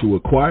looking to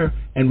acquire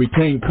and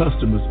retain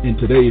customers in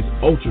today's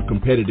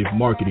ultra-competitive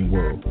marketing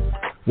world.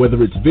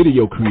 Whether it's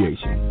video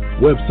creation,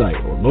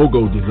 website or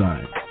logo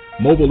design,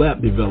 mobile app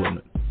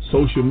development,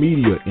 social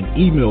media and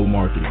email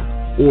marketing,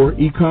 or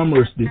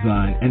e-commerce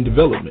design and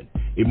development,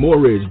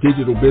 Emoredge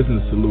Digital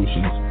Business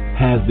Solutions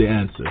has the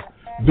answer.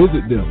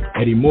 Visit them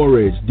at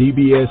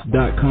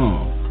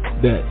emoredgedbs.com.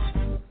 That's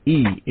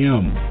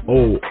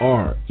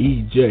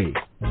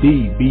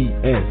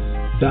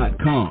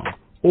EMOREJDBS.com,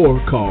 or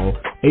call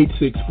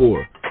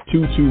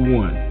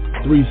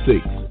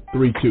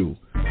 864-221-3632.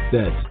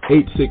 That's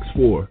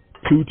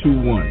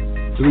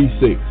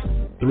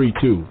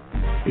 864-221-3632.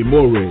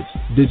 Emoredge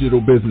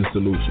Digital Business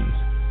Solutions.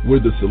 We're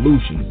the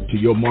solution to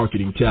your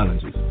marketing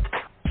challenges.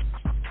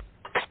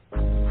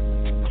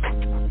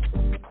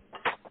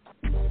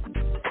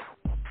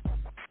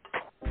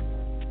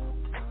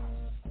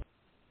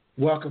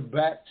 Welcome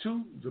back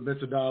to the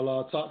Mental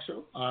Dialogue Talk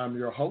Show. I'm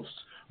your host,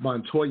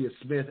 Montoya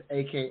Smith,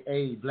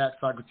 a.k.a. Black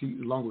Socrates,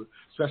 along with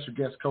special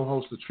guest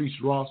co-host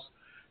Latrice Ross,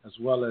 as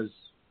well as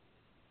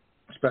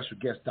special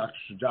guest Dr.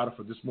 Sujata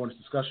for this morning's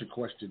discussion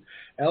question.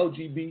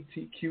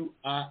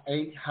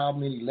 LGBTQIA, how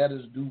many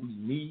letters do we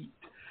need?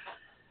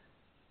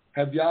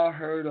 Have y'all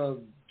heard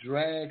of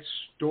Drag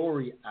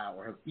Story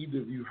Hour? Have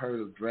either of you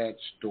heard of Drag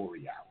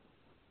Story Hour?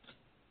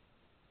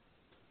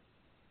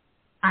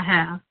 I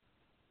have.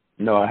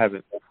 No, I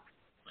haven't.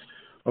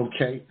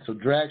 Okay, so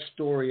Drag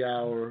Story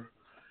Hour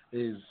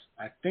is,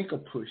 I think, a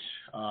push.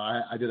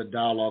 I did a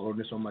dialogue on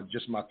this on my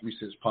 3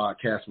 Cents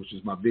podcast, which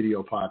is my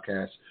video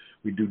podcast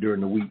we do during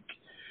the week.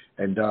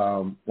 And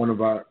one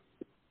of our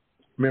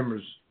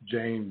members,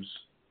 James,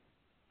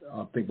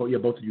 I think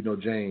both of you know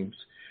James,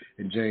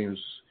 and James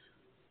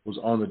was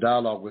on the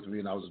dialogue with me,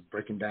 and I was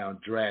breaking down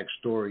Drag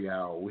Story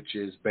Hour, which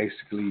is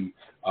basically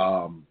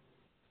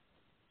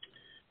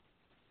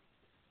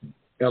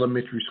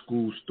elementary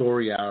school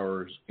story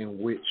hours in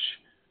which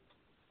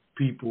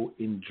people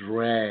in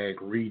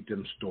drag read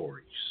them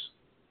stories.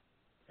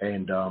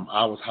 And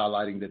I was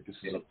highlighting that this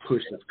is a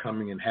push that's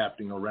coming and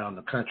happening around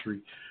the country.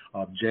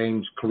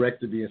 James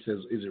corrected me and says,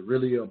 is it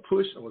really a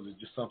push, or is it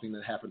just something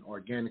that happened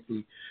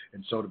organically?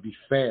 And so to be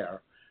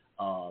fair,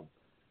 I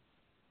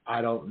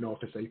don't know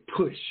if it's a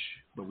push,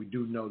 but we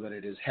do know that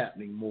it is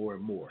happening more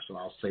and more. So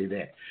I'll say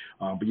that.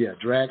 But yeah,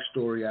 Drag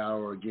Story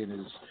Hour, again,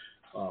 is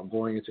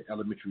going into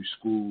elementary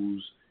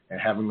schools and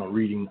having a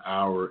reading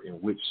hour in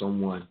which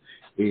someone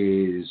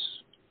is,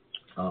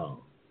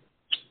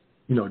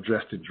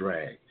 dressed in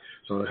drag.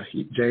 So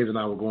James and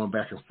I were going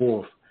back and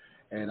forth,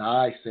 and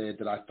I said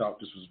that I thought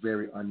this was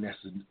very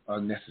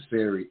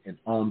unnecessary. And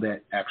on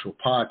that actual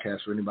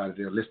podcast, for anybody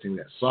there listening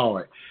that saw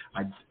it,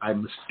 I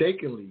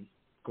mistakenly,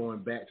 going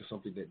back to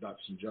something that Dr.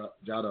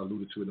 Sujata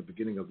alluded to in the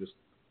beginning of this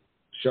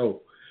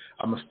show,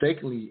 I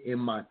mistakenly, in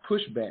my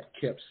pushback,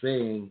 kept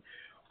saying,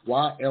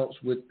 why else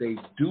would they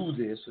do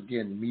this?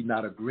 Again, me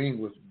not agreeing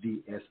with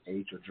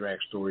DSH or Drag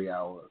Story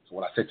Hour. So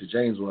what I said to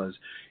James was,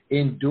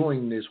 in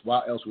doing this,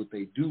 why else would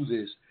they do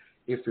this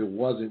if it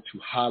wasn't to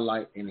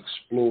highlight and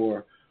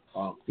explore,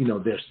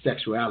 their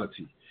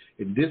sexuality?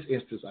 In this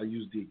instance, I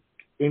used the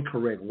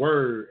incorrect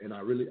word, and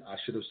I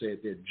should have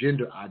said their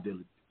gender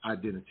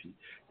identity,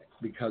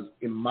 because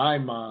in my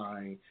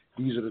mind,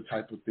 these are the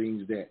type of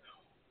things that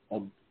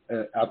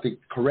I think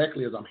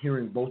correctly, as I'm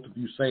hearing both of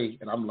you say,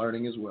 and I'm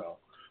learning as well,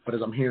 but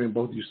as I'm hearing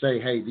both of you say,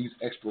 hey, these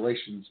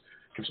explorations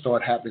can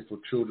start happening for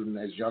children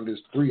as young as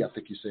 3, I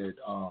think you said,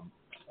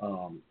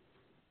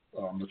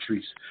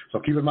 Latrice.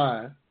 So keep in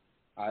mind,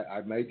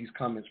 I made these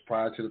comments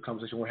prior to the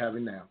conversation we're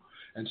having now.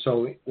 And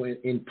so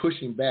in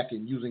pushing back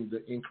and using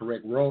the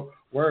incorrect word,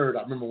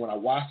 I remember when I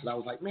watched it, I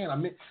was like, man, I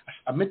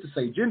meant to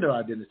say gender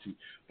identity.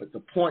 But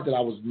the point that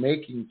I was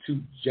making to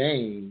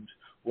James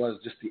was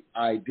just the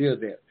idea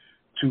that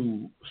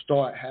to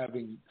start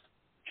having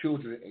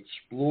children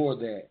explore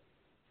that,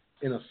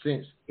 in a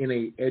sense, in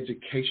a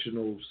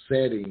educational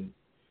setting,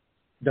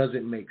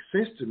 doesn't make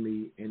sense to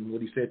me. And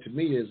what he said to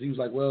me is, he was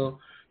like, well,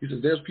 he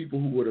says, there's people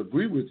who would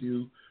agree with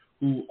you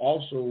who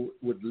also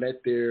would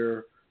let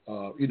their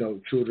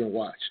children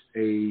watch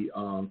a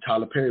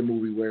Tyler Perry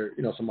movie where,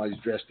 somebody's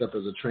dressed up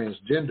as a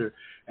transgender.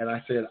 And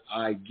I said,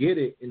 I get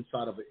it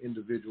inside of an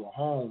individual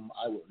home.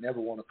 I would never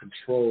want to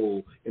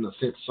control, in a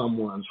sense,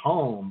 someone's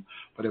home.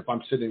 But if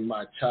I'm sending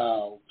my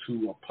child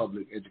to a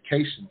public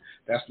education,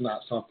 that's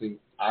not something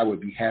I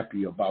would be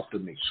happy about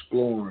them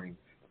exploring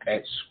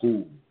at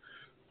school.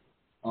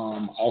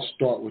 I'll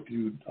start with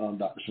you,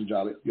 Dr.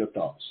 Sujata. Your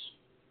thoughts?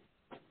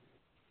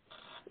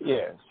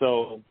 Yeah,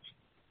 so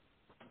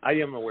I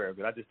am aware of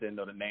it. I just didn't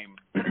know the name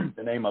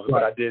of it,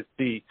 but I did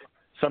see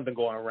something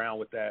going around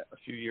with that a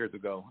few years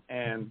ago.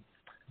 And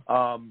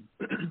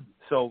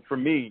So for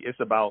me, it's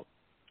about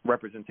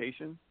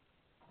representation,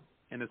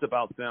 and it's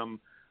about them,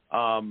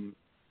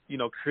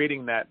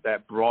 creating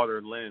that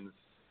broader lens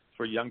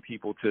for young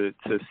people to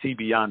see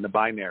beyond the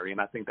binary. And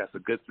I think that's a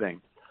good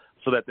thing,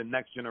 so that the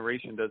next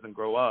generation doesn't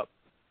grow up,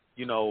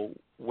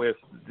 with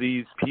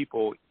these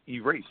people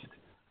erased.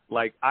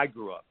 Like I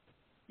grew up.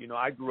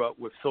 I grew up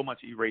with so much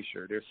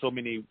erasure. There's so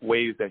many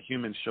ways that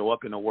humans show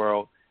up in the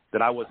world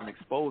that I wasn't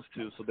exposed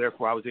to. So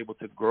therefore, I was able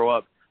to grow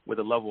up with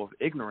a level of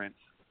ignorance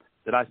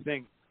that I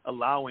think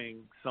allowing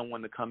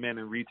someone to come in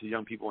and read to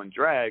young people in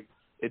drag,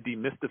 it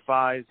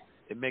demystifies,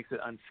 it makes it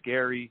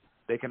unscary.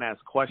 They can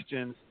ask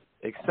questions,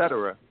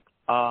 etc.,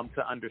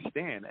 to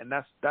understand. And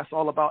that's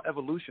all about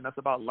evolution. That's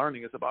about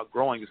learning. It's about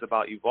growing. It's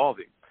about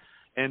evolving.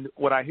 And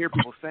what I hear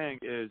people saying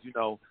is,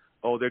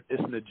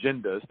 it's an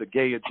agenda. It's the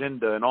gay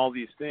agenda and all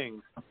these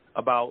things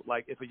about,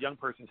 like, if a young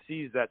person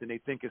sees that, then they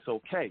think it's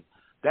okay.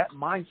 That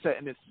mindset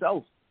in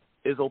itself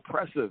is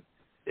oppressive.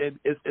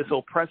 It's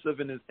oppressive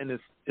and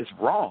it's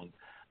wrong,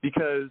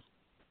 because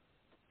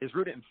it's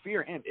rooted in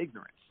fear and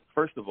ignorance.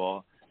 First of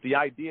all, the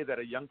idea that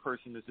a young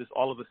person is just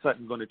all of a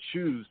sudden going to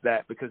choose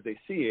that because they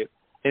see it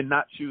and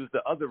not choose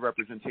the other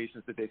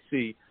representations that they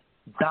see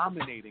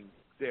dominating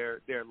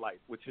their life,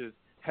 which is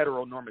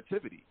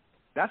heteronormativity.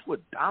 That's what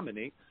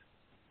dominates.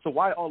 So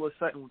why all of a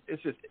sudden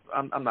it's just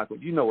I'm not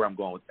going. You know where I'm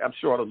going with. I'm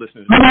sure all the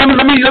listeners.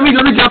 Let me jump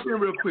in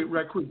real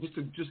quick,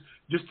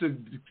 just to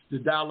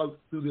dialogue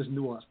through this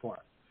nuance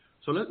part.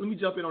 So let me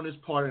jump in on this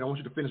part, and I want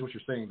you to finish what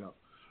you're saying though.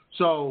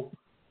 So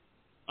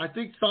I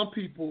think some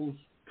people's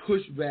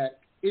pushback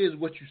is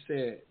what you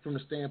said from the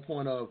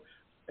standpoint of,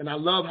 and I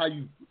love how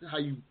you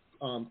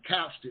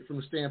couched it from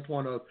the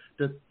standpoint of,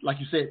 like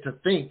you said, to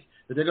think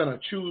that they're going to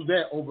choose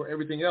that over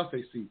everything else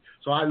they see.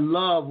 So I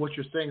love what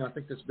you're saying. I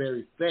think that's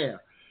very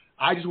fair.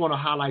 I just want to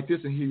highlight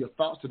this and hear your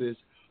thoughts to this.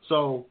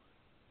 So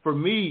for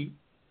me,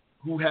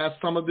 who has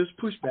some of this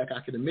pushback, I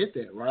can admit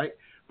that, right?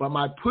 But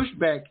my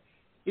pushback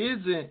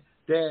isn't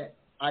that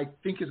I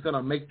think it's going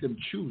to make them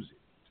choose it.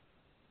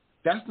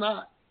 That's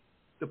not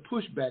the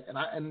pushback.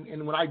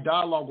 And when I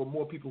dialogue with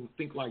more people who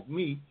think like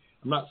me,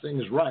 I'm not saying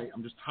it's right.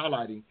 I'm just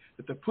highlighting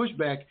that the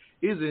pushback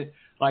isn't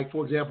like,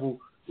 for example,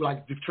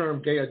 like the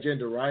term gay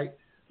agenda, right?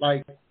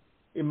 Like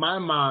in my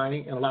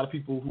mind, and a lot of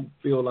people who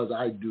feel as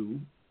I do,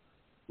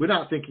 we're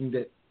not thinking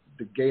that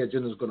the gay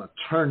agenda is going to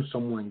turn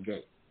someone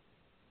gay.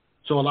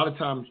 So a lot of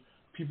times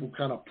people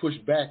kind of push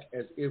back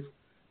as if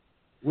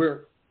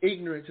we're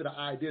ignorant to the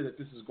idea that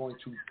this is going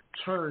to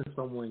turn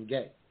someone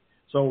gay.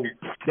 So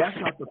that's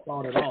not the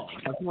thought at all.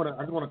 I just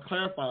want to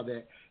clarify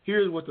that.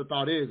 Here's what the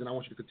thought is, and I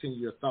want you to continue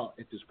your thought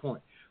at this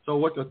point. So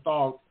what the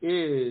thought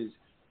is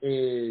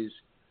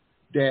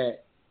that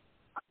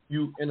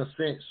you, in a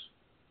sense,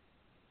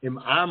 in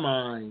our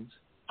minds,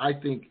 I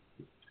think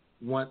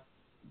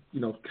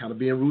kind of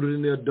being rooted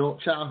in the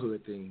adult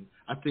childhood thing,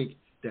 I think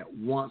that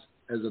once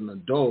as an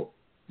adult,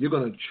 you're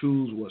going to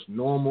choose what's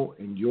normal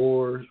and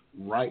yours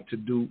right to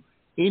do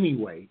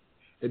anyway.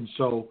 And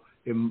so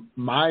in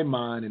my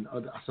mind and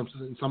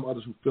some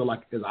others who feel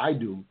like as I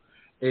do,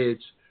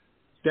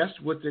 that's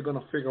what they're going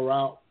to figure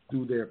out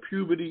through their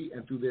puberty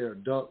and through their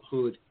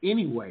adulthood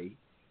anyway.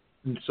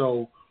 And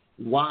so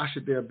why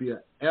should there be an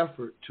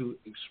effort to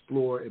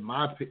explore, in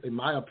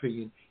my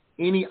opinion,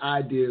 any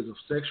ideas of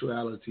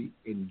sexuality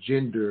and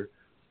gender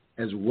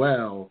as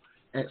well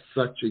at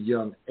such a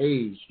young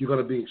age? You're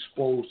going to be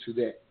exposed to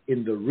that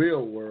in the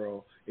real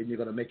world, and you're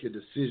going to make your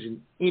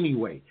decision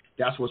anyway.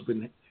 That's what's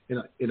been,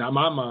 in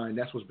my mind,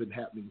 that's what's been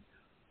happening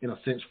in a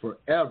sense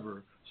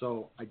forever.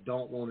 So I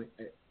don't want it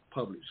at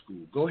public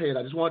school. Go ahead.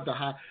 I just wanted to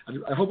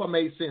I hope I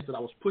made sense that I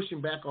was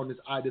pushing back on this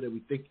idea that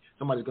we think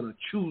somebody's going to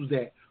choose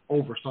that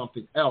over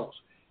something else.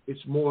 It's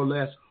more or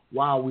less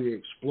why we're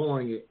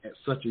exploring it at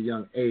such a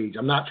young age.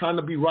 I'm not trying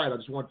to be right. I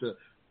just want to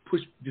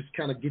just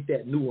kind of get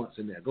that nuance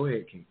in there. Go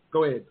ahead, King.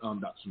 Go ahead,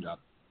 Dr. Sunjata.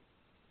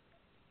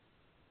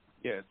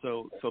 Yeah,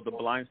 so the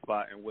blind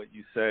spot in what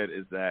you said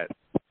is that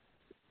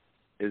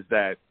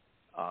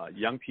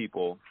young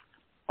people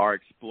are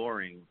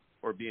exploring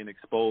or being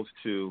exposed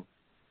to,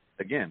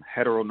 again,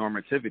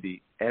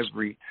 heteronormativity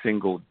every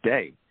single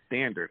day,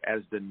 standard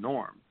as the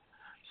norm.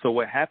 So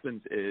what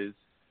happens is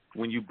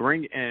when you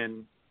bring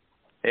in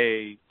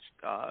a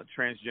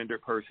transgender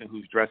person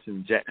who's dressed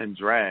in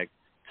drag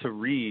to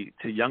read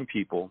to young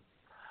people,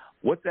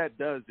 what that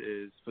does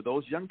is for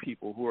those young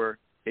people who are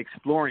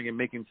exploring and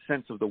making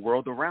sense of the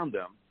world around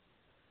them,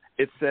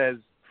 it says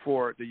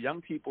for the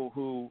young people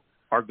who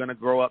are going to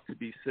grow up to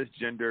be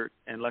cisgender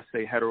and let's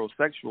say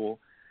heterosexual,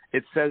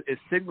 it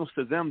signals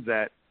to them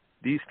that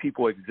these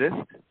people exist.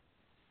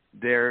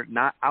 They're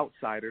not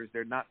outsiders.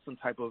 They're not some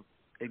type of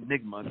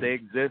enigma. They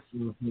exist.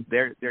 Mm-hmm.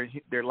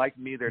 They're like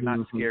me. They're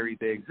not scary.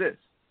 They exist.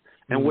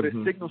 And what it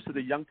signals to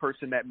the young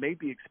person that may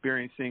be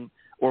experiencing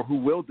or who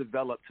will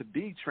develop to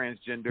be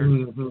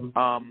transgender,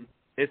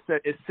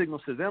 it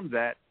signals to them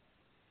that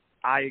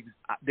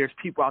there's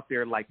people out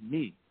there like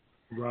me.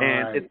 Right.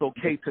 And it's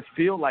okay to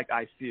feel like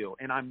I feel,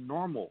 and I'm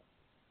normal.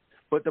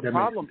 But the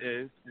problem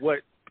is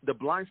what the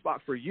blind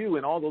spot for you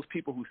and all those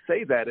people who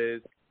say that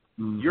is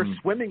You're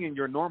swimming in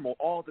your normal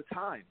all the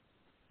time.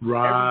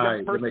 Right. Every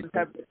young person is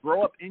having to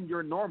grow up in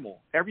your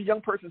normal. Every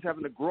young person is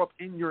having to grow up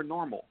in your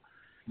normal.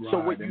 Right. So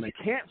what you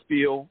can't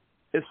feel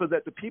is so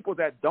that the people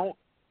that don't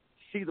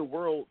see the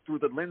world through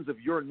the lens of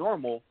your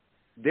normal,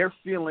 they're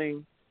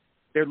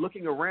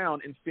looking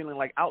around and feeling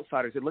like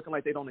outsiders. They're looking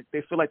like they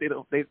feel like they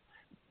don't exist.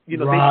 They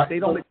see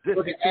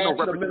no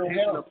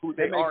representation of who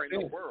they are in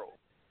the world.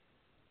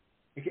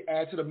 It can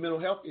add to the mental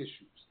health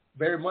issues.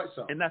 Very much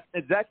so. And that's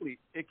exactly,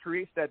 it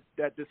creates that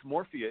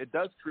dysmorphia. It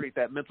does create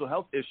that mental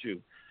health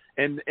issue.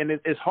 And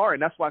it's hard.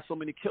 And that's why so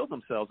many kill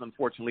themselves,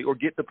 unfortunately, or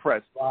get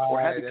depressed or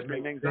have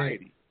extreme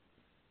anxiety.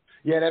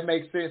 Yeah, that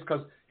makes sense.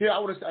 Because here,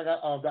 I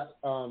got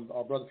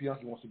Brother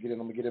Pianki wants to get in.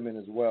 I'm going to get him in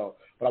as well.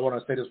 But I want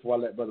to say this before I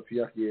let Brother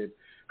Pianki in.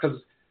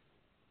 Because,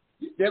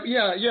 I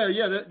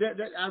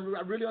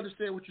really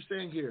understand what you're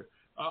saying here.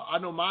 I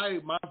know my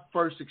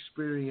first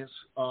experience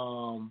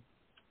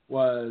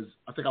was,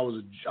 I think I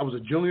was a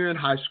junior in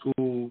high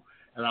school,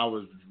 and I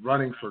was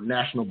running for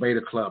National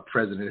Beta Club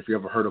president, if you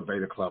ever heard of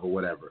Beta Club or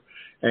whatever.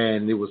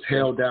 And it was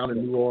held down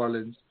in New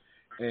Orleans.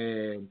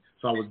 And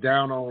so I was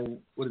down on,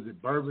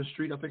 Bourbon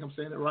Street, I think I'm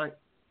saying it right?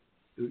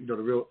 The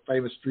real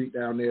famous street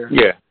down there.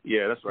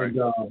 Yeah, that's right.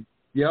 And,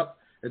 yep.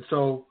 And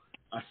so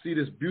I see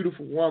this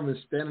beautiful woman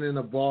standing in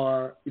a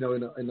bar, in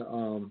the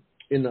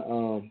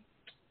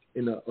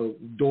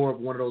door of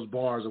one of those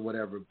bars or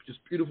whatever. Just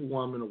beautiful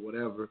woman or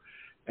whatever.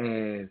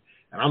 And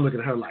I'm looking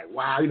at her like,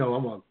 wow,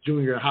 I'm a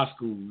junior in high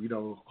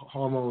school,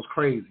 hormones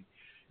crazy,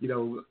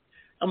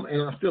 I'm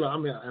in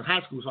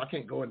high school, so I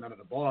can't go in none of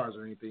the bars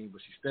or anything, but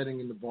she's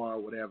standing in the bar or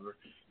whatever,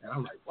 and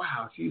I'm like,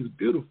 wow, she's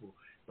beautiful.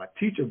 My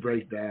teacher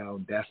breaks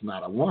down, that's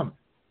not a woman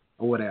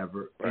or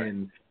whatever, right.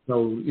 And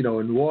so, in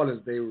New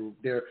Orleans,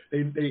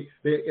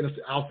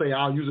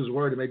 I'll use this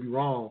word, it may be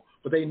wrong,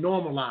 but they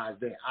normalize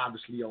that,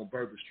 obviously, on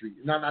Bourbon Street.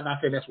 Not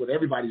saying that's what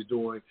everybody's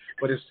doing,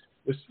 but it's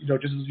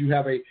just as you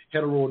have a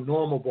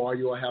heteronormal bar,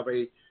 you'll have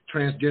a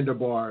transgender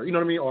bar, you know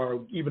what I mean,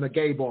 or even a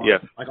gay bar. Yeah.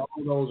 Like all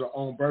of those are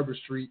on Bourbon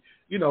Street,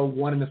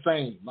 one and the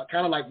same.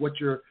 Kind of like what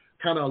you're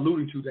kind of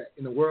alluding to, that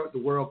in the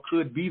world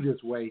could be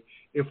this way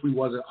if we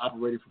wasn't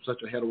operating from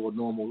such a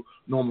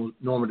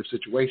normative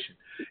situation.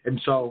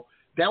 And so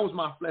that was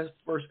my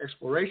first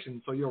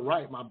exploration. So you're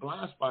right. My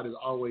blind spot has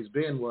always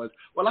been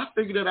I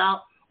figured it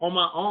out on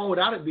my own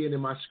without it being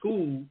in my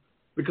school.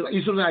 Because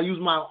usually I use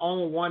my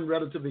own one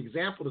relative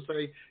example to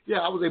say,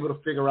 I was able to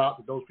figure out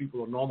that those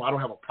people are normal. I don't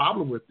have a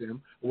problem with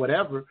them or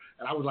whatever.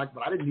 And I was like,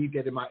 but I didn't need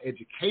that in my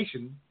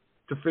education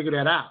to figure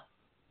that out.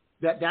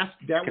 That's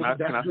been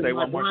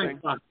my blind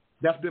spot.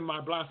 That's been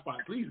my blind spot.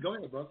 Please go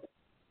ahead, bro.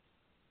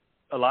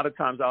 A lot of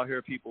times I'll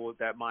hear people with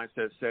that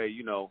mindset say,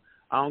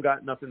 I don't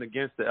got nothing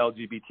against the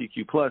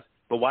LGBTQ+,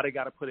 but why they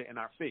got to put it in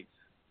our face?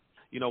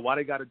 Why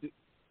they got to do?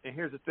 And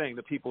here's the thing: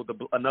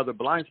 another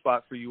blind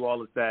spot for you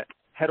all is that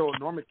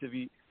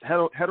heteronormativity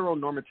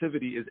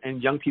is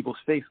in young people's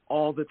face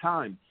all the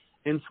time,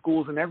 in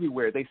schools and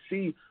everywhere. They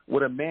see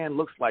what a man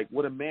looks like,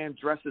 what a man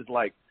dresses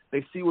like.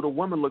 They see what a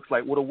woman looks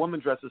like, what a woman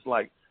dresses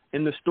like.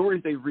 In the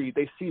stories they read,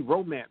 they see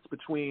romance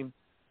between,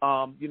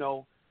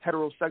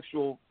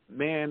 heterosexual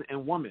man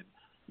and woman.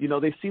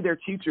 They see their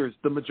teachers,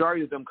 the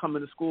majority of them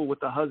coming to school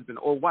with a husband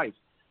or wife.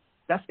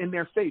 That's in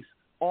their face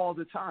all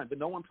the time, but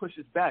no one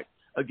pushes back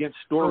against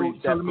stories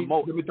that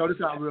promote. Let me throw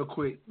this out real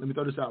quick, and I'm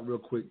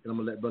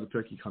gonna let Brother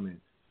Perky come in.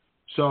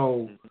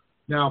 So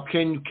now,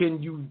 can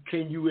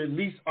you at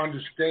least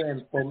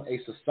understand from a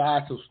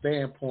societal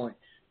standpoint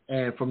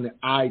and from the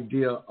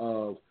idea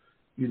of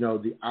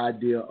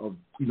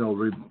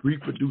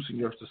reproducing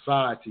your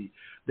society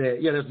that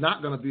there's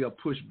not going to be a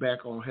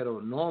pushback on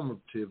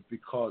heteronormative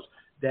because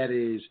that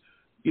is,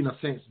 in a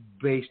sense,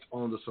 based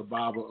on the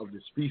survival of the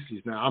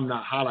species. Now, I'm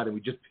not highlighting,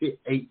 we just hit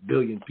 8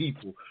 billion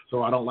people,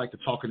 so I don't like to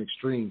talk in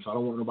extremes. So I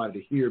don't want nobody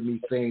to hear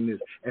me saying this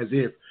as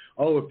if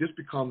this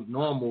becomes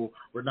normal,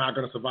 we're not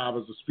going to survive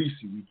as a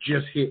species. We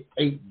just hit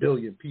 8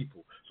 billion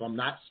people. So I'm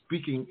not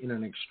speaking in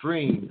an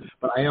extreme,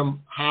 but I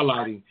am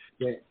highlighting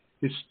that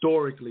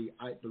historically,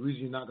 the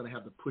reason you're not going to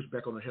have to push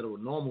back on the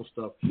heteronormal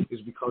stuff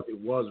is because it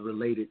was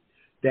related,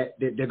 that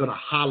they're going to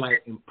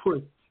highlight and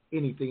push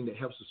anything that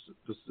helps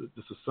the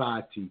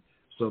society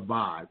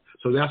survive.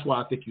 So that's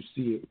why I think you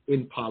see it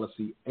in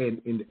policy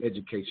and in the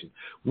education.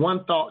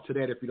 One thought to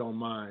that, if you don't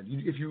mind.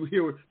 If you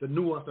hear the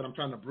nuance that I'm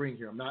trying to bring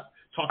here, I'm not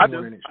talking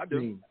on an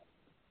extreme.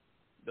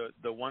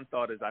 The one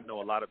thought is I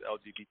know a lot of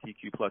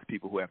LGBTQ+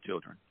 people who have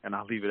children, and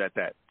I'll leave it at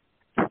that.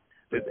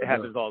 It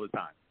happens all the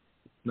time.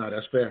 No,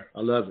 that's fair.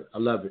 I love it.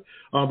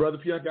 Brother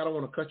Pianki, I don't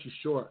want to cut you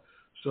short,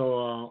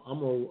 so I'm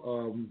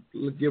going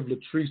to give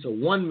Latrice a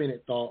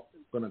 1-minute thought.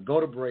 I'm going to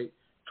go to break,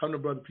 come to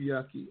Brother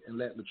Pianki, and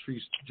let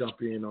Latrice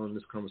jump in on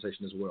this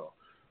conversation as well.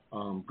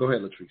 Go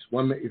ahead, Latrice.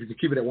 1 minute. If you can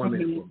keep it at 1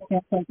 minute.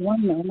 I'm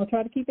going to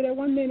try to keep it at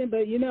 1 minute,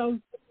 but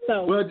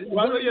so. Well,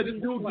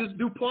 just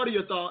do part of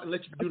your thought and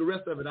let you do the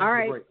rest of it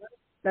after the break.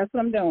 That's what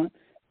I'm doing.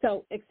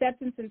 So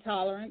acceptance and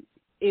tolerance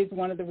is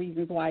one of the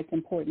reasons why it's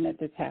important that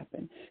this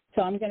happen.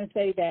 So I'm going to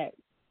say that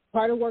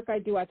part of the work I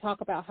do, I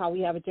talk about how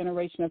we have a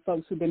generation of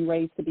folks who've been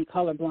raised to be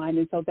colorblind,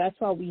 and so that's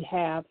why we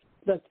have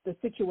the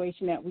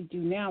situation that we do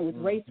now with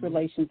race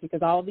relations,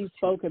 because all these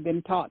folk have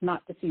been taught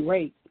not to see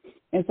race.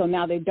 And so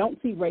now they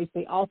don't see race.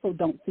 They also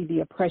don't see the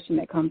oppression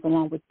that comes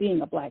along with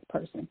being a black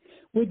person.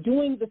 We're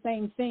doing the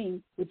same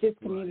thing with this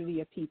community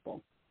of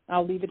people.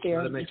 I'll leave it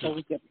there before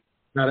we get.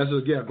 Now, that's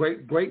a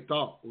great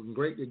thought.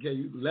 Great. Again,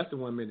 you less than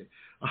 1 minute.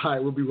 All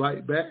right, we'll be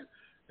right back,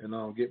 and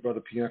I'll get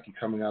Brother Pianki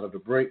coming out of the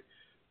break.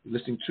 You're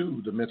listening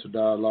to the Mental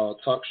Dialogue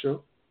Talk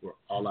Show, where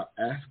all I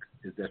ask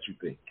is that you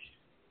think.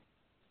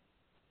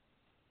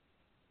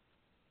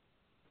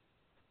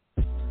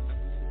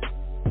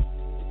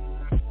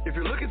 If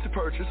you're looking to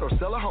purchase or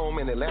sell a home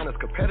in Atlanta's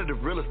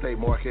competitive real estate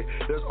market,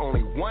 there's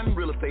only one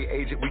real estate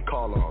agent we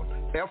call on,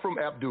 Ephraim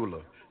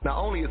Abdullah. Not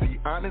only is he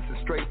honest and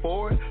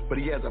straightforward, but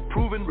he has a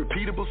proven,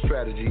 repeatable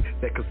strategy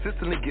that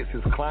consistently gets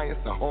his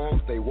clients the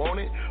homes they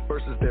wanted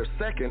versus their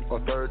second or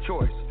third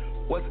choice.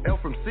 What's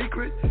Ephraim's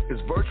secret?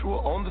 His virtual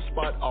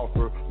on-the-spot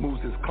offer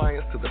moves his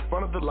clients to the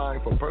front of the line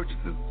for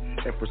purchases,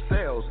 and for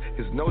sales,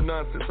 his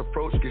no-nonsense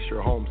approach gets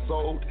your home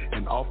sold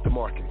and off the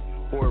market.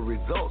 For a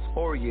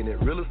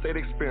results-oriented real estate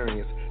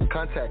experience,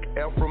 contact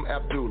Ephraim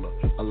Abdullah,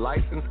 a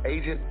licensed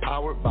agent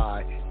powered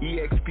by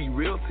eXp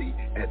Realty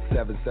at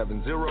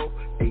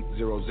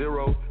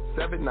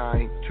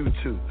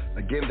 770-800-7922.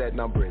 Again, that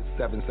number is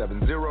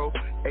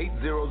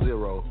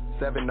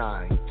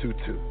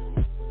 770-800-7922.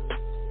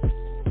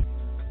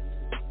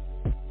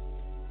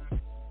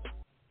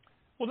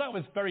 Well, that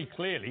was very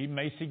clearly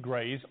Macy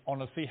Gray's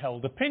honestly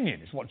held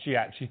opinion. It's what she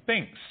actually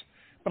thinks.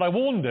 But I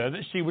warned her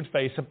that she would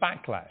face a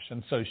backlash,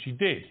 and so she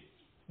did.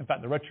 In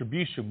fact, the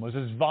retribution was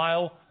as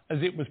vile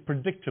as it was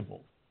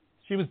predictable.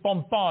 She was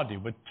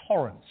bombarded with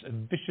torrents of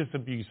vicious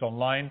abuse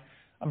online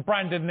and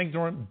branded an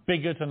ignorant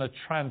bigot and a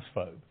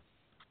transphobe.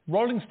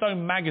 Rolling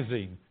Stone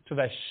magazine, to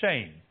their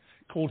shame,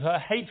 called her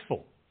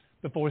hateful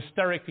before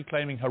hysterically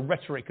claiming her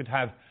rhetoric could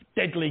have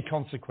deadly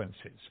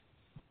consequences.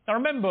 Now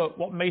remember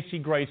what Macy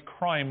Gray's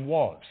crime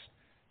was.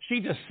 She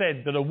just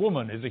said that a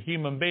woman is a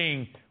human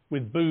being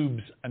with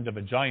boobs and a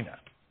vagina.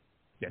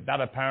 Yet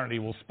that apparently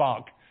will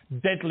spark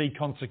deadly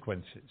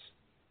consequences.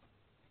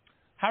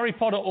 Harry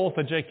Potter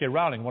author J.K.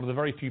 Rowling, one of the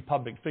very few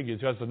public figures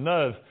who has the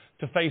nerve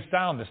to face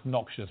down this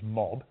noxious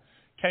mob,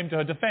 came to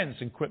her defense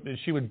and quipped that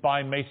she would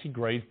buy Macy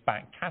Gray's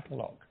back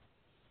catalogue.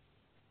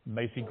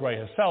 Macy Gray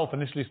herself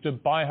initially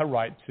stood by her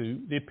right to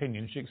the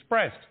opinion she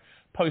expressed,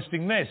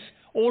 posting this: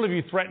 all of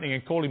you threatening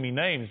and calling me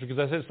names because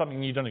I said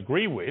something you don't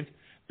agree with,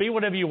 be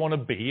whatever you want to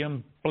be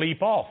and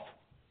bleep off.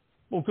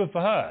 Well, good for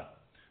her.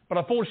 But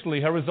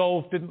unfortunately, her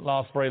resolve didn't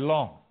last very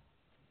long.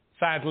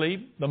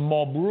 Sadly, the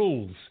mob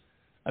rules,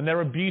 and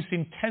their abuse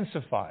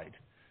intensified,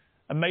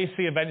 and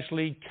Macy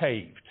eventually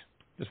caved.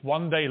 Just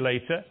one day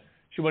later,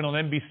 she went on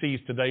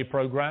NBC's Today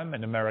program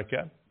in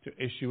America to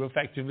issue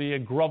effectively a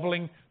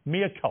groveling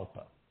mea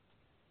culpa.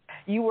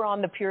 You were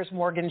on the Piers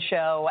Morgan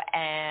show,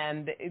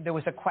 and there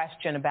was a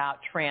question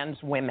about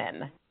trans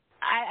women.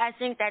 I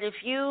think that if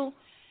you,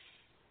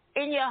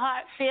 in your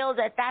heart, feel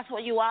that that's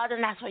what you are,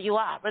 then that's what you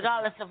are,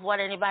 regardless of what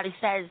anybody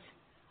says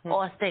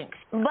or thinks.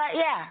 But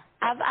yeah,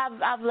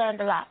 I've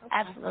learned a lot,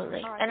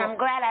 absolutely, and I'm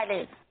glad I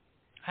did.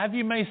 Have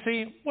you,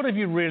 Macy? What have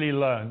you really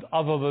learned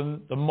other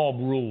than the mob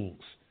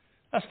rules?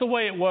 That's the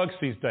way it works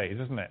these days,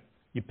 isn't it?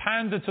 You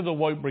pander to the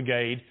woke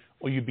brigade,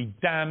 or you be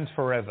damned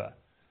forever.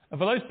 And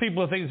for those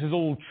people who think this is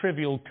all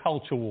trivial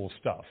culture war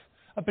stuff,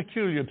 a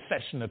peculiar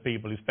obsession of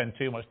people who spend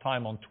too much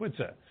time on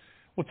Twitter,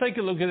 well, take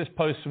a look at this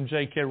post from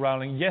J.K.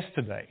 Rowling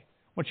yesterday,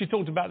 when she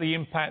talked about the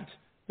impact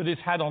that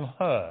it's had on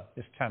her,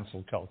 this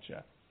cancel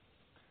culture.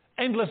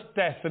 Endless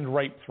death and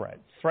rape threats,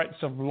 threats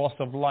of loss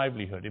of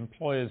livelihood,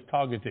 employers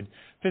targeted,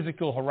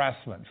 physical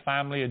harassment,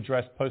 family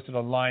address posted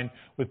online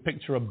with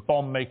picture of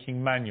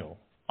bomb-making manual,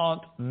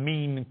 aren't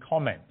mean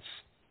comments.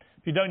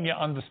 If you don't yet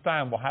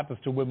understand what happens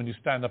to women who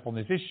stand up on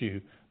this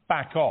issue,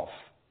 back off.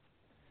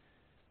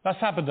 That's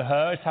happened to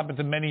her. It's happened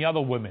to many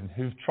other women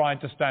who've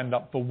tried to stand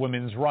up for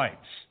women's rights.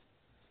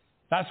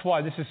 That's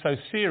why this is so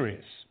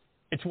serious.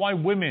 It's why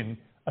women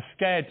are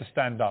scared to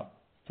stand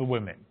up for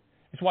women.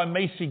 It's why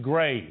Macy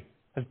Gray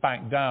has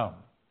backed down.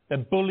 They're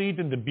bullied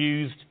and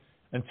abused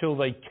until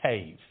they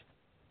cave.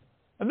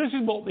 And this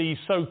is what the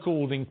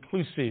so-called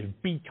inclusive,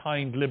 be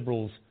kind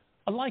liberals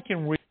are like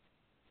in real.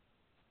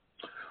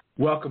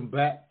 Welcome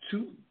back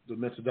to the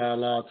Mental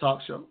Dialogue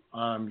Talk Show.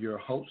 I'm your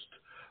host,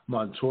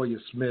 Montoya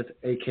Smith,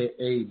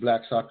 a.k.a.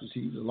 Black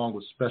Socrates, along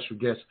with special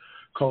guest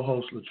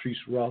co-host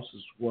Latrice Ross,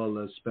 as well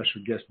as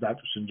special guest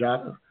Dr.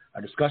 Sunjata.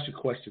 Our discussion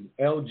question,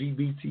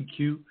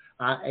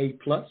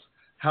 LGBTQIA+,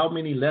 how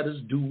many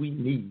letters do we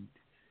need?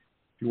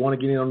 If you want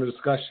to get in on the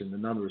discussion, the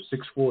number is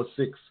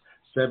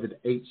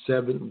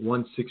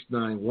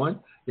 646-787-1691.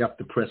 You have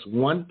to press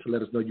 1 to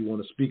let us know you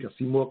want to speak. I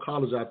see more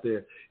callers out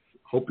there.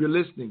 Hope you're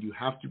listening. You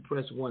have to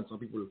press 1. Some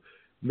people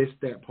miss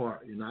that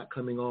part. You're not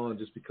coming on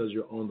just because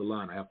you're on the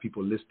line. I have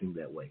people listening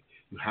that way.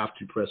 You have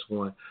to press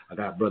 1. I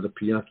got Brother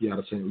Pianki out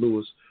of St.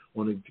 Louis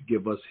wanting to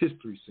give us his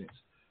 3 cents.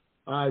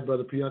 All right,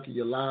 Brother Pianki,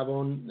 you're live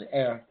on the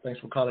air. Thanks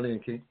for calling in,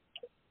 King.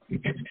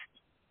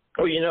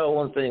 Well, you know,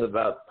 one thing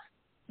about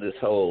this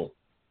whole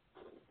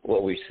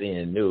what we're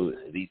seeing new,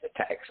 these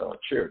attacks on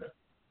children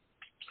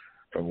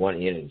from one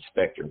end of the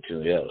spectrum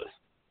to the other.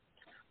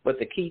 But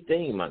the key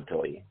thing,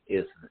 Montoya,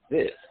 is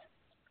this.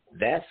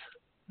 That's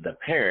the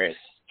parent's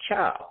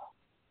child.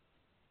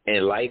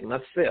 And like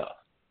myself,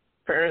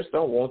 parents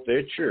don't want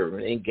their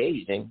children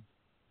engaging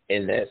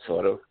in that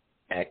sort of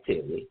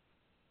activity,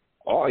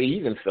 or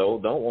even so,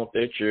 don't want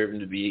their children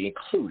to be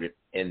included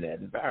in that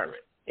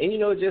environment. And,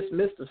 it just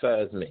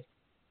mystifies me.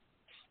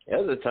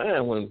 There was a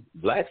time when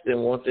blacks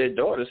didn't want their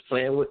daughters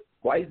playing with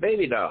white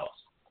baby dolls.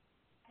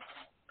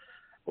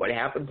 What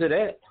happened to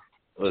that?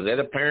 Was that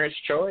a parent's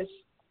choice?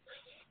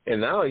 And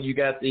now you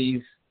got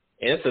these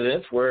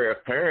incidents where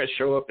parents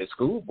show up at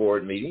school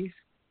board meetings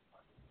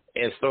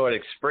and start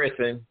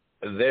expressing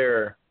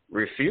their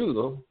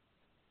refusal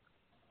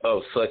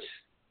of such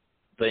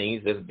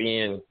things as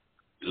being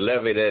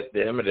levied at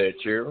them and their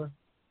children.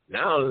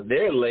 Now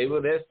they're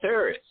labeled as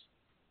terrorists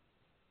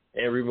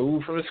and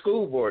removed from the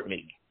school board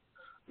meeting.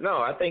 No,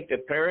 I think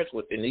that parents,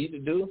 what they need to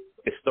do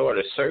is start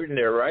asserting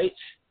their rights,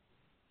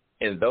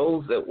 and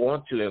those that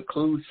want to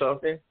include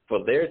something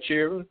for their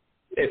children,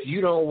 if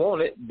you don't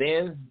want it,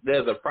 then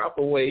there's a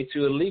proper way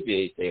to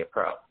alleviate that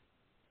problem.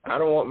 I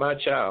don't want my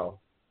child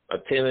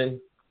attending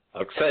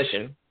a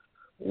session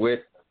with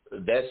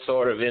that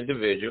sort of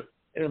individual,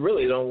 and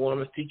really don't want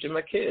them teaching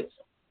my kids.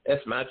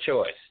 That's my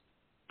choice.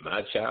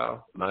 My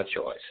child, my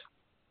choice.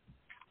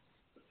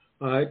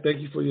 All right, thank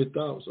you for your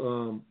thoughts,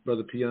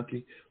 Brother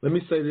Pianki. Let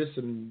me say this,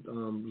 and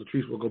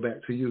Latrice, will go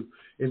back to you.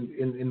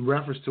 In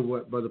reference to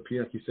what Brother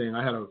Pianki is saying,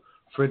 I had a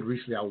friend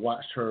recently, I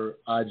watched her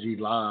IG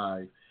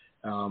Live,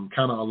 kind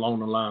of along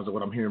the lines of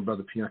what I'm hearing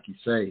Brother Pianki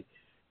say,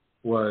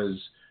 was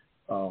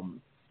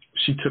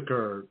she took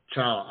her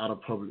child out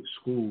of public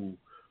school,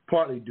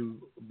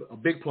 a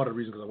big part of the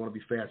reason, because I want to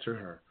be fair to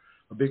her,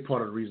 a big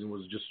part of the reason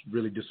was just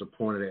really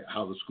disappointed at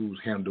how the schools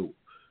handled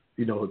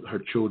her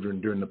children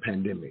during the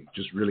pandemic.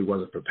 Just really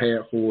wasn't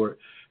prepared for it.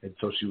 And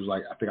so she was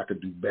like, I think I could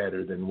do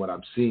better than what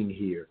I'm seeing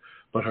here.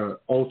 But her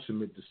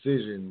ultimate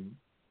decision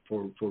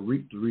for the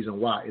reason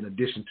why, in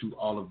addition to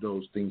all of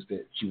those things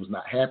that she was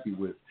not happy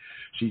with,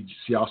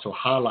 she also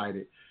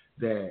highlighted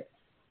that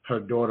her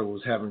daughter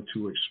was having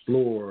to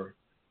explore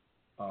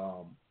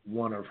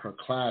one of her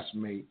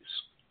classmates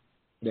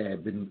that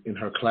had been in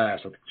her class.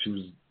 I think she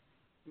was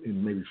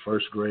in maybe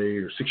first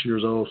grade or 6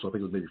 years old, so I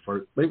think it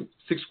was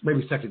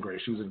maybe second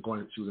grade. She was in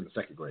the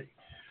second grade.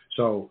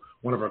 So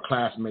one of her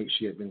classmates,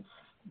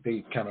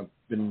 they kind of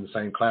been in the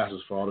same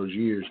classes for all those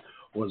years,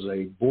 was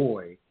a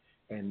boy,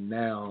 and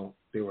now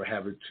they were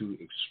having to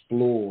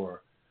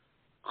explore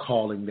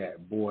calling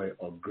that boy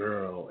a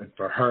girl. And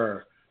for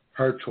her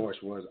choice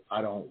was,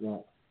 I don't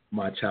want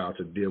my child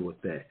to deal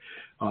with that.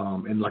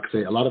 And like I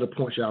say, a lot of the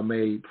points y'all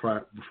made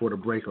before the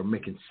break are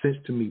making sense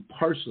to me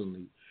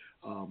personally.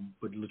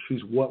 But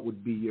Latrice, what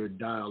would be your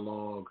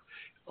dialogue?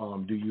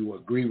 Do you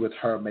agree with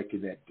her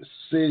making that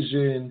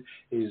decision?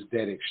 Is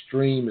that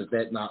extreme? Is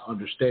that not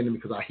understanding?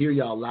 Because I hear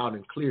y'all loud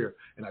and clear,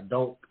 and I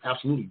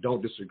absolutely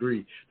don't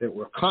disagree that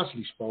we're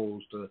constantly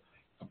exposed to,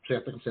 I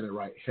think I'm saying it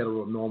right,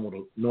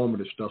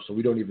 heteronormative stuff, so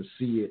we don't even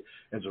see it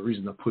as a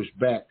reason to push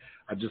back.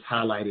 I just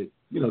highlighted,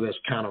 there's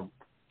kind of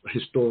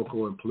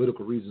historical and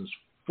political reasons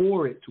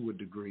for it to a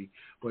degree,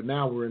 but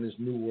now we're in this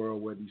new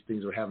world where these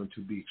things are having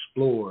to be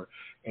explored,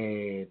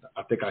 and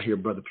I think I hear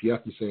Brother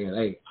Pianki saying,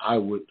 hey, I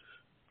would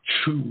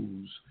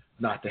choose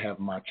not to have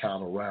my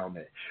child around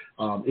it.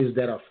 Is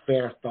that a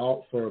fair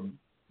thought for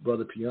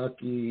Brother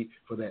Pianki,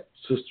 for that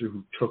sister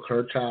who took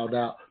her child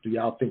out? Do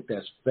y'all think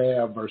that's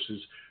fair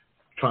versus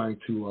trying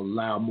to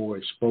allow more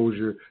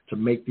exposure to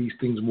make these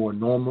things more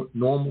normal?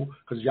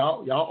 Because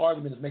y'all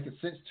argument is making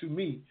sense to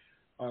me.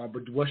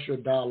 But what's your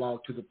dialogue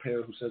to the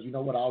parent who says, you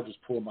know what, I'll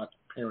just pull my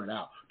parent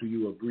out? Do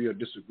you agree or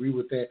disagree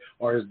with that?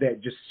 Or is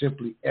that just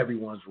simply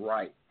everyone's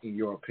right, in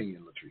your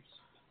opinion, Latrice?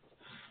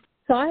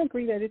 So I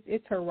agree that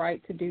it's her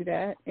right to do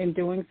that. In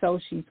doing so,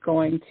 she's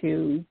going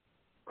to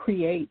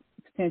create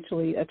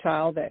potentially a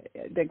child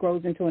that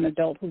grows into an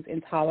adult who's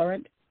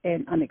intolerant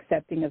and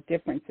unaccepting of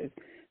differences.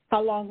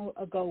 How long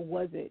ago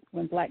was it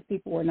when black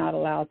people were not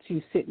allowed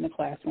to sit in the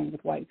classroom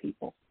with white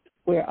people,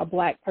 where a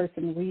black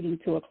person reading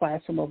to a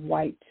classroom of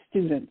white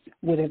students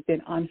would have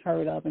been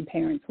unheard of, and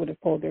parents would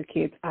have pulled their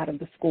kids out of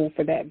the school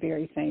for that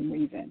very same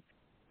reason?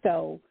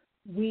 So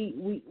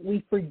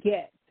we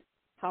forget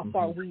how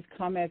far we've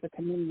come as a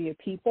community of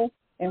people,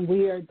 and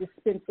we are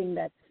dispensing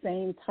that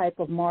same type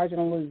of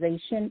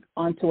marginalization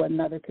onto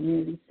another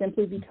community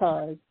simply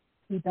because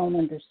we don't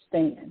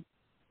understand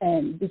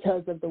and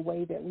because of the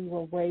way that we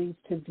were raised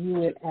to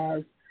view it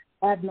as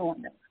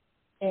abnormal.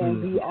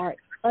 And we are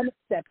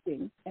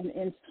unaccepting and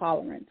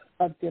intolerant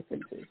of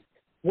differences.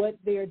 What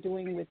they're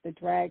doing with the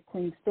Drag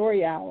Queen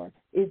Story Hour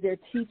is they're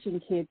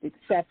teaching kids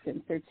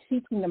acceptance. They're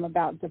teaching them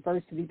about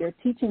diversity. They're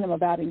teaching them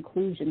about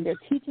inclusion. They're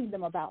teaching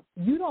them about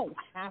you don't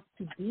have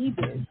to be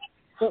this,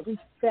 but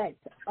respect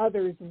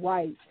others'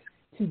 rights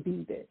to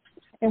be this.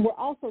 And we're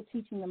also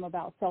teaching them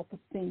about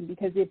self-esteem,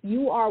 because if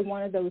you are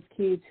one of those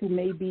kids who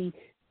may be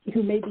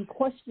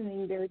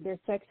questioning their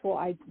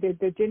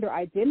gender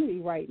identity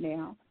right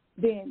now,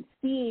 then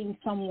seeing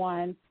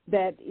someone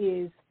that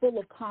is full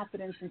of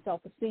confidence and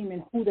self-esteem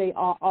in who they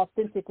are,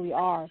 authentically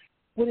are,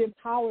 would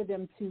empower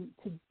them to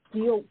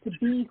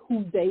be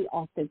who they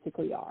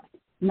authentically are.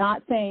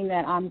 Not saying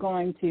that I'm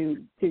going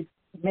to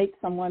make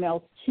someone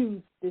else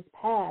choose this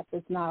path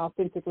that's not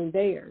authentically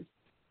theirs.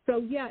 So,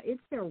 yeah, it's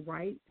their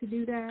right to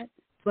do that,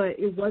 but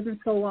it wasn't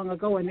so long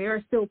ago, and there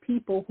are still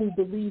people who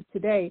believe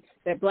today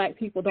that black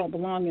kids don't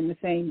belong in the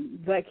same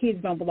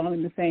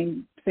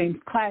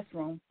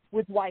classroom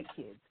with white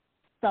kids.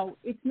 So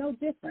it's no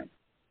different.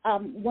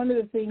 One of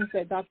the things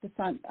that Dr.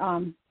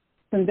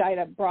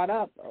 Sundiata brought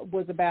up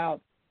was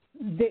about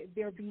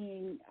there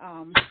being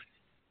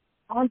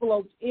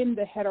envelopes in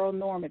the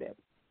heteronormative.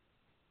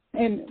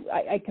 And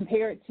I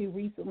compare it to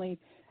recently,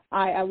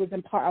 I was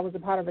a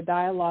part of a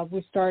dialogue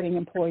with starting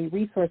employee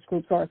resource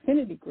groups or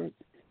affinity groups.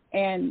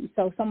 And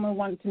so someone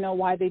wanted to know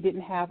why they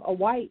didn't have a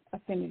white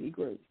affinity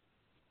group.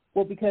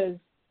 Well, because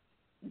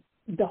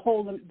the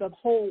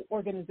whole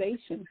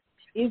organization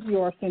is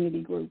your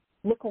affinity group.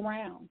 Look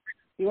around.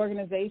 The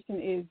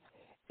organization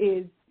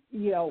is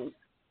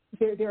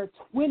there are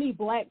 20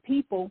 black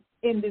people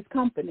in this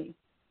company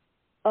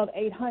of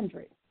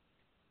 800.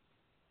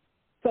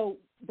 So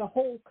the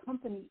whole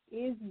company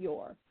is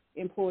your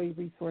employee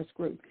resource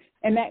group.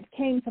 And that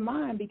came to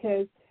mind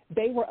because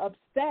they were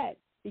upset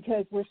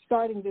because we're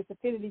starting this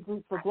affinity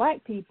group for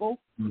black people,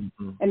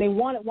 and they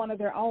wanted one of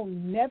their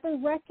own, never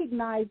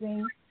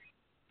recognizing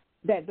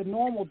that the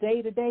normal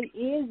day-to-day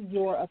is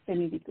your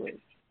affinity group.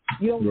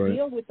 You don't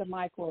deal with the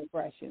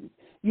microaggressions.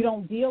 You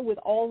don't deal with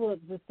all of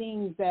the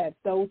things that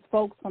those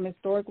folks from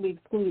historically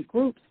excluded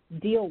groups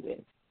deal with.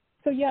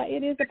 So, yeah,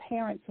 it is a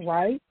parent's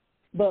right,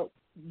 but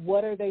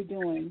what are they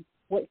doing?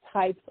 What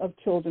types of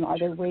children are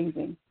they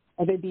raising?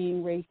 Are they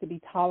being raised to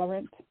be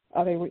tolerant?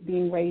 Are they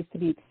being raised to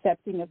be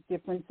accepting of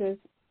differences?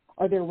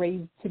 Are they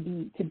raised to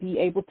be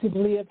able to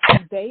live who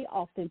they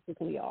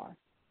authentically are?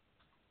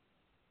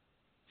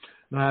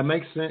 Now, it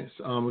makes sense.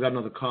 We got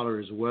another caller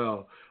as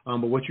well.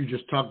 But what you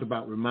just talked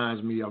about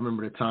reminds me, I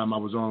remember the time I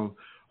was on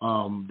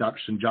Dr.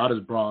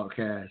 Sundiata's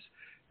broadcast,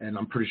 and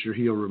I'm pretty sure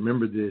he'll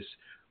remember this,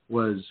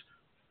 was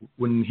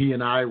when he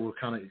and I were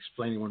kind of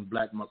explaining when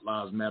Black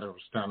Lives Matter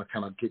was kind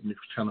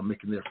of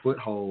making their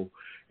foothold,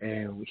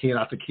 and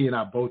I think he and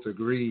I both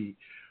agreed,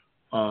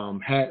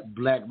 had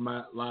Black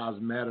Lives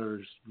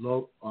Matter's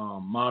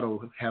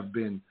motto have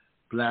been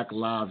Black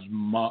Lives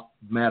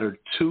Matter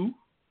too,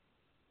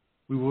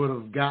 we would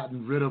have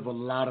gotten rid of a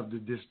lot of the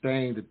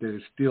disdain that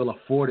is still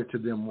afforded to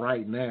them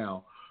right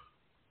now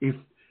if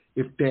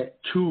that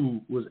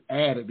too was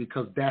added,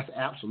 because that's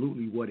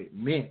absolutely what it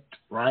meant,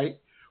 right?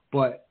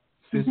 But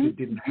since it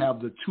didn't have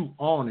the two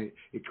on it,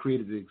 it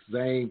created the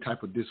same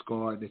type of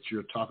discord that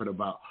you're talking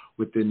about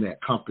within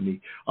that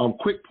company.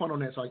 Quick point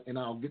on that, and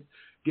I'll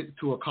get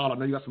to a caller. I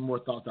know you got some more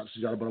thoughts, Dr.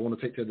 Sundiata, but I want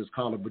to take care of this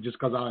caller. But just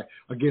because I,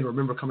 again,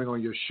 remember coming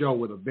on your show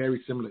with a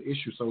very similar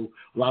issue, so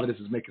a lot of this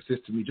is making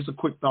sense to me. Just a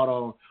quick thought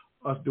on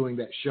us doing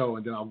that show,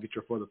 and then I'll get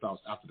your further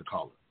thoughts after the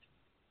caller.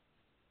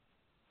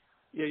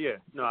 Yeah.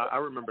 No, I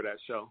remember that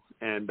show.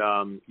 And,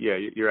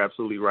 you're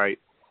absolutely right.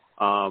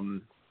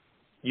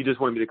 You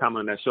just wanted me to comment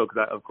on that show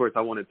because, of course,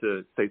 I wanted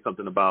to say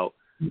something about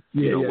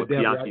what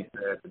Bianchi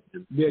said.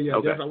 Okay.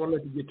 I want to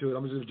let you get to it.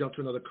 I'm just going to jump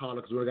to another caller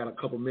because we've got a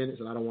couple minutes,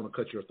 and I don't want to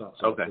cut your thoughts.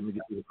 So okay. Let me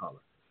get to the caller.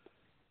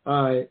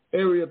 All right,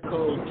 area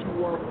code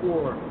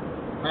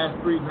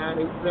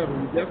 214-3987.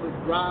 You're definitely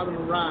driving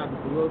and riding,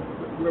 so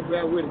we'll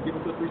bear with it. Give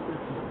us the 3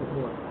 seconds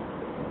before.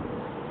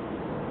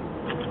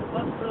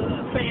 What's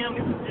up, Sam?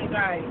 This is Big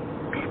Guy.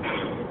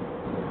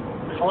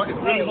 Oh, it's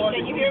really hard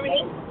can you hear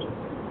me?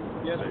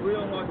 Yes, it's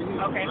real hard to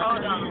hear. Okay,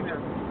 hold on.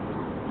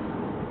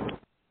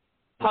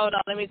 Hold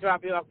on, let me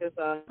drop you off this.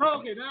 Okay,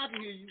 now I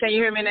can hear you. Can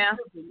you hear me now?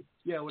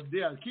 Yeah,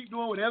 keep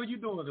doing whatever you're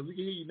doing because we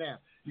can hear you now.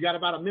 You got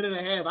about a minute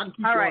and a half. I can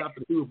keep All going right.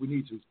 after 2 if we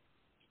need to.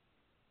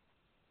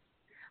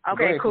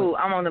 Okay, ahead, cool.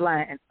 I'm on the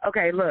line.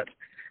 Okay, look.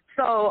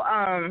 So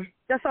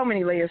there's so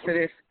many layers to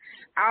this.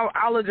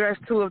 I'll address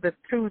two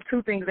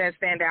things that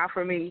stand out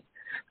for me.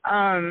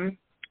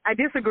 I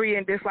disagree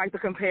and dislike the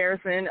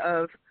comparison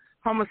of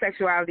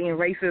homosexuality and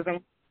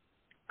racism.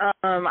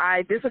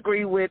 I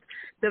disagree with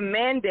the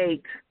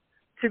mandate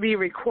to be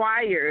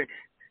required,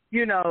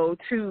 to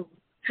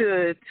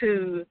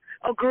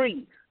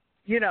agree.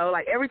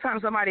 Like every time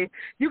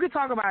you could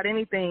talk about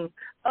anything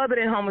other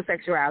than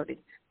homosexuality.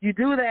 You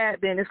do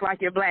that, then it's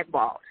like you're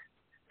blackballed.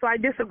 So I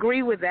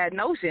disagree with that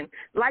notion.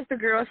 Like the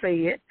girl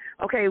said,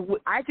 okay,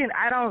 I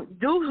don't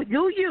do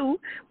you,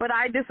 but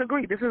I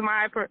disagree. This is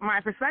my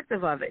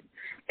perspective of it.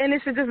 And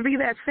it should just be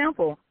that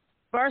simple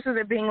versus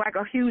it being like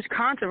a huge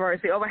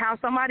controversy over how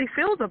somebody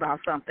feels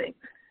about something.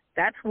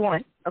 That's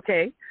one,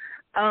 okay?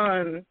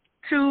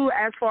 Two,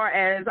 as far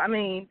as,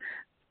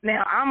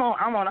 now I'm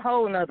on a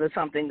whole nother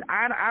something.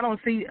 I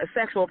don't see a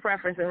sexual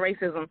preference and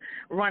racism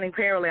running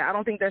parallel. I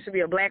don't think there should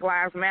be a Black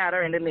Lives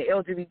Matter and then the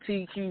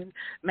LGBTQ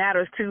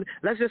matters too.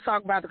 Let's just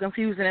talk about the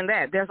confusion in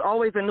that. There's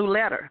always a new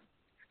letter.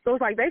 So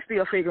it's like they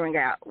still figuring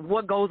out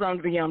what goes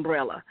under the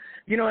umbrella.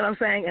 You know what I'm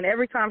saying? And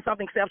every time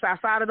something steps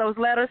outside of those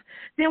letters,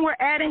 then we're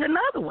adding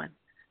another one.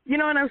 You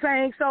know what I'm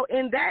saying? So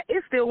in that,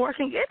 it's still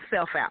working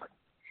itself out.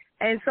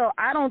 And so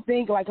I don't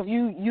think, like, if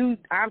you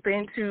opt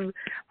into,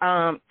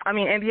 and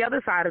the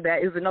other side of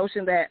that is the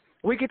notion that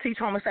we could teach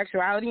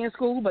homosexuality in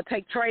school but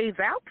take trades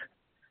out.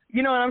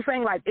 You know what I'm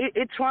saying? Like,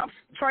 it trumps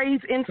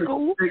trades in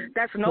school.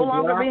 That's no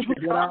longer being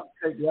taught.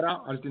 Take what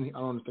out? I think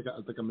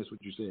I missed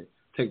what you said.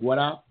 Take what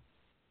out?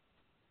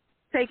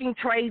 Taking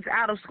trades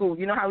out of school.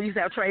 You know how we used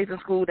to have trades in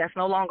school? That's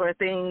no longer a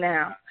thing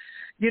now.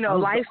 You know,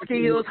 life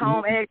skills,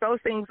 home ec, those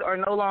things are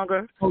no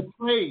longer. Oh,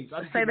 trades.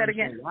 Say that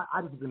again.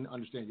 I just didn't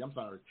understand you. I'm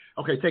sorry.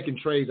 Okay, taking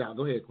trades out.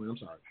 Go ahead, Queen. I'm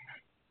sorry.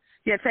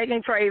 Yeah,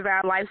 taking trades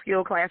out, life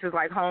skill classes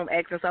like home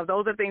ec and stuff.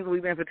 Those are things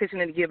we've been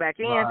petitioning to get back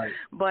in. Right.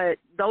 But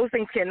those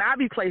things cannot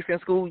be placed in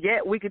school.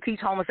 Yet we could teach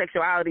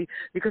homosexuality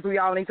because we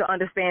all need to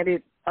understand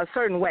it a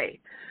certain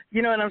way.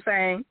 You know what I'm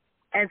saying?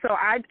 And so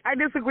I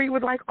disagree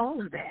with, like, all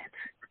of that.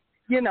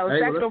 You know,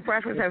 sexual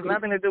preference has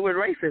nothing to do with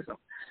racism.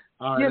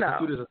 You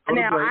know,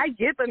 now I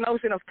get the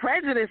notion of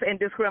prejudice and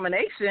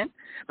discrimination,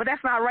 but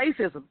that's not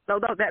racism. So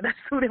that's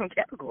two different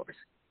categories.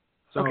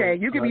 So, okay,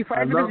 you can be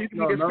prejudiced, you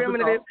can be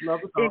discriminative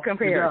in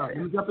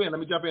comparison. Let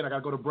me jump in. I got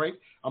to go to break.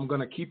 I'm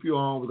going to keep you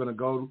on. We're going to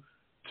go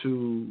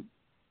to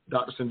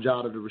Dr.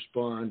 Sundiata to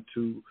respond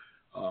to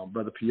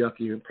Brother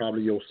Piucki and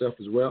probably yourself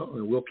as well.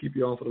 And we'll keep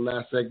you on for the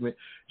last segment.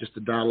 Just the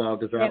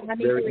dialogue is out.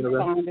 Very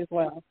interesting. As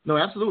well. No,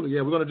 absolutely.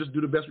 Yeah, we're going to just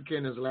do the best we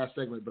can as the last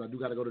segment, but I do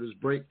got to go to this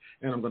break,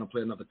 and I'm going to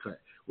play another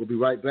cut. We'll be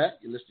right back.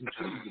 You're listening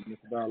to the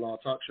Mr. Dialogue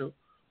Talk Show,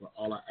 where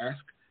all I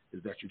ask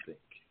is that you think.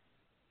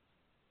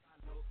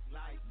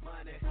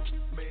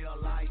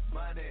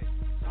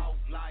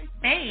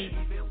 Hey,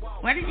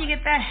 where did you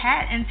get that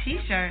hat and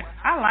T-shirt?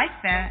 I like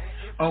that.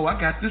 Oh, I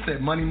got this at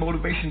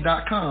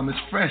moneymotivation.com. It's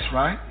fresh,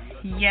 right?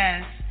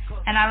 Yes,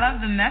 and I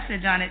love the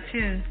message on it,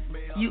 too.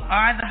 You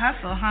are the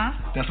hustle, huh?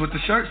 That's what the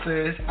shirt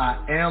says.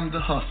 I am the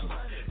hustle.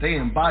 They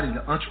embody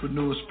the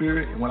entrepreneur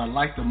spirit, and what I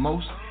like the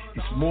most,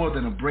 it's more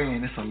than a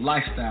brand. It's a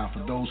lifestyle for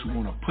those who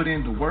want to put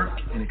in the work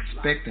and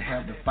expect to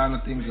have the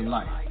finer things in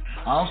life.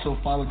 I also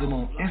follow them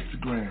on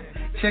Instagram.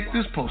 Check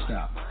this post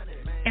out.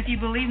 If you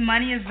believe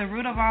money is the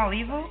root of all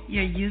evil,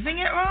 you're using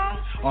it wrong?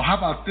 Or how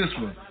about this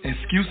one?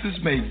 Excuses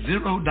make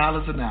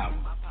 $0 an hour.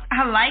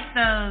 I like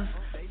those.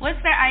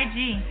 What's their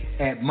IG?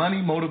 At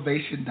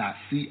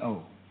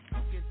moneymotivation.co.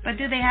 But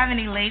do they have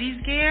any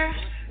ladies' gear?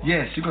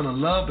 Yes, you're going to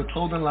love the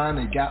clothing line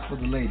they got for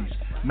the ladies.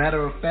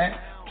 Matter of fact,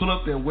 pull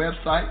up their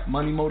website,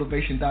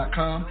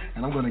 moneymotivation.com,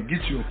 and I'm going to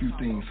get you a few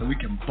things so we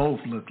can both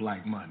look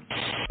like money.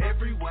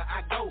 Everywhere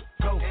I go,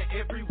 and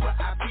everywhere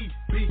I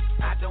be,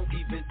 I don't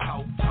even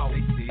talk,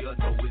 they still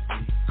know it's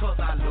me. Cause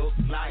I look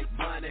like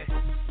money,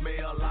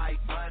 smell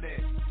like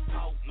money,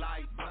 talk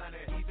like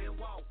money, even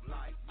walk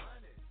like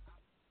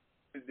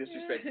money.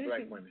 Disrespect to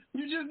black women.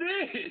 You just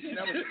did.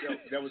 That was a joke.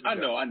 That was a I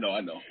joke.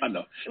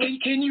 know.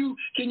 Can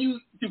you?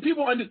 Do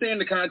people understand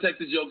the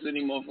context of jokes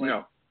anymore?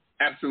 No.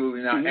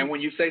 Absolutely not. Mm-hmm. And when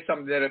you say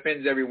something that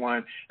offends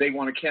everyone, they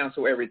want to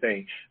cancel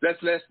everything. Let's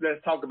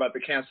talk about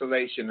the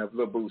cancellation of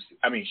Lil Boosie.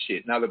 I mean,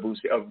 not Lil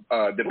Boosie,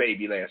 of the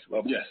baby last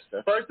week. Yes.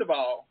 First of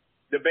all,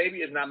 the baby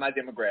is not my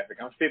demographic.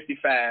 I'm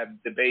 55.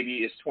 The baby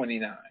is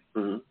 29.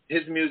 Mm-hmm.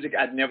 His music,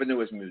 I never knew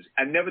his music.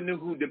 I never knew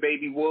who the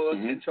baby was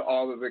until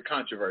all of the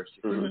controversy.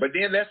 Mm-hmm. But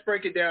then let's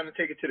break it down and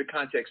take it to the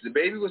context. The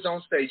baby was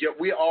on stage.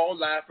 We are all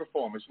live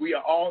performers. We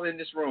are all in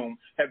this room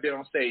have been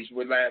on stage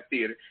with live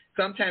theater.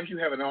 Sometimes you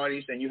have an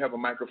audience and you have a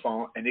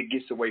microphone and it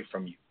gets away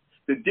from you.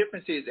 The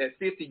difference is at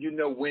 50, you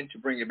know when to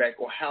bring it back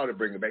or how to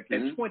bring it back.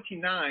 At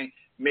 29,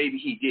 maybe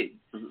he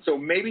didn't. So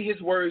maybe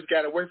his words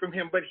got away from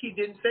him, but he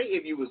didn't say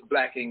if you was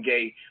black and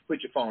gay,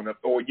 put your phone up,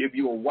 or if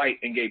you were white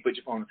and gay, put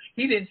your phone up.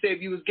 He didn't say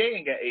if you was gay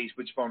and got AIDS,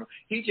 put your phone up.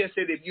 He just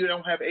said if you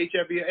don't have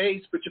HIV or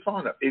AIDS, put your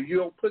phone up. If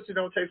your pussy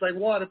don't taste like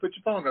water, put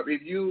your phone up.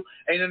 If you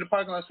ain't in the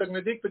parking lot sucking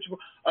a dick, put your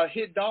phone up. A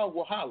hit dog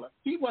will holler.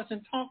 He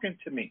wasn't talking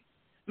to me.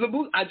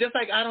 I just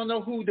like I don't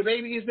know who the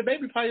baby is. The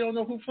baby probably don't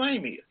know who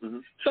Flame is.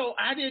 So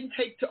I didn't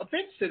take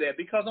offense to that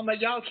because I'm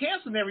like, y'all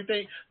canceling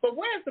everything. But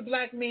where's the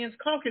Black Men's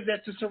Caucus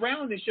at to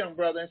surround this young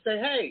brother and say,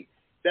 hey,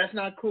 that's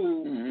not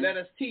cool. Let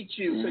us teach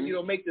you so you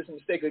don't make this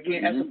mistake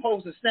again, as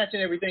opposed to snatching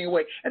everything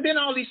away. And then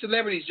all these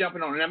celebrities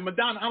jumping on it. And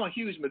Madonna, I'm a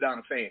huge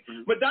Madonna fan.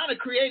 Madonna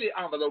created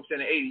envelopes in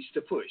the 80s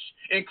to push,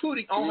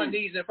 including on her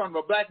knees in front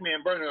of a black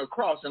man burning a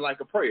cross and like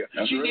a prayer.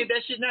 She did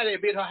that shit. Now they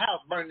bid her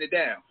house, burning it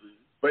down.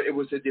 But it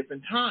was a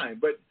different time.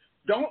 But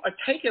don't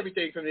take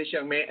everything from this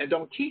young man and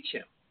don't teach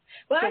him.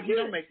 Well, so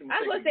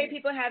I will say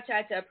people have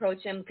tried to approach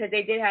him because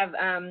they did have,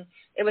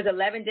 it was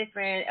 11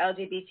 different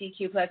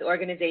LGBTQ plus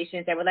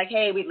organizations that were like,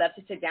 hey, we'd love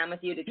to sit down with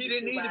you to He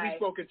didn't need to be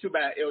spoken to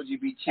by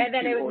LGBTQ And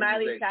then it was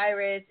Miley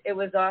Cyrus. It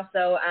was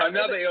also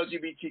another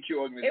LGBTQ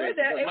organization.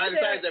 Miley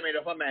Cyrus that made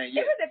up her mind. It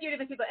was a few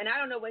different people, and I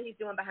don't know what he's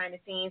doing behind the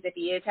scenes, if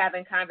he is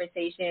having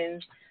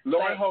conversations.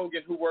 Lauren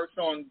Hogan, who works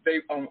on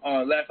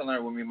Laugh and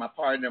Learn with me, my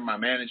partner, my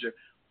manager,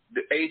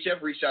 the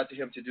HF reached out to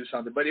him to do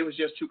something, but it was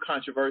just too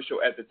controversial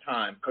at the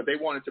time because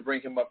they wanted to bring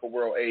him up for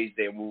World AIDS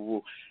Day.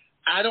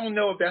 I don't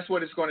know if that's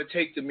what it's going to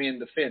take to mend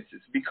the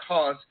fences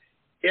because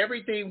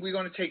everything we're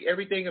going to take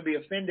everything and be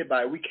offended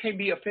by. We can't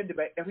be offended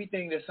by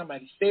everything that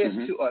somebody says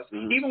to us,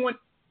 even when.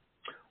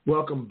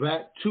 Welcome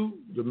back to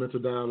the Mental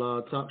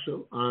Dialogue Talk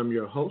Show. I'm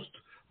your host,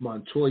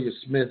 Montoya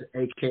Smith,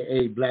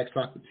 a.k.a. Black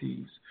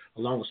Socrates,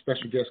 along with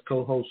special guest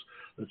co-host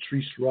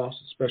Latrice Ross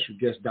and special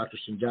guest Dr.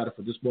 Sunjata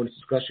for this morning's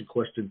discussion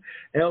question,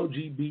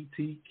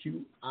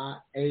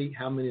 LGBTQIA,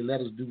 how many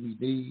letters do we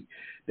need?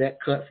 That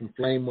cut from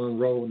Flame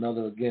Monroe,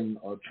 another, again,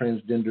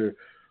 transgender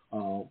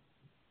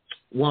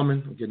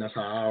woman. Again, that's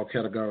how I'll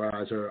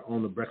categorize her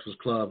on the Breakfast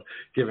Club,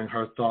 giving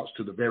her thoughts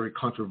to the very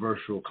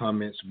controversial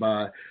comments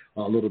by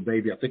Little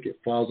Baby. I think it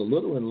falls a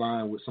little in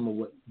line with some of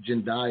what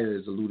Jendaya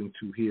is alluding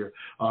to here.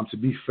 To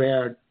be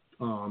fair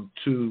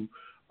to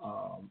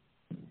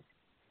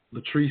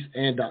Latrice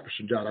and Dr.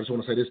 Sunjata, I just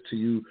want to say this to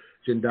you,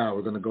 Jendaya.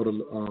 We're going to go to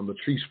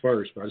Latrice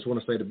first, but I just want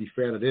to say, to be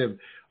fair to them,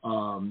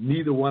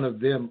 neither one of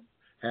them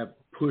have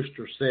pushed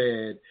or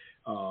said,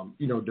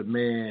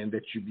 demand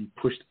that you be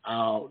pushed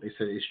out. They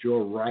said it's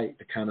your right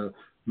to kind of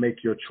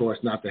make your choice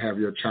not to have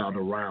your child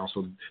around.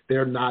 So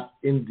they're not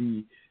in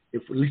the,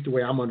 if at least the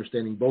way I'm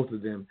understanding both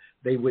of them,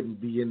 they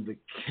wouldn't be in the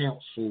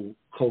council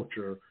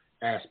culture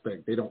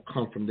aspect. They don't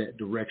come from that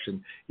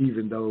direction,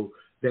 even though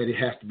that it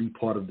has to be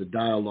part of the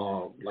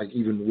dialogue, like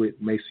even with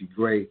Macy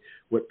Gray,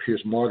 what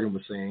Piers Morgan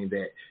was saying,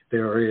 that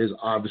there is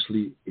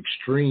obviously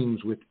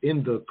extremes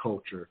within the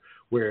culture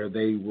where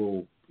they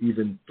will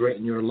even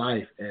threaten your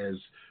life, as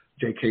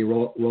J.K.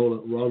 Rowling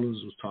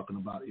was talking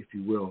about, if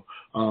you will.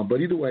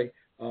 But either way,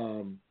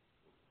 go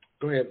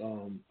ahead.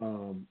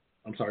 I'm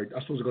sorry.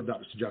 I'm supposed to go to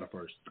Dr. Sunjata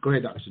first. Go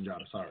ahead, Dr.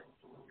 Sunjata. Sorry.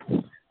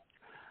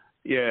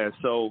 Yeah,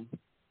 so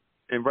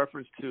in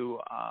reference to,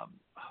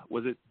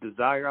 was it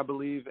Desire, I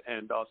believe,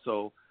 and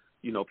also,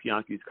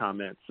 Pianki's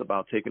comments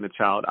about taking a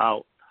child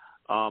out.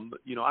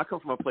 I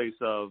come from a place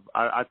of,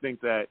 I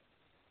think that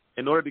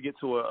in order to get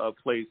to a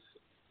place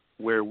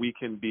where we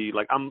can be,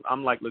 like, I'm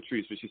like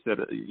Latrice, where she said,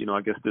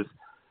 I guess this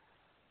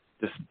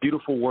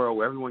beautiful world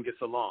where everyone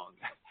gets along.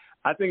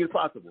 I think it's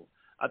possible.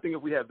 I think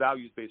if we have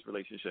values-based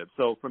relationships.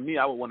 So for me,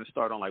 I would want to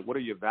start on, like, what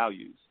are your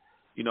values?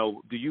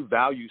 Do you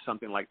value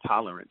something like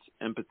tolerance,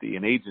 empathy,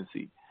 and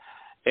agency?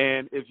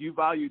 And if you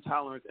value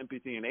tolerance,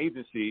 empathy, and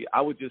agency,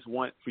 I would just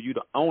want for you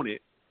to own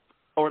it.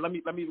 Or let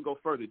me even go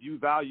further. Do you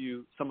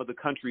value some of the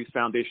country's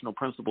foundational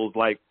principles,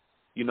 like,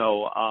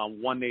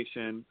 one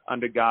nation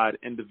under God,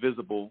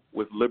 indivisible,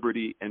 with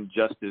liberty and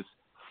justice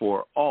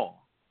for all?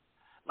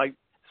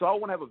 So I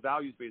want to have a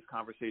values-based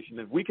conversation.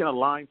 If we can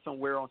align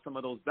somewhere on some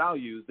of those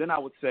values, then I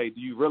would say,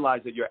 do you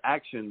realize that your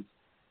actions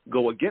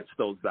go against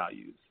those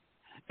values?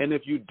 And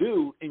if you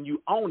do and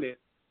you own it,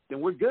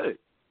 then we're good.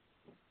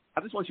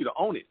 I just want you to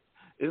own it.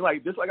 It's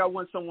like, just like I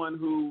want someone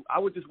who, I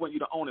would just want you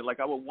to own it. Like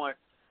I would want,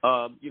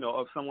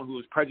 of someone who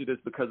is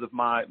prejudiced because of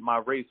my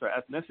race or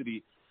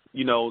ethnicity,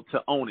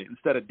 to own it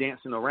instead of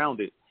dancing around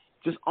it.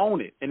 Just own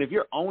it. And if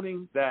you're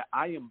owning that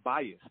I am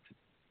biased,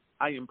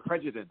 I am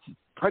prejudiced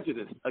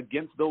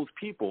against those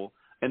people,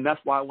 and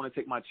that's why I want to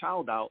take my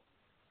child out,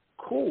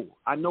 cool.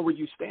 I know where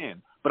you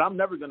stand. But I'm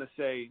never going to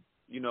say,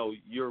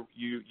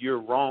 you're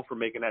wrong for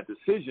making that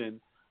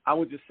decision. I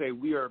would just say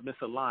we are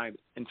misaligned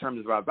in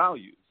terms of our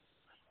values.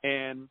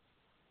 And,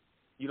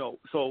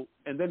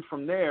 and then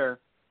from there,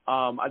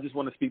 I just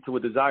want to speak to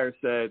what Desire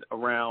said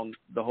around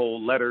the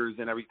whole letters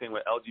and everything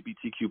with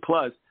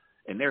LGBTQ+,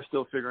 and they're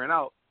still figuring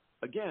out.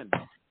 Again,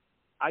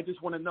 I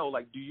just want to know,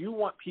 like, do you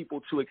want people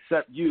to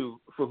accept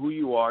you for who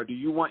you are? Do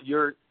you want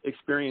your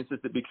experiences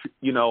to be,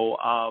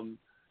 the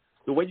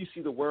way you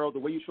see the world, the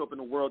way you show up in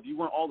the world, do you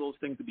want all those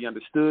things to be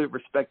understood,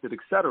 respected,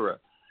 etc.?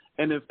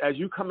 And if, as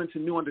you come into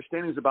new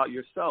understandings about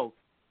yourself,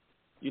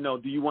 do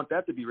you want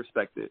that to be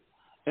respected?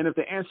 And if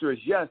the answer is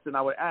yes, then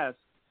I would ask,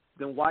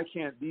 then why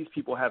can't these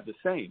people have the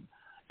same?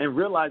 And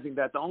realizing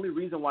that the only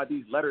reason why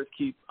these letters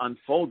keep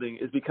unfolding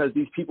is because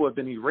these people have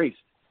been erased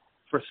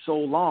for so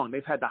long.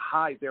 They've had to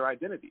hide their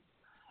identity.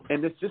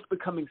 And it's just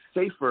becoming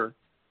safer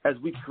as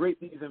we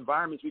create these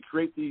environments, we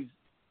create these,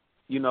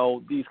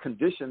 these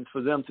conditions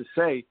for them to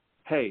say,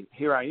 hey,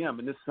 here I am,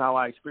 and this is how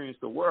I experience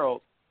the world.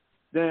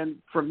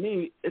 Then for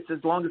me, it's as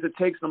long as it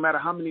takes, no matter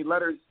how many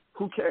letters,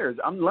 who cares?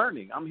 I'm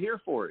learning. I'm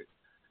here for it.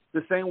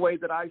 The same way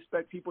that I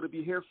expect people to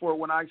be here for it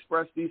when I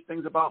express these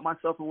things about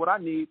myself and what I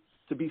need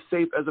to be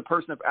safe as a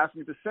person of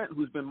African descent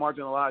who's been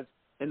marginalized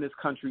in this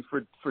country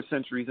for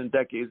centuries and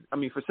decades,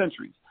 for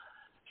centuries.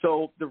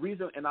 So the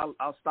reason, and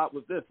I'll stop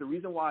with this, the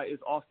reason why is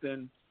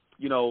often,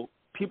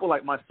 people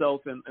like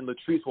myself and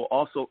Latrice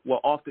will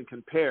often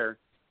compare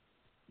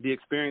the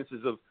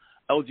experiences of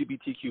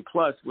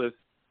LGBTQ+ with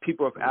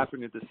people of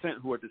African descent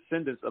who are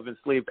descendants of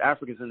enslaved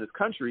Africans in this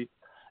country,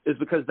 is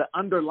because the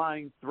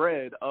underlying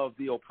thread of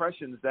the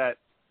oppressions that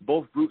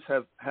both groups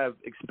have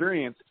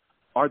experienced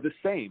are the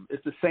same.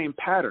 It's the same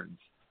patterns,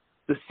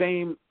 the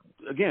same,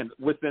 again,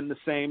 within the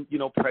same,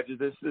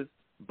 prejudices,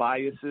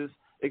 biases,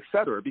 et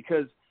cetera.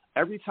 Because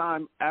every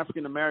time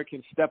African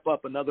Americans step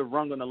up another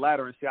rung on the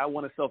ladder and say, I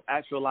want to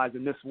self-actualize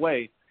in this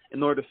way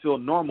in order to feel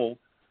normal,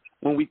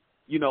 when we,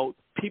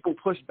 people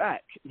push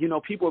back.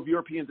 People of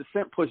European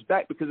descent push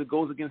back because it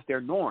goes against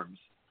their norms.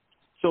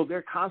 So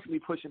they're constantly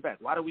pushing back.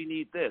 Why do we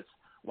need this?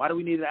 Why do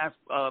we need to ask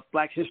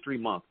Black History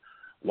Month?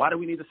 Why do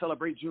we need to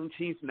celebrate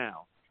Juneteenth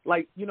now?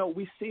 Like, you know,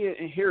 we see it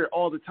and hear it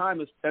all the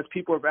time as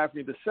people of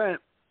African descent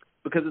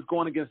because it's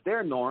going against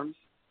their norms.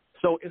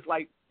 So it's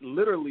like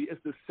literally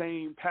it's the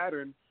same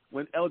pattern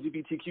when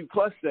LGBTQ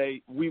plus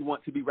say we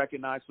want to be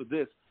recognized for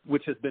this,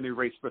 which has been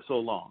erased for so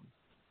long.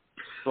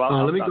 So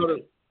let me go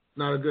to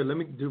not a good. Let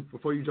me do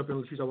before you jump in,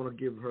 Latrice. I want to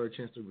give her a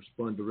chance to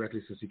respond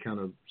directly since he kind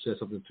of said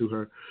something to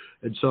her.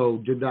 And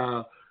so,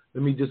 Jediah,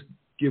 let me just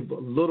give a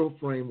little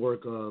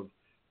framework of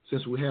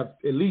since we have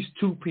at least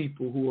two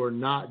people who are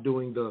not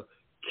doing the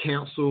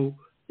cancel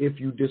if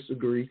you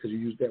disagree, because you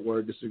used that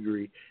word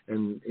disagree,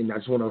 and I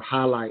just want to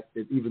highlight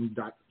that even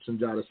Dr.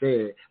 Sundiata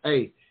said,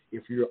 hey,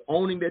 if you're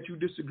owning that you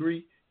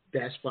disagree,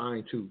 that's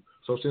fine too.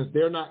 So since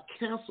they're not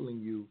canceling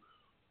you,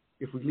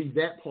 if we leave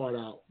that part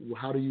out,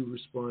 how do you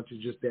respond to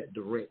just that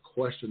direct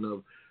question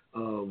of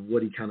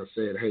what he kind of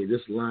said, hey,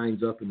 this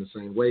lines up in the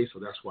same way, so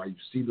that's why you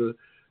see the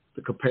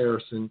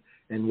comparison,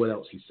 and what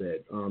else he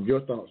said. Your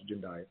thoughts,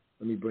 Jediah.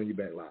 Let me bring you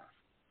back live.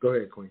 Go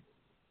ahead, Queen.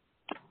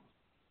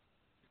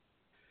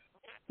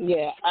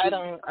 Yeah,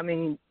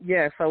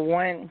 so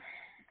one,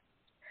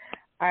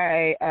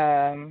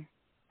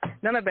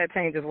 none of that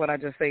changes what I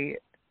just said.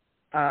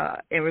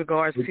 In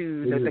regards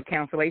to the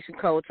cancellation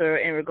culture,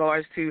 in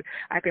regards to,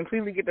 I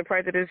completely get the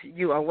prejudice.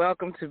 You are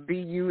welcome to be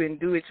you and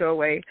do it your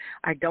way.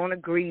 I don't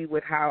agree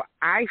with how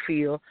I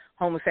feel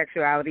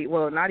homosexuality,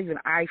 well, not even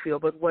I feel,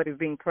 but what is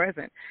being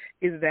present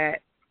is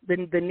that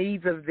the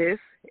needs of this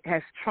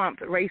has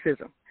trumped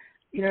racism.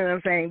 You know what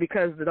I'm saying?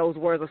 Because those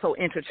words are so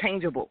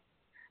interchangeable.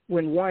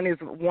 When one is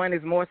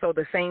more so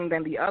the same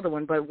than the other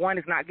one, but one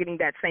is not getting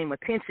that same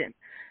attention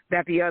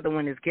that the other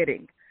one is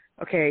getting.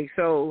 Okay,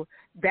 so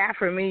that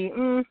for me,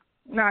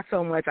 not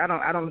so much. I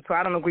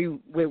don't agree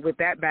with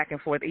that back and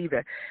forth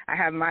either. I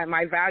have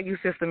my value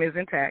system is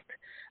intact.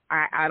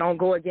 I don't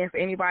go against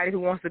anybody who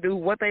wants to do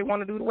what they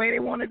want to do the way they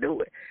want to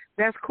do it.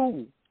 That's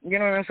cool. You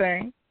know what I'm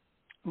saying?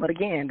 But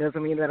again,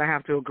 doesn't mean that I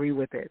have to agree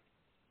with it.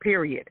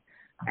 Period.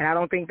 And I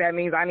don't think that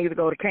means I need to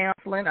go to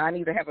counseling. I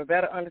need to have a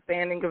better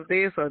understanding of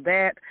this or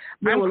that.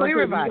 I'm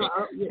clear about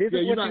it.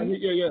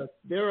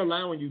 They're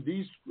allowing you,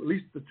 these, at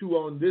least the two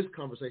on this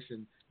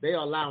conversation, they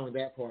are allowing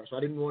that part. So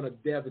I didn't want to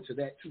delve into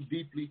that too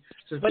deeply.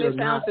 But it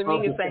sounds to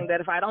me as saying that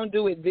if I don't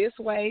do it this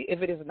way,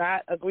 if it is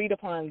not agreed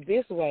upon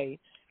this way,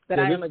 that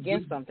I am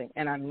against something,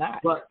 and I'm not.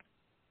 But,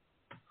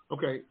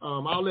 okay,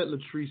 I'll let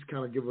Latrice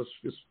kind of give us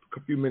just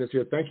a few minutes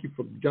here. Thank you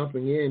for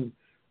jumping in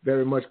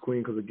very much,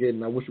 Queen, because,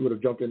 again, I wish you would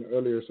have jumped in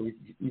earlier so we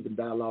could even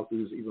dialogue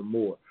through this even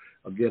more.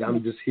 Again,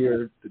 I'm just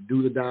here to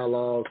do the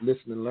dialogue,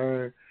 listen and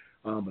learn.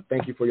 But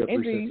thank you for your 3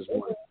 cents this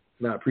morning.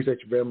 I appreciate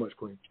you very much,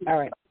 Queen. All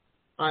right.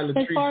 All right,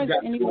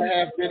 Latrice, you got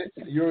 2.5 minutes.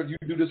 You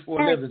do this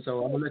for a living,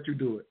 so I'm going to let you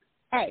do it.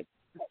 All right.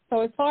 So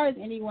as far as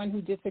anyone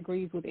who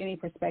disagrees with any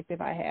perspective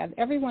I have,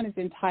 everyone is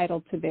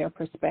entitled to their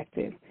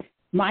perspective.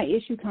 My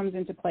issue comes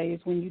into play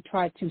is when you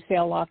try to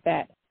sell off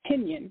that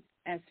opinion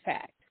as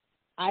fact.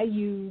 I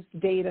use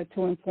data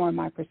to inform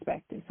my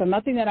perspective. So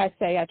nothing that I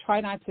say, I try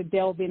not to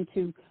delve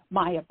into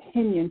my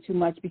opinion too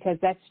much because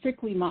that's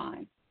strictly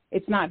mine.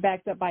 It's not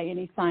backed up by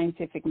any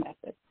scientific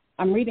method.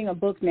 I'm reading a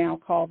book now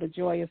called The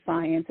Joy of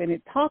Science, and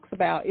it talks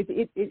about,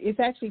 it's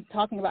actually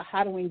talking about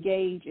how to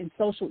engage in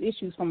social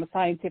issues from a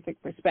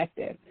scientific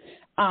perspective.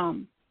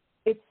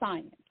 It's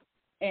science.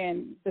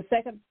 And the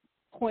second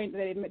point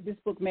that this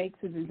book makes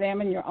is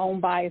examine your own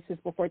biases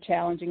before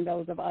challenging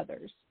those of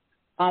others.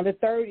 The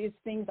third is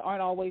things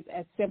aren't always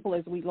as simple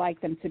as we'd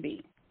like them to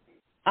be.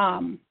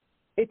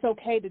 It's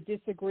okay to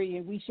disagree,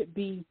 and we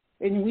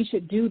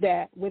should do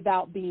that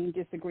without being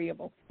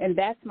disagreeable. And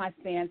that's my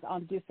stance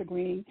on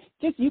disagreeing.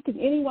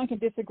 Anyone can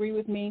disagree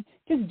with me.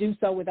 Just do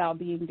so without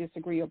being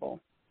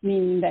disagreeable,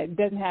 meaning that it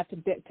doesn't have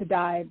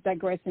to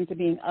digress into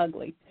being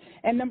ugly.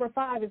 And number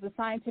 5 is the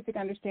scientific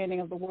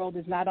understanding of the world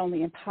is not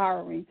only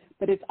empowering,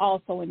 but it's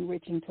also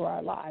enriching to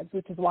our lives,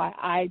 which is why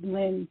I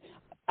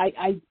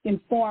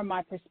inform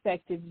my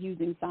perspective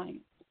using science.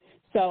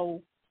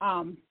 So,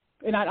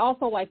 and I'd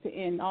also like to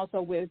end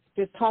also with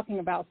just talking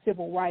about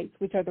civil rights,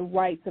 which are the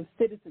rights of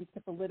citizens to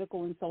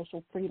political and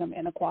social freedom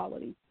and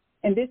equality.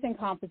 And this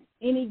encompasses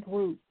any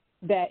group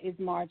that is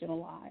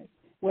marginalized,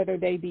 whether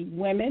they be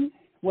women,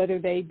 whether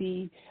they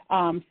be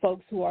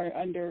folks who are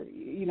under,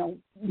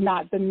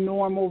 not the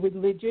normal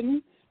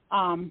religion,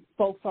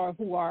 folks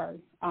who are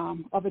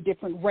of a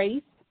different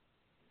race,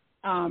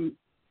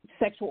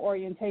 sexual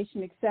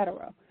orientation,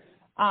 etc.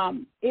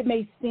 It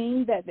may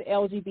seem that the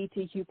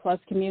LGBTQ plus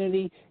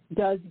community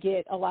does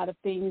get a lot of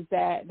things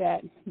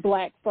that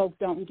black folk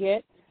don't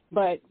get,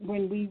 but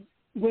when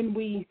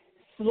we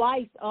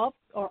slice up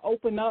or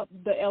open up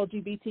the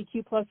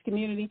LGBTQ plus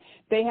community,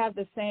 they have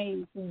the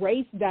same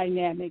race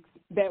dynamics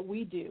that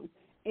we do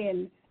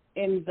in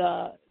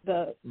the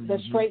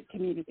straight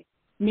community,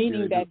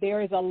 meaning that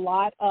there is a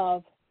lot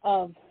of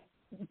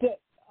the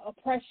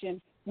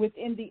oppression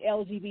within the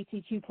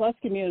LGBTQ plus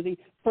community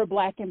for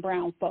black and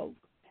brown folks.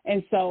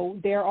 And so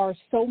there are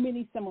so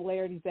many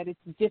similarities that it's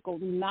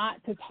difficult not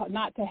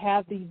to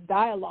have these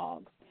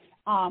dialogues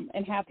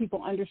and have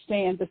people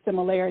understand the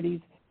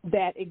similarities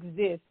that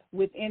exist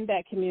within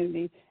that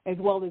community as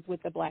well as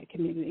with the Black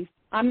community.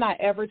 I'm not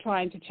ever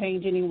trying to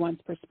change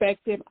anyone's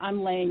perspective.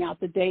 I'm laying out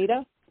the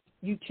data.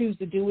 You choose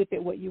to do with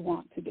it what you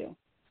want to do.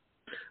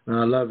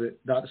 I love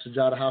it. Dr.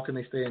 Sujata, how can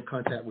they stay in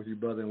contact with you,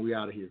 brother, and we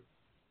out of here?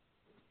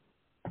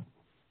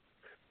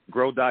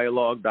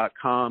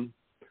 GrowDialogue.com.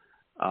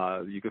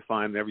 You can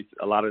find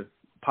a lot of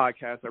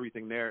podcasts,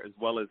 everything there, as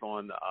well as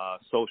on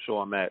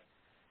social. I'm at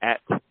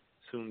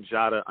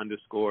Sunjata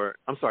 _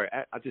 I'm sorry,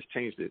 I just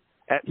changed it.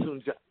 At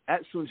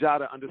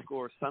Sunjata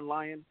 _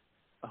 Sunlion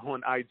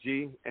on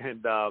IG,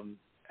 and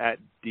at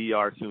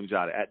Dr.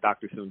 Sunjata, at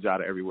Dr.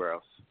 Sunjata everywhere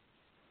else.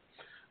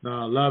 No,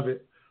 I love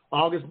it.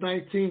 August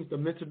 19th, the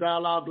Mental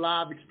Dialogue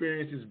Live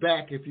Experience is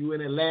back. If you're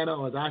in Atlanta,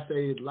 or as I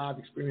say, Live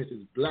Experience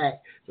is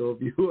black. So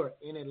if you are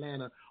in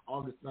Atlanta,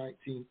 August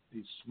 19th,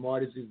 the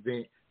smartest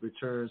event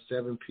returns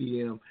 7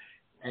 p.m.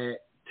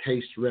 at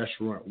Taste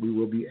Restaurant. We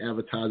will be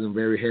advertising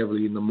very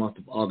heavily in the month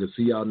of August.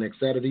 See y'all next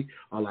Saturday.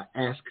 All I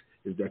ask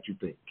is that you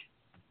think.